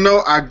who don't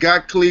know, I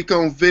got Khaliq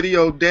on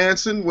video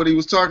dancing. What he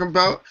was talking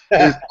about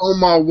is on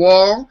my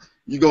wall.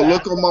 You go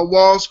look on my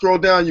wall, scroll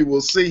down, you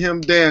will see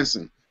him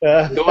dancing.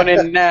 Doing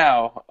it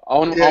now.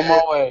 On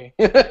my way.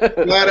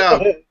 Flat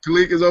out.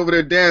 Khaliq is over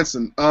there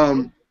dancing.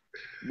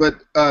 But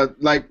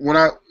like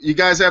you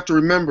guys have to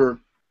remember,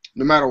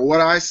 no matter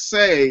what I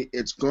say,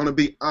 it's gonna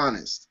be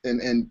honest.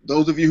 And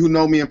those of you who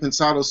know me and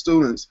Pensado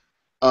students,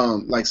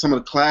 like some of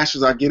the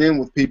clashes I get in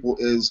with people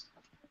is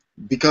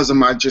because of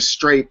my just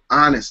straight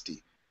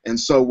honesty. And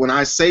so when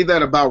I say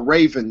that about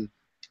Raven,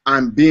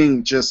 I'm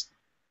being just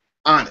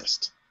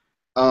honest.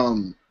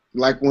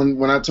 Like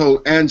when I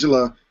told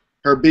Angela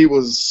her beat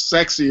was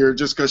sexier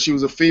just because she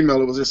was a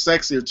female, it was just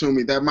sexier to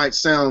me. That might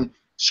sound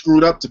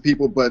screwed up to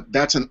people, but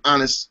that's an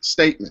honest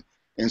statement.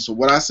 And so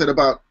what I said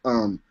about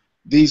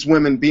these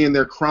women being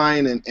there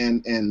crying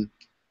and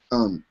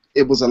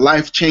it was a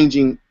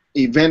life-changing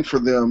event for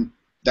them.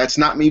 That's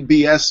not me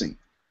BSing.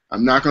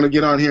 I'm not going to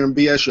get on here and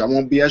BS you. I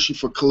won't BS you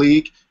for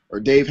Khaliq or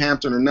Dave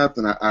Hampton or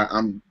nothing.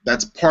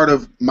 That's part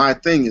of my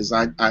thing is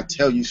I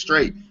tell you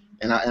straight.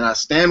 And I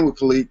stand with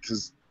Khaliq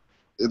because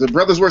the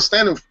brothers we're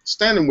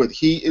standing with,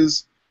 he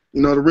is,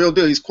 you know, the real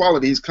deal. He's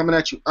quality. He's coming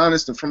at you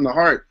honest and from the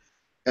heart.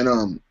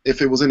 And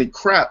if it was any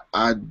crap,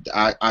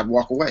 I'd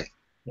walk away.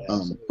 Yeah,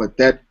 but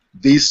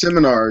these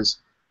seminars,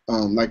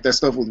 like that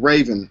stuff with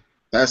Raven,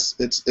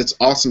 it's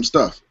awesome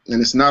stuff. And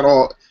it's not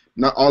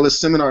all this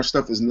seminar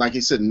stuff is, like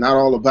he said, not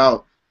all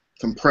about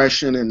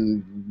compression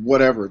and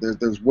whatever.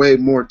 There's way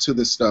more to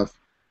this stuff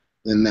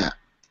than that.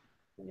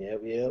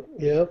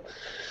 Yep.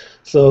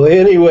 So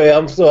anyway,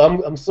 I'm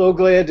so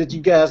glad that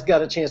you guys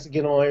got a chance to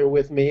get on here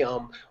with me.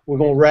 We're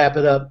gonna wrap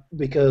it up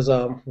because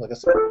like I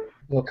said,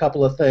 a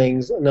couple of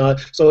things.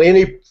 So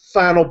any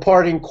final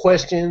parting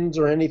questions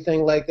or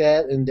anything like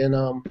that, and then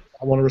I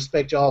want to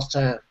respect y'all's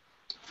time.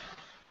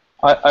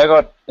 I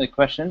got a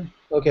question.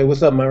 Okay,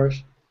 what's up,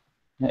 Marish?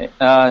 Hey,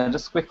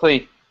 just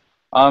quickly,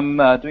 I'm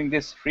doing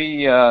this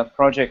free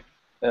project,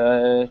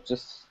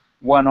 just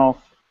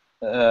one-off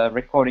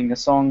recording a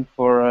song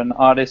for an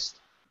artist.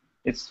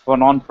 It's for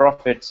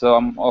non-profit, so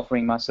I'm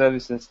offering my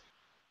services.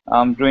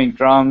 I'm doing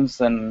drums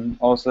and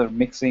also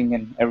mixing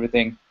and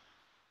everything.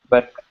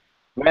 But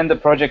when the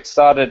project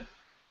started,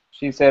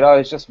 she said, "Oh,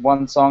 it's just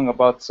one song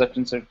about such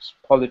and such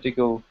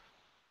political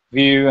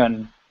view,"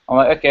 and I'm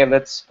like, "Okay,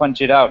 let's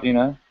punch it out,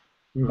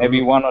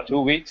 maybe 1 or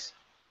 2 weeks."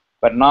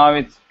 But now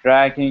it's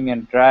dragging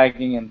and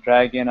dragging and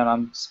dragging, and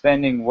I'm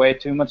spending way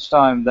too much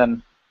time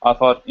than I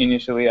thought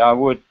initially I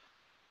would,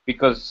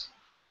 because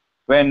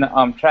when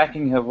I'm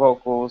tracking her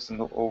vocals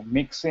or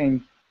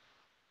mixing,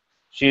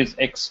 she's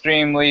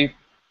extremely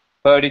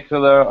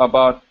particular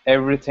about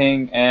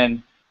everything,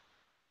 and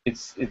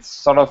it's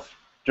sort of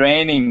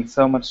draining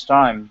so much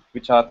time,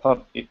 which I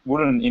thought it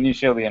wouldn't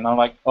initially, and I'm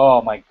like,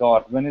 oh my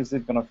god, when is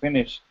it gonna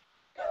finish?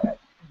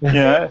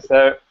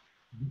 So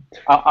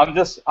I'm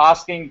just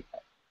asking.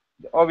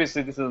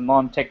 Obviously, this is a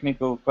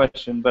non-technical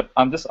question, but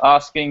I'm just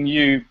asking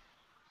you,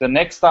 the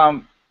next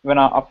time when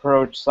I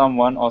approach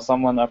someone or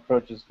someone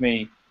approaches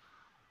me,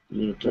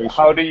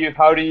 how do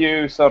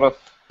you sort of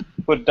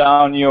put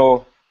down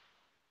your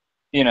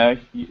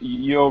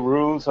your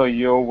rules or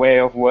your way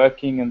of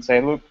working and say,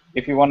 look,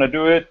 if you want to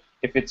do it,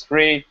 if it's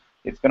free,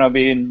 it's gonna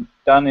be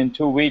done in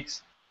 2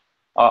 weeks.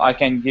 I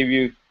can give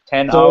you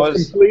 10 So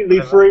hours. it's completely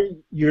free.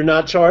 You're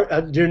not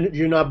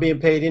you're not being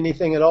paid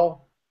anything at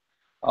all.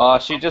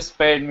 She just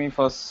paid me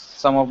for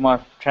some of my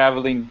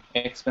traveling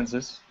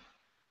expenses.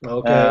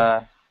 Okay.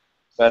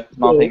 But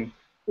nothing. So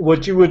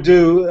what you would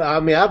do, I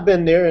mean, I've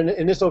been there,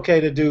 and it's okay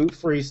to do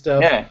free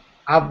stuff. Yeah.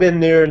 I've been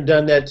there and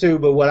done that too,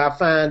 but what I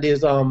find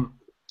is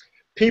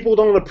people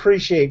don't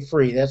appreciate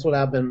free. That's what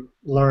I've been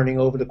learning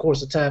over the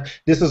course of time.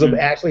 This is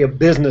actually a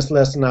business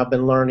lesson I've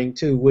been learning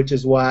too, which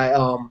is why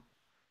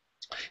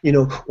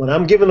when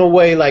I'm giving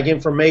away like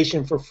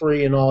information for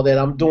free and all that,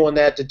 I'm doing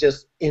that to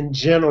just in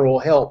general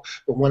help.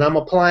 But when I'm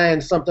applying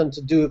something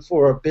to do it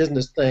for a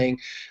business thing,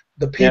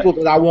 the people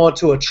that I want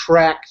to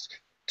attract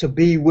to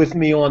be with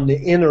me on the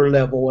inner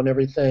level and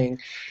everything,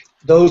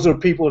 those are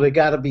people that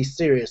got to be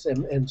serious,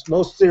 and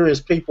most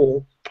serious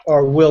people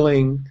are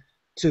willing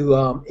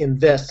to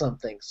invest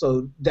something.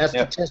 So that's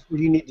the test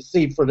you need to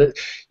see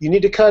you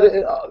need to cut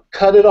it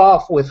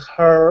off with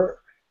her.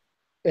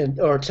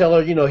 Or tell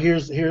her,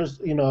 here's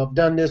I've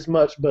done this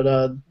much, but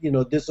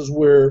this is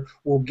where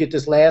we'll get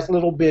this last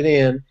little bit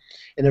in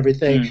and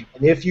everything.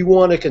 And if you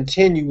want to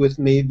continue with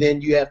me, then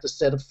you have to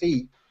set a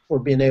fee for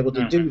being able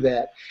to do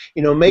that.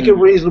 Make it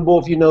reasonable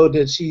if you know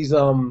that she's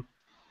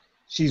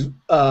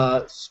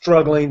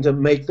struggling to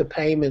make the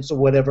payments or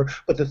whatever.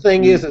 But the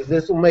thing is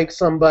this will make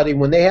somebody,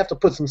 when they have to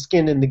put some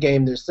skin in the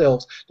game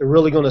themselves, they're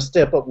really going to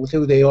step up with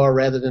who they are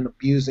rather than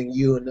abusing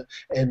you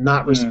and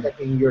not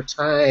respecting your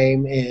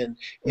time and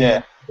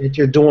that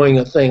you're doing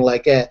a thing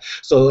like that.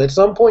 So at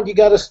some point you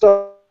got to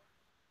start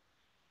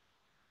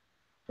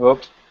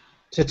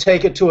to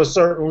take it to a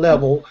certain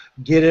level,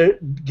 get a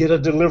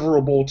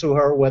deliverable to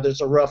her, whether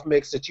it's a rough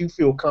mix that you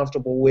feel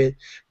comfortable with,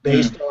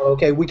 based on,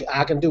 okay,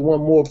 I can do one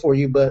more for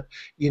you, but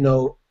we've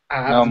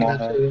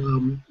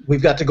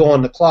got to go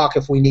on the clock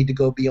if we need to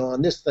go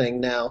beyond this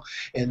thing now,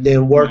 and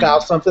then work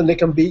out something that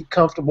can be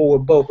comfortable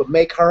with both, but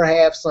make her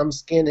have some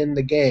skin in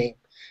the game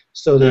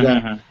so that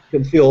I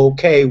can feel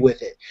okay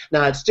with it.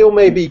 Now, it still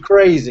may be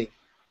crazy,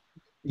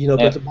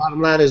 but the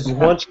bottom line is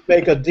once you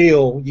make a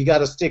deal, you got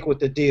to stick with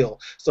the deal.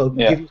 So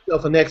give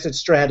yourself an exit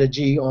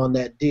strategy on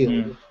that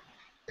deal.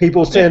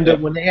 People tend to,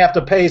 when they have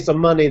to pay some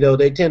money, though,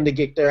 they tend to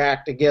get their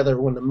act together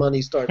when the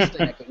money starts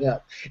stacking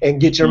up. And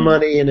get your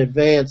money in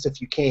advance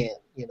if you can,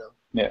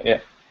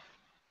 Yeah.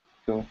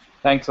 Cool.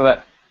 Thanks for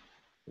that.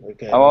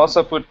 Okay. I'll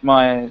also put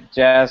my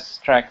jazz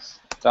tracks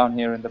down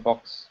here in the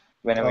box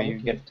whenever you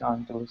get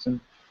time to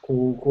listen.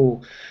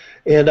 Cool.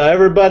 And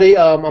everybody,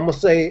 I'm going to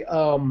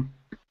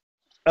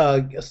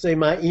say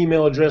my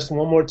email address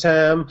one more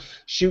time.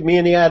 Shoot me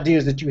any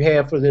ideas that you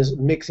have for this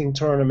mixing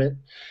tournament.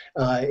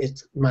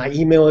 My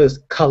email is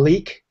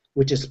Khaliq,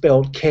 which is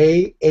spelled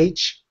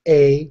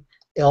Khaliq,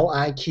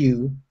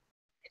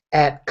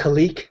 at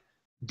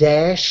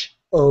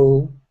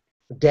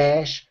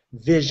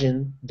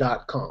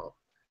Khaliq-O-Vision.com.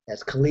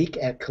 That's Khaliq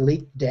at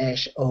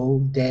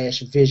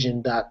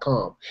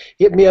Khaliq-O-Vision.com.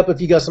 Hit me up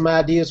if you got some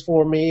ideas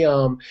for me.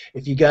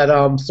 If you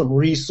got some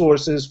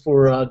resources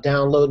for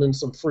downloading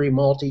some free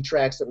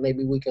multi-tracks that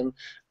maybe we can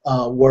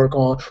work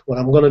on. What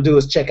I'm going to do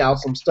is check out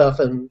some stuff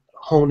and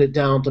hone it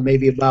down to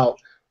maybe about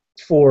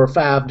 4 or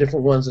 5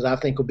 different ones that I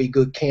think will be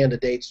good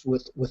candidates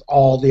with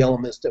all the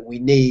elements that we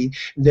need.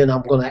 And then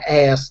I'm going to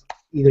ask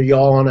either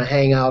y'all on a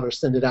Hangout or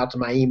send it out to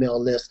my email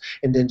list,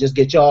 and then just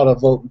get y'all to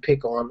vote and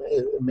pick on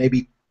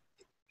maybe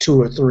 2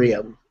 or 3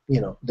 of them,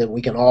 that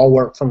we can all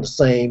work from the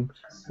same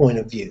point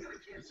of view.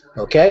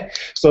 Okay,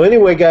 so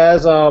anyway,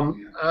 guys,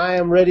 I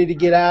am ready to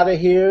get out of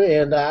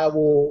here, and I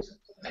will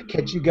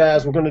catch you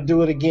guys. We're going to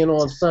do it again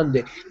on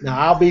Sunday. Now,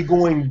 I'll be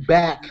going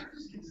back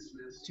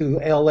to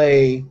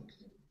LA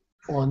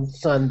on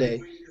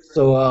Sunday,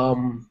 so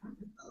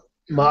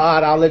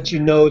Maad, I'll let you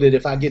know that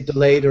if I get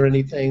delayed or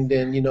anything,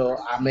 then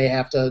I may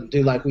have to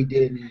do like we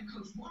did, and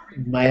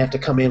might have to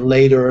come in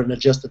later and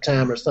adjust the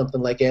time or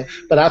something like that.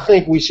 But I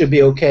think we should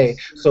be okay.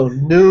 So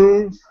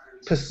noon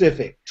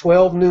Pacific,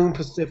 12 noon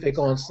Pacific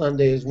on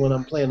Sunday is when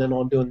I'm planning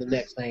on doing the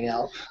next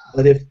hangout.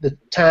 But if the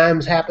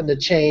times happen to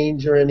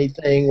change or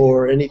anything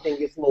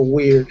gets a little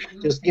weird,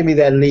 just give me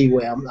that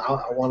leeway. I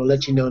want to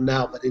let you know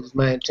now, but it is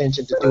my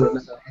intention to do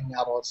another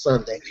hangout on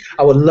Sunday.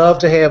 I would love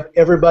to have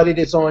everybody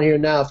that's on here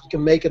now. If you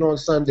can make it on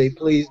Sunday,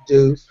 please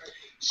do.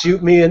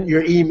 Shoot me in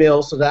your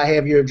email so that I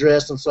have your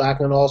address, and so I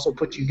can also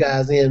put you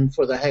guys in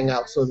for the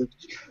hangout so that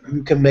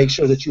you can make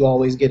sure that you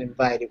always get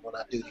invited when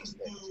I do these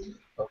things.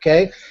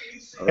 Okay?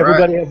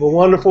 Everybody have a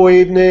wonderful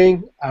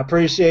evening. I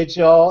appreciate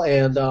y'all,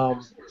 and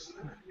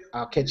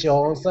I'll catch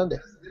y'all on Sunday.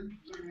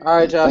 All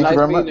right, y'all. Thank you Nice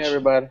very meeting much.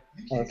 everybody.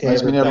 Okay.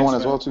 Nice meeting everyone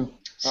Thanks, as well too.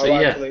 All See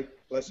right, ya. Khaliq.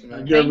 Bless you, man.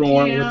 Thank you,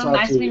 everyone. We'll talk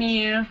Nice to you. meeting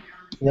you.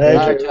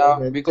 Thank All right, you.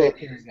 y'all. Be cool. Take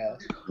care,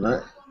 guys. All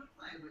right.